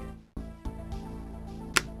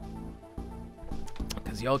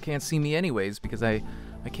 Because y'all can't see me anyways, because I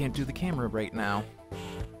can't do the camera right now.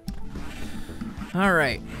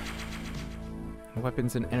 Alright.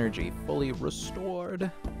 Weapons and energy fully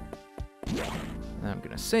restored. Now I'm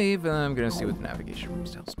gonna save, and I'm gonna see what the navigation room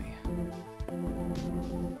tells me.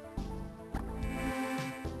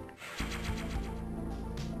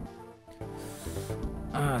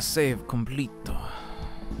 Save completo.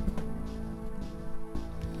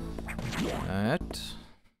 That.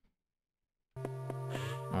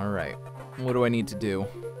 Alright. What do I need to do?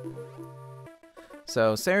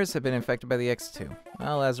 So, Sarah's had been infected by the X2.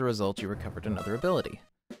 Well, as a result, you recovered another ability.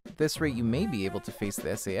 At this rate, you may be able to face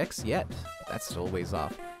the SAX yet. That's still a ways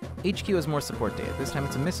off. HQ has more support data. This time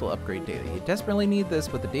it's a missile upgrade data. You desperately need this,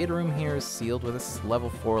 but the data room here is sealed with a level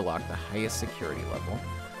 4 lock, the highest security level.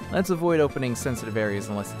 Let's avoid opening sensitive areas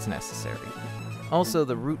unless it's necessary. Also,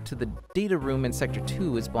 the route to the data room in Sector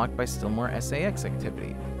 2 is blocked by still more SAX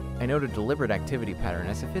activity. I note a deliberate activity pattern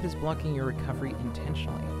as if it is blocking your recovery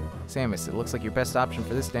intentionally. Samus, it looks like your best option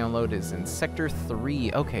for this download is in Sector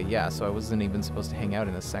 3. Okay, yeah, so I wasn't even supposed to hang out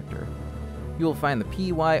in this sector. You will find the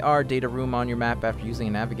PYR data room on your map after using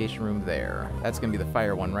a navigation room there. That's gonna be the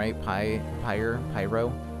fire one, right?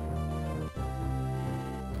 Pyro?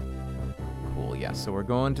 Cool, yeah, so we're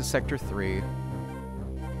going to Sector 3.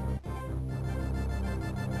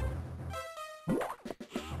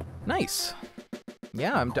 Nice!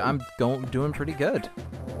 Yeah, I'm doing pretty good.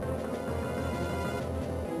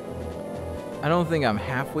 I don't think I'm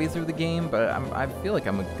halfway through the game, but I feel like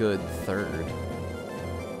I'm a good third.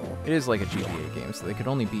 It is like a GTA game, so they could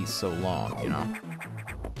only be so long, you know?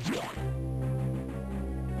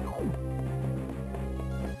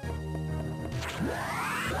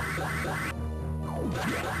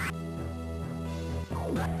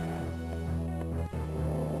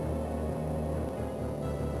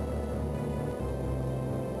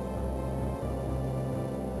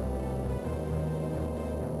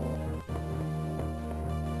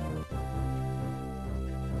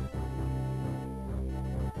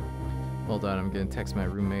 Hold on, I'm gonna text my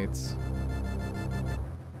roommates.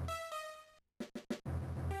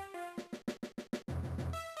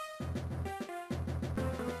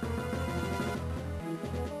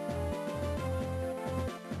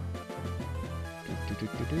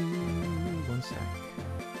 One sec.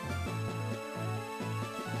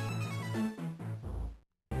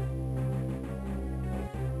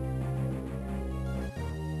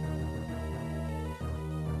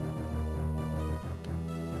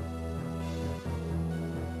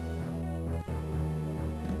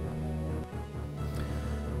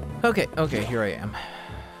 Okay, here I am.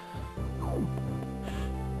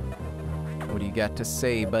 What do you got to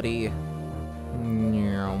say, buddy?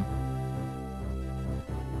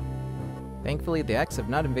 Thankfully, the X have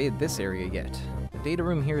not invaded this area yet. The data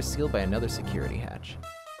room here is sealed by another security hatch.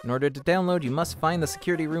 In order to download, you must find the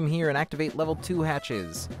security room here and activate level 2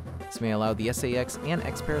 hatches. This may allow the SAX and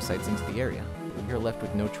X parasites into the area. But you're left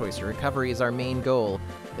with no choice. Your recovery is our main goal.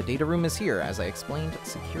 The data room is here. As I explained,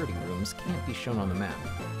 security rooms can't be shown on the map.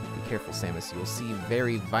 Be careful, Samus. You will see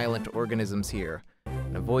very violent organisms here.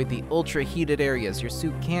 And avoid the ultra-heated areas. Your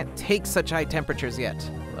suit can't take such high temperatures yet,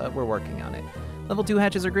 but we're working on it. Level 2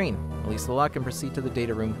 hatches are green. Release the lock and proceed to the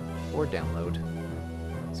data room or download.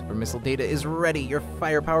 Super missile data is ready. Your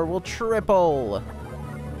firepower will triple.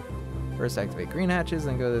 First, activate green hatches,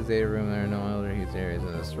 then go to the data room. There are no other heated areas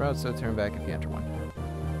in this route, so turn back if you enter one.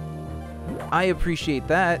 I appreciate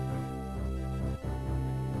that.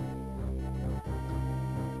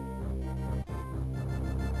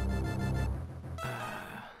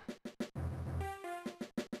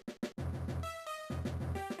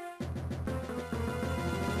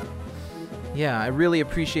 Yeah, I really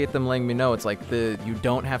appreciate them letting me know. It's like you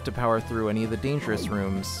don't have to power through any of the dangerous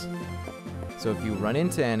rooms. So if you run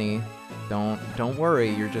into any, don't worry,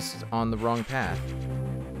 you're just on the wrong path.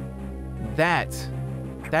 That's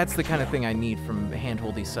the kind of thing I need from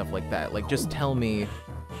handholdy stuff like that. Like, just tell me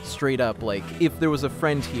straight up, like, if there was a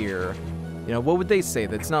friend here, you know, what would they say?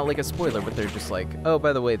 That's not like a spoiler, but they're just like, oh,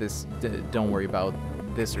 by the way, don't worry about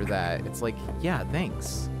this or that. It's like, yeah,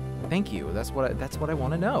 thanks. Thank you. That's what I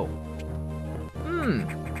want to know.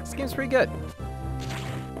 This game's pretty good.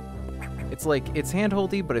 It's like, it's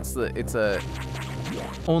handholdy, but it's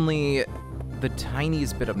only the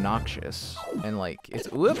tiniest bit obnoxious. And like, it's,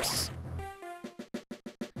 whoops.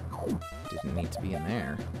 Didn't need to be in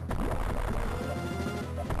there.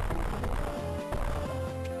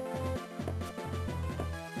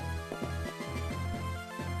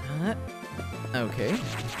 Okay.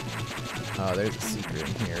 Oh, there's a secret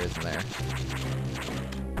in here, isn't there?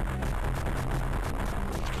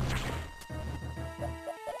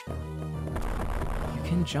 You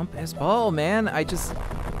can jump as Ball, man. I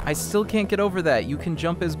still can't get over that. You can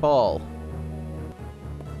jump as Ball.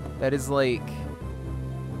 That is like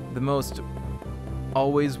the most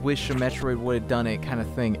always wish a Metroid would have done it kind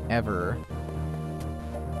of thing ever.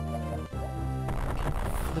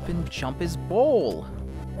 Flippin' jump as Ball.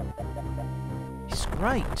 He's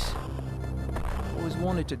right. Always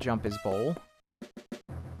wanted to jump his bowl.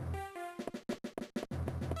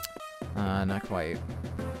 Not quite.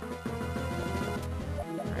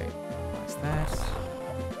 Alright, blast that.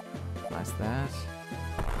 Blast that.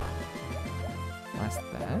 Blast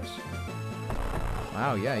that.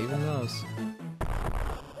 Wow, yeah, even those.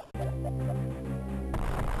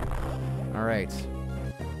 Alright.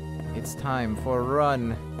 It's time for a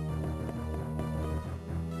run.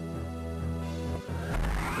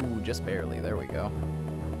 Ooh, just barely. There we go.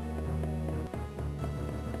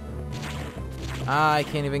 Ah, I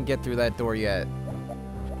can't even get through that door yet.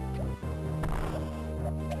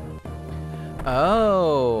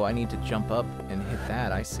 Oh, I need to jump up and hit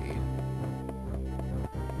that. I see.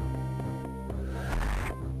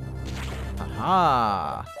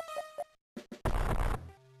 Aha!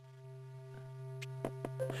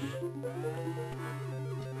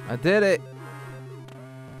 I did it!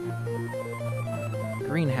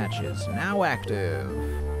 Green hatches, now active.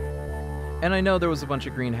 And I know there was a bunch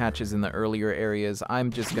of green hatches in the earlier areas.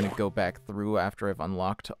 I'm just gonna go back through after I've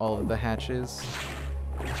unlocked all of the hatches.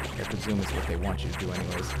 I presume is what they want you to do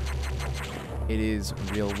anyways. It is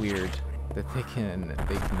real weird that they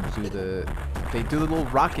do the little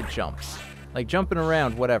rocket jumps. Like jumping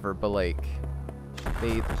around, whatever, but like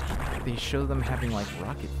they show them having like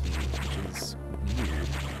rocket feet, which is weird.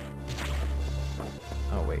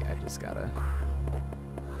 Oh wait, I just gotta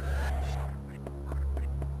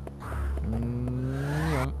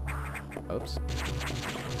oops.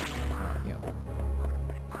 Yep.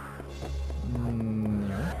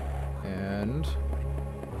 And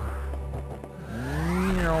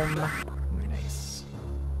nice.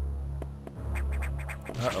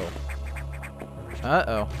 Uh-oh.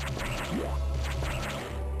 Uh-oh.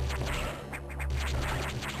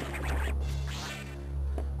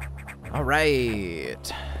 All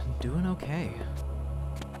right. Doing okay.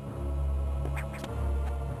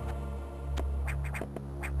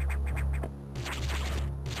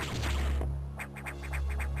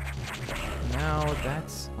 Now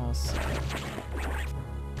that's all set.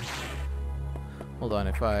 Hold on,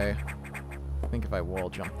 I think if I wall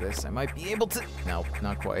jump this, I might be able to. No,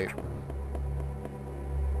 not quite.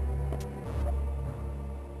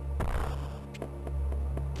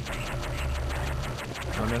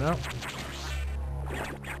 No.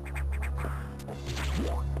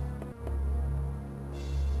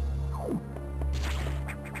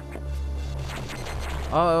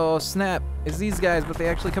 Oh, snap. It's these guys, but they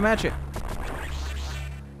actually come at you.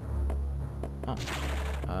 Oh.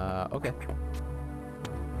 Okay.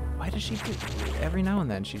 Why does she do... Every now and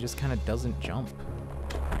then, she just kind of doesn't jump.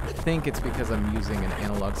 I think it's because I'm using an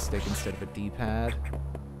analog stick instead of a D-pad.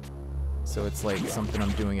 So it's like something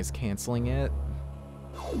I'm doing is canceling it.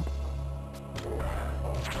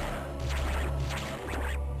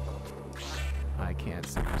 I can't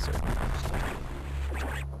see for certain.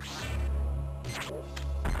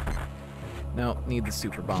 No, need the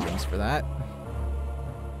super bombs for that.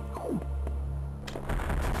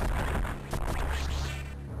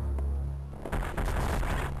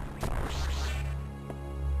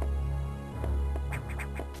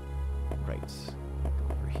 Right. Go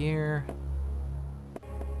over here.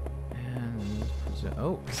 And...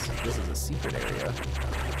 oh, this is a secret area.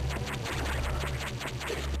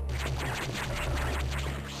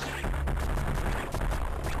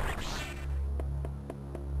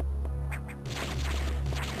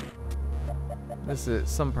 This is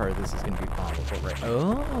some part of this is gonna be bombable, right?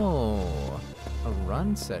 Oh, a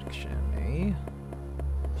run section, eh?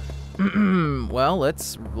 Well,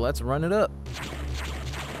 let's run it up.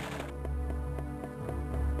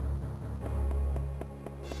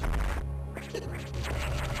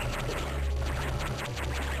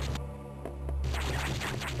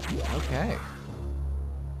 Okay.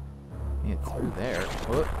 Get through there.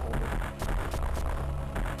 Whoop.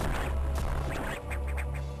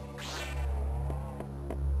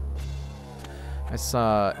 I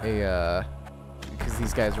saw a, because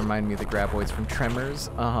these guys remind me of the Graboids from Tremors.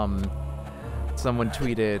 Someone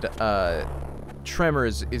tweeted,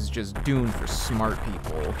 Tremors is just doomed for smart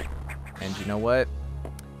people. And you know what?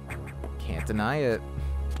 Can't deny it.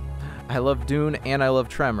 I love Dune and I love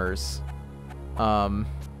Tremors.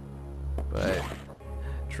 But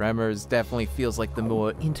Tremors definitely feels like the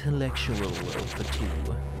more intellectual of the two.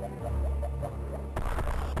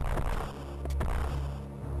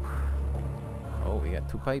 Oh, we got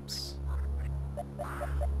 2 pipes.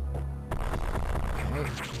 Okay.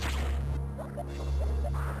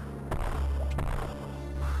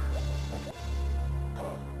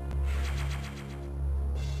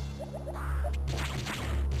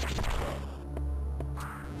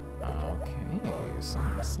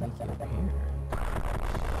 Something sneaky up here.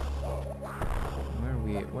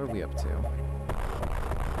 Where are we up to?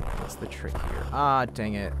 What's the trick here? Ah,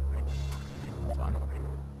 dang it. Hold on.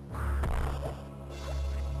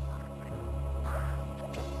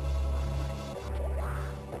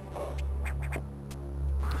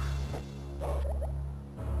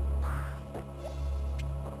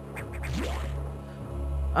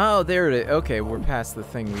 Oh, there it is. Okay, we're past the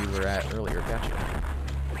thing we were at earlier. Gotcha.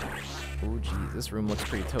 Oh, geez, this room looks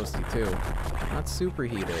pretty toasty, too. Not super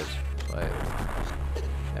heated, but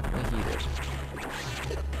definitely heated.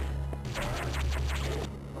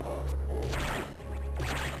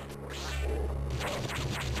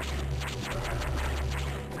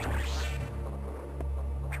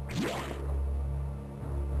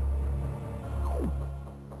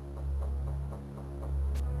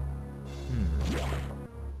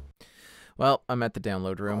 Well, I'm at the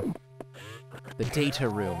download room. The data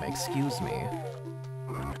room, excuse me.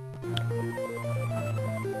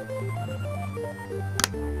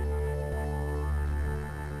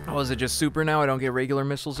 Oh, is it just super now? I don't get regular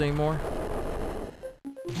missiles anymore?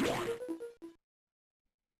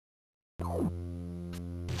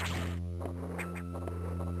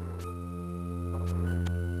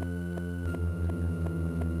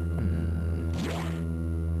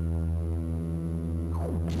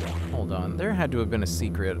 Hold on, there had to have been a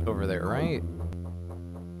secret over there, right?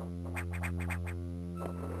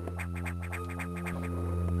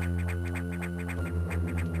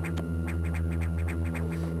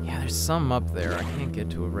 Some up there. I can't get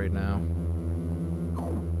to it right now.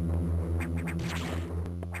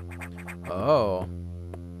 Oh.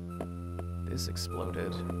 This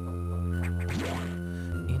exploded.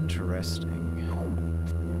 Interesting.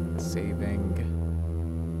 Saving.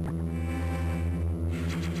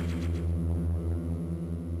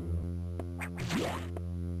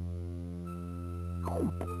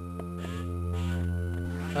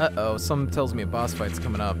 Uh-oh, something tells me a boss fight's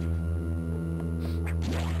coming up.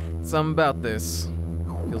 Something about this.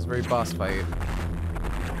 Feels very boss fight.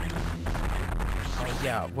 Oh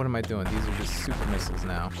yeah, what am I doing? These are just super missiles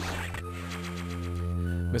now.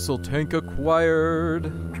 Missile tank acquired!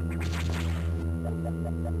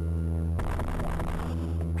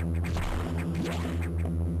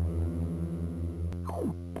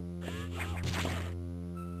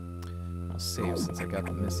 I'll save since I got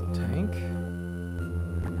the missile tank.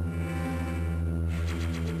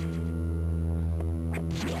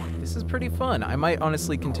 This is pretty fun. I might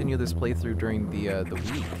honestly continue this playthrough during the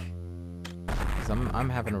week, because I'm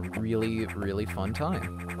having a really, really fun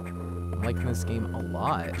time. I'm liking this game a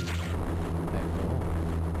lot.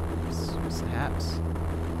 Snaps.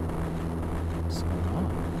 What's going on?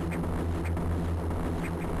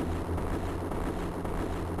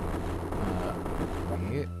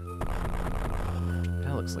 Wait.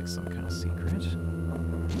 That looks like some kind of secret.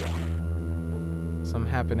 Something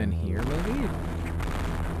happening here, maybe?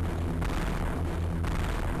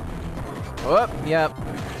 Oh, yep.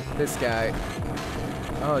 This guy.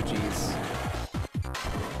 Oh, jeez.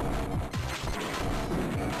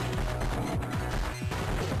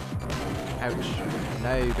 Ouch.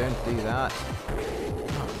 No, don't do that.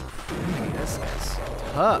 Oh, this guy's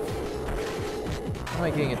tough. How am I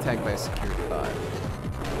getting attacked by a security bot?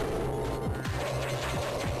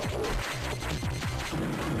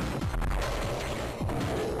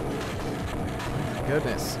 Oh my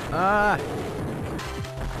goodness. Ah!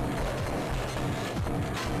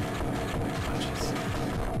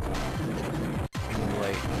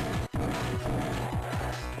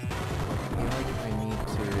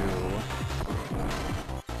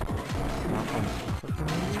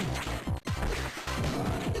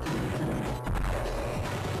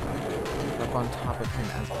 up on top of him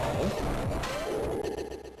as well.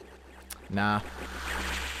 Nah.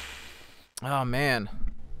 Oh, man.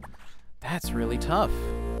 That's really tough.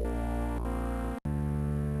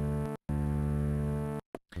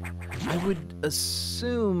 I would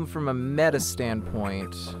assume from a meta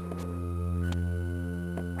standpoint...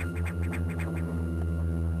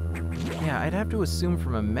 Yeah, I'd have to assume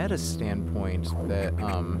from a meta standpoint that,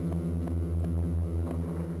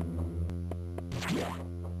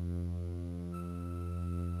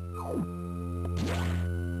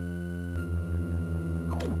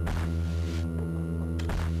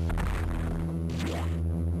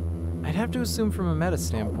 I'd have to assume from a meta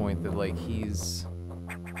standpoint that, like, he's...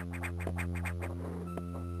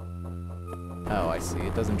 Oh, I see.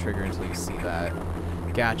 It doesn't trigger until you see that.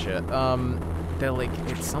 Gotcha. That, like,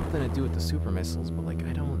 it's something to do with the super missiles, but, like,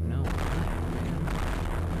 I don't know.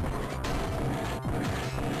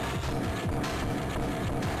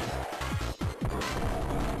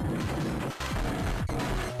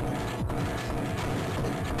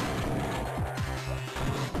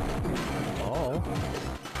 Oh.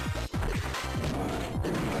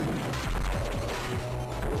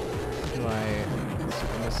 Do I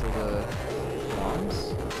super missile the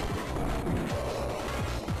bombs?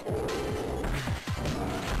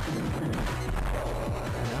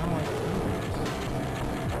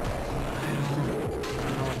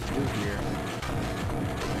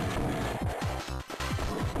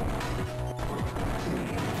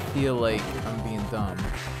 I feel like I'm being dumb.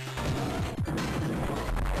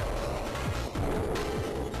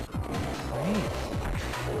 Great.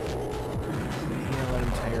 You gonna let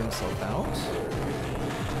him tire himself out?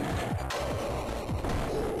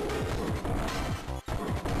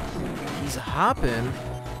 He's hopping.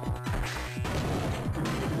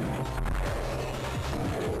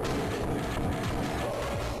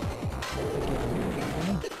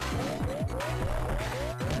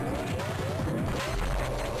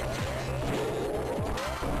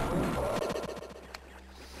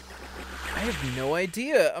 I have no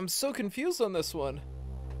idea. I'm so confused on this one.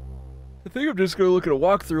 I think I'm just gonna look at a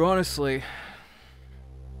walkthrough, honestly.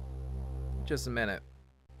 Just a minute.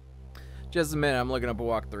 Just a minute, I'm looking up a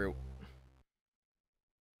walkthrough.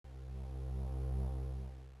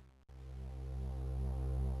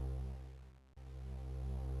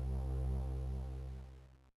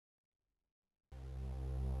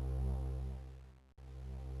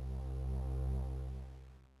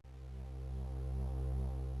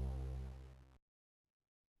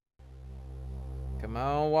 Come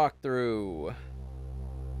on, walkthrough.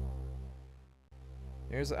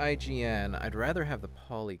 There's IGN. I'd rather have the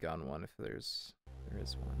polygon one if there is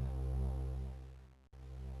one.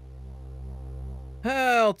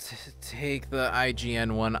 I'll take the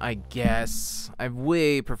IGN one, I guess. I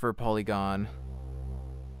way prefer polygon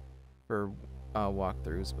for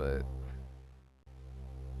walkthroughs, but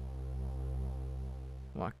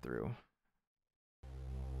walkthrough.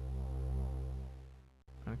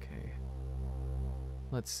 Okay.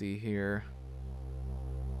 Let's see here.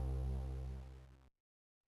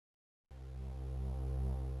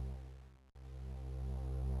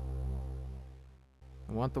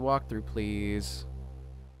 I want the walkthrough, please.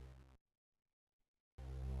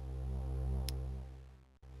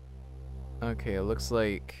 Okay, it looks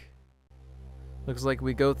like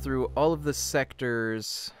we go through all of the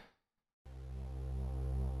sectors.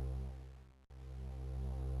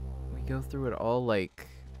 We go through it all like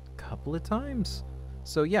a couple of times.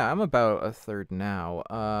 So yeah, I'm about a third now.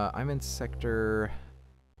 I'm in sector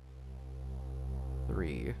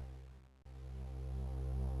 3.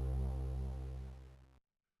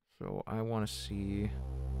 So I want to see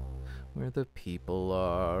where the people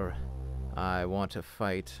are. I want to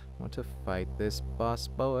fight this boss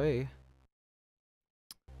boy.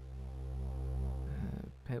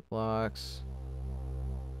 Pit blocks.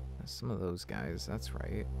 Some of those guys, that's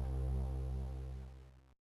right.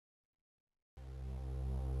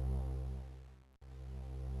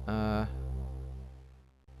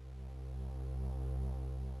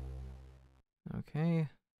 Okay.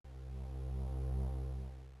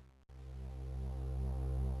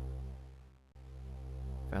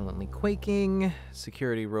 Violently quaking.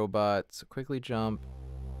 Security robots. Quickly jump.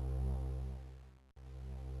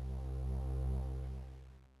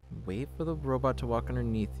 Wait for the robot to walk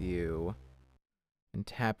underneath you. And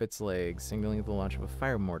tap its legs, signaling the launch of a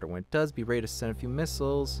fire mortar. When it does, be ready to send a few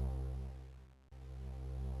missiles.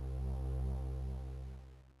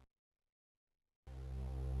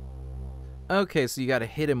 Okay, so you gotta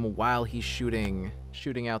hit him while he's shooting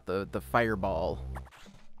out the fireball.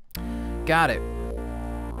 Got it.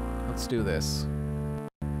 Let's do this.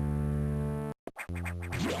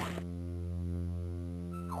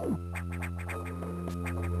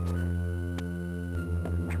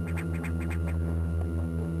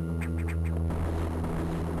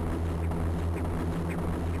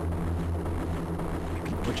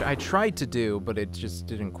 which I tried to do, but it just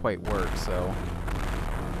didn't quite work, so...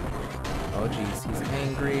 Oh, geez, he's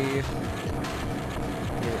angry.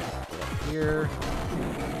 Get up here.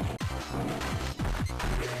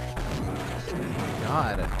 Oh, my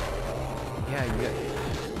God. Yeah, you get...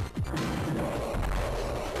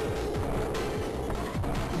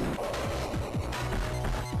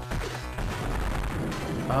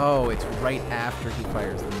 Oh, it's right after he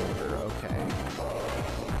fires the motor. Okay.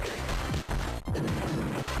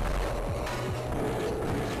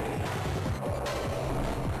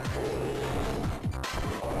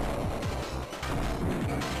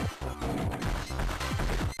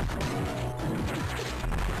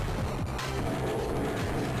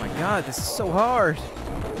 Oh my God, this is so hard.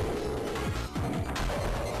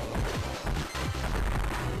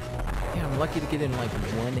 Yeah, I'm lucky to get in like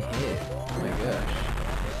one hit. Oh my gosh.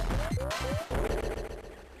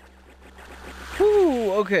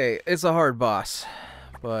 Whew, okay, it's a hard boss,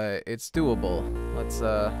 but it's doable. Let's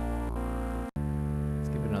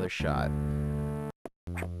give it another shot.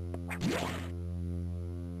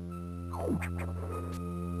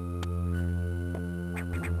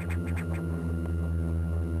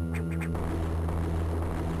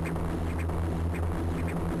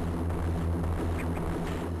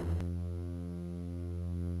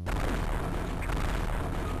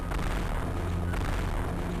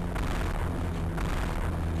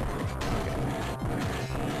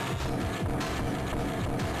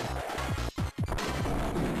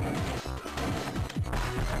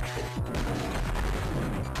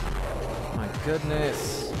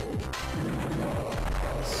 Goodness.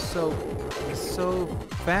 So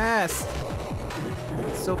fast.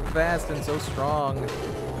 It's so fast and so strong.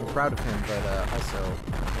 I'm proud of him, but also.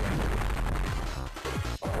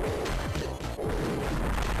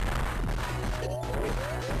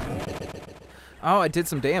 Oh, I did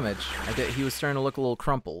some damage. He was starting to look a little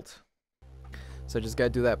crumpled. So I just gotta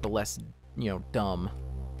do that, but less, dumb.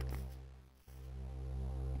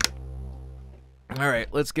 All right,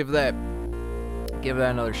 let's give that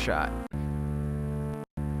another shot.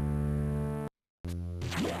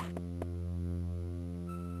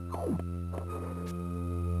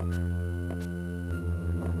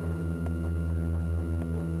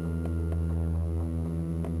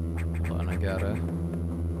 Hold on, I gotta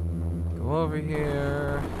go over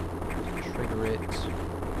here, trigger it.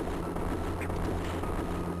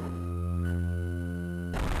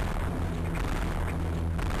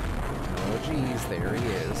 Oh geez, there he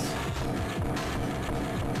is.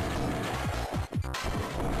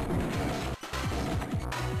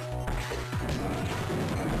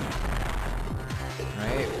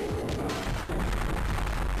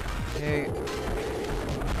 Okay.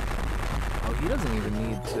 Oh, he doesn't even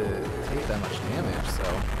need to take that much damage, so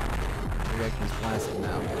maybe I can just blast him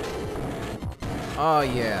now. Oh,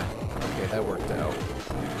 yeah. Okay, that worked out.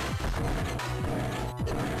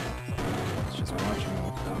 Let's just watch him.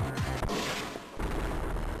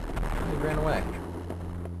 He ran away.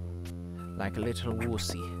 Like a little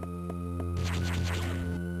wussy.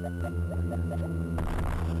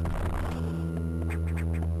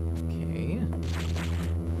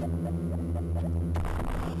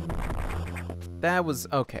 That was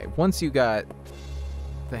okay. Once you got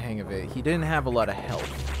the hang of it, he didn't have a lot of health,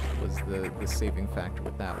 was the saving factor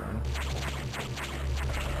with that one.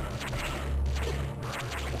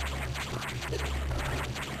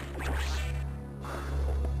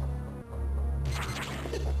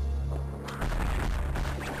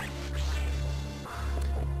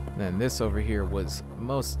 Then this over here was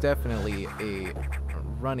most definitely a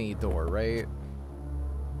runny door, right?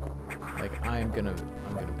 Like I'm gonna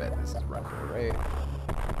bet this is run door, right?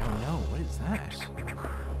 Oh no, what is that?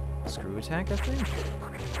 Screw attack, I think?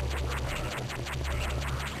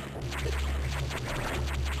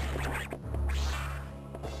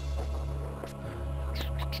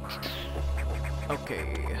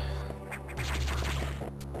 Okay.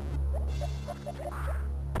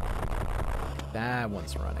 That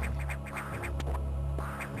one's running.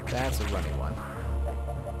 That's a running one.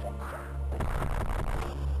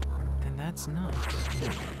 Then that's not.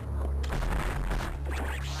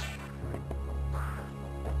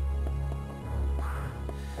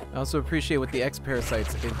 I also appreciate with the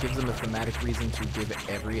X-Parasites, it gives them a thematic reason to give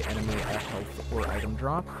every enemy a health or item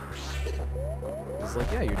drop. It's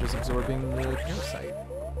like, yeah, you're just absorbing the parasite.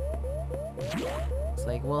 It's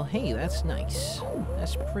like, well, hey, that's nice.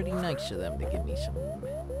 That's pretty nice of them to give me some...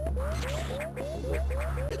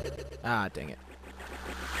 Ah, dang it.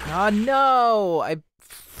 Oh, no! I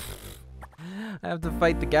have to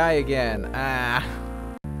fight the guy again. Ah.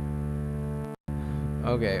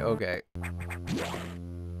 Okay, okay.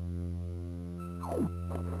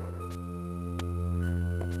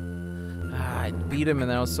 I beat him, and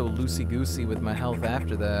then I was so loosey-goosey with my health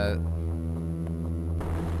after that.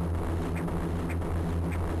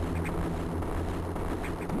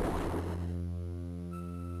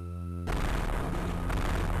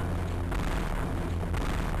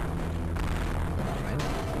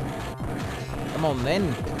 Come on,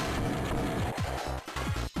 then.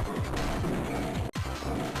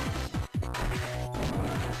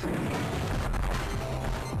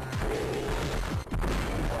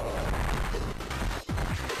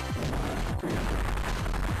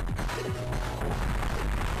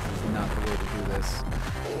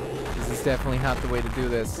 Definitely not the way to do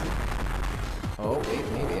this. Oh, wait,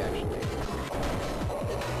 maybe actually.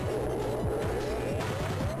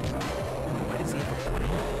 What is he doing?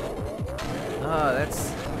 Oh,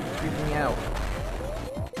 that's creeping me out.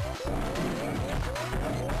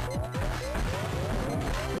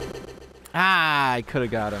 Ah, I could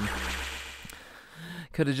have got him.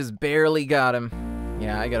 Could have just barely got him.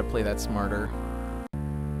 Yeah, I gotta play that smarter.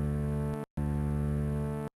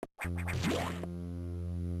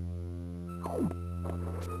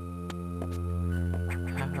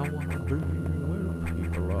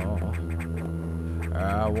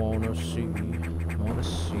 Wanna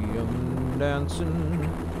see them dancing.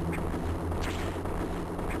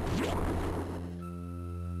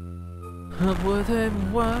 Up where they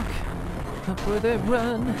walk, up where they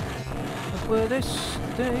run, up where they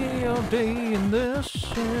stay all day in the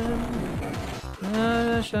sun.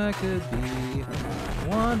 I wish I could be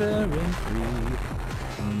wandering free,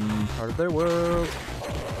 part of their world.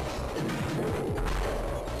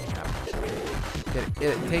 Get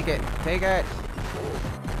it, take it, take it!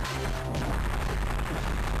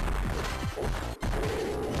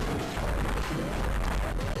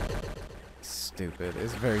 Stupid.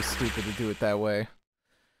 It's very stupid to do it that way.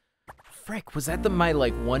 Frick, was that my,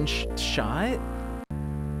 like, one shot?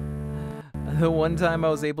 The one time I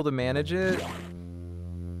was able to manage it?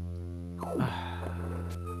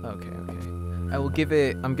 Okay. I will give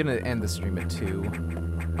it... I'm gonna end the stream at 2.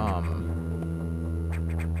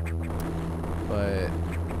 But...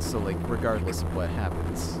 So, like, regardless of what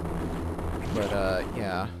happens. But,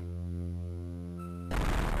 yeah.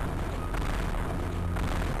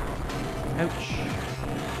 Ouch.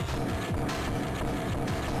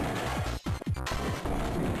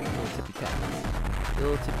 Little tippy taps.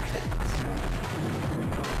 Little tippy taps.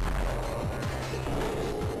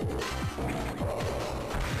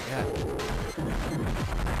 Yeah.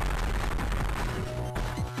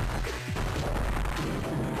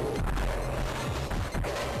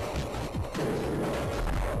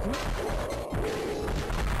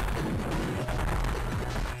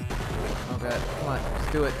 Oh god, come on,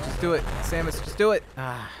 just do it, Samus, just do it!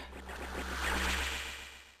 Ah.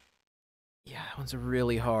 Yeah, that one's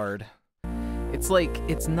really hard. It's like,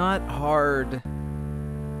 it's not hard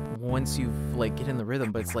once you've, like, get in the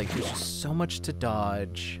rhythm, but it's like, there's just so much to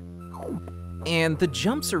dodge. And the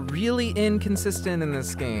jumps are really inconsistent in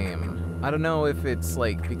this game. I don't know if it's,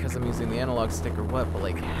 like, because I'm using the analog stick or what, but,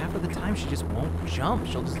 like, half of the time she just won't jump.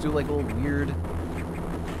 She'll just do, like, a little weird,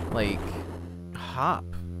 like, hop.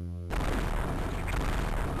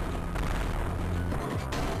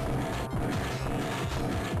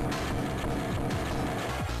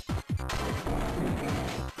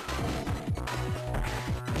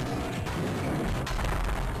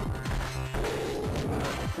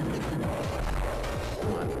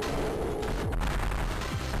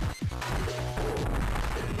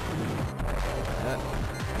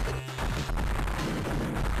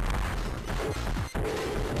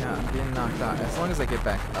 As long as I get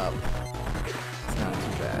back up, it's not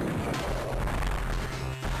too bad.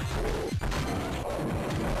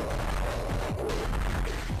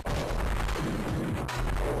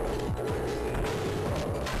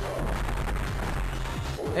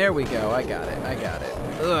 There we go, I got it.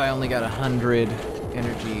 Ugh, I only got 100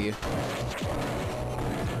 energy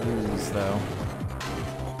lose, though.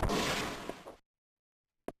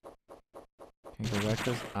 Can you go back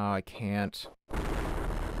this? Oh, I can't.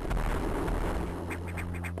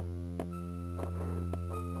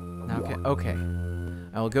 Okay.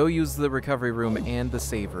 I'll go use the recovery room and the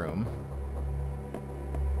save room.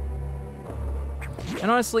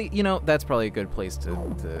 And honestly, you know, that's probably a good place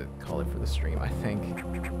to call it for the stream, I think.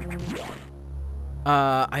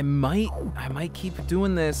 I might keep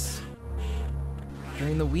doing this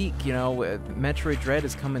during the week, you know. Metroid Dread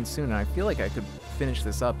is coming soon, and I feel like I could finish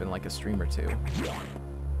this up in like a stream or two.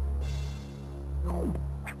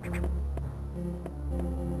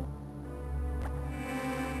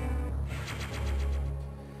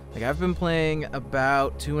 Like, I've been playing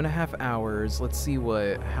about 2.5 hours. Let's see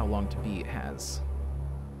how long to beat has.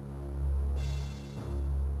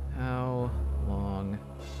 How long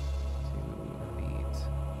to beat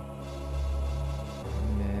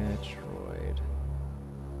Metroid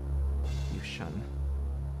Fusion?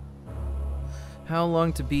 How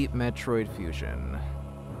long to beat Metroid Fusion?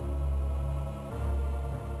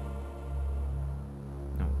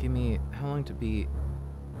 No, give me how long to beat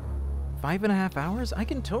 5.5 hours? I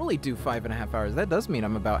can totally do 5.5 hours. That does mean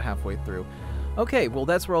I'm about halfway through. Okay, well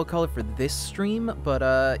that's where I'll call it for this stream,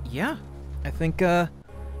 but yeah. I think I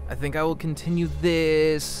will continue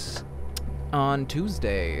this on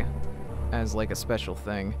Tuesday as like a special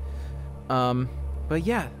thing. But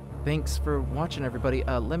yeah, thanks for watching, everybody.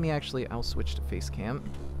 I'll switch to face cam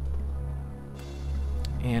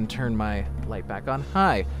and turn my light back on.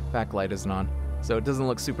 Hi, backlight isn't on, so it doesn't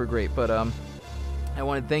look super great, but I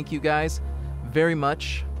want to thank you guys very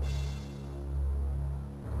much.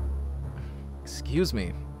 Excuse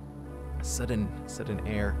me. Sudden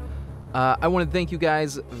air. I want to thank you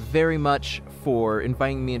guys very much for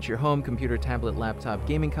inviting me into your home, computer, tablet, laptop,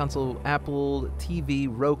 gaming console, Apple TV,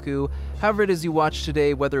 Roku, however it is you watch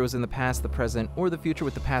today, whether it was in the past, the present, or the future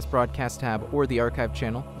with the past broadcast tab or the archive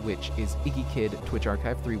channel, which is Iggy Kid Twitch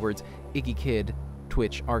Archive, 3 words, Iggy Kid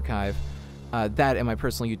Twitch Archive. That and my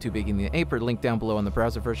personal YouTube, Iggy in the Ape, are linked down below on the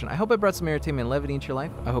browser version. I hope I brought some entertainment and levity into your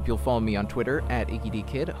life. I hope you'll follow me on Twitter at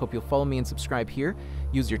IggyDKid. I hope you'll follow me and subscribe here.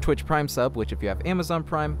 Use your Twitch Prime sub, which if you have Amazon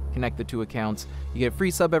Prime, connect the 2 accounts. You get a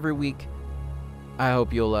free sub every week. I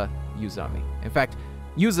hope you'll use it on me. In fact,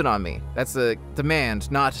 use it on me. That's a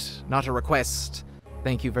demand, not a request.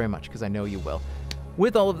 Thank you very much, because I know you will.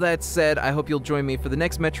 With all of that said, I hope you'll join me for the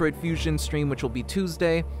next Metroid Fusion stream, which will be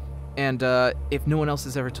Tuesday. And if no one else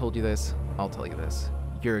has ever told you this, I'll tell you this.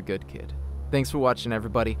 You're a good kid. Thanks for watching,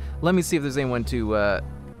 everybody. Let me see if there's anyone to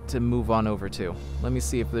move on over to. Let me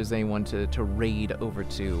see if there's anyone to raid over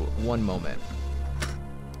to. One moment.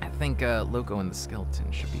 I think Loco and the Skeleton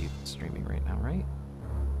should be streaming right now, right?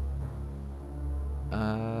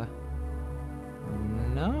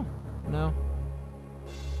 No.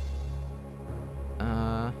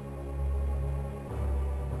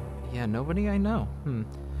 Yeah, nobody I know.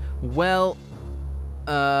 Well,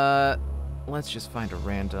 let's just find a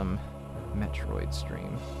random Metroid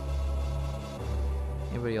stream.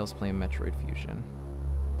 Anybody else playing Metroid Fusion?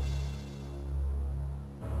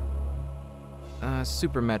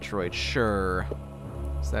 Super Metroid, sure.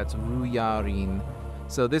 So that's Ruyarin.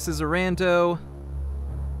 So this is a rando,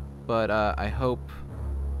 but I hope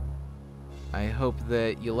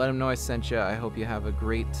that you let him know I sent you. I hope you have a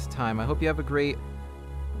great time. I hope you have a great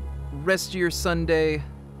rest of your Sunday,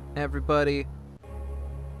 everybody.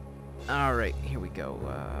 All right, here we go.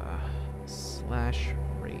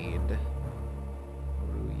 /raid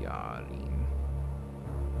Ruyarin.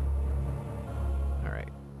 All right.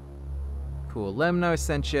 Cool. Let them know I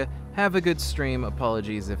sent you. Have a good stream.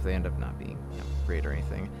 Apologies if they end up not being great or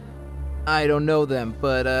anything. I don't know them,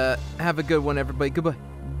 but have a good one, everybody. Goodbye.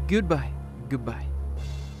 Goodbye. Goodbye.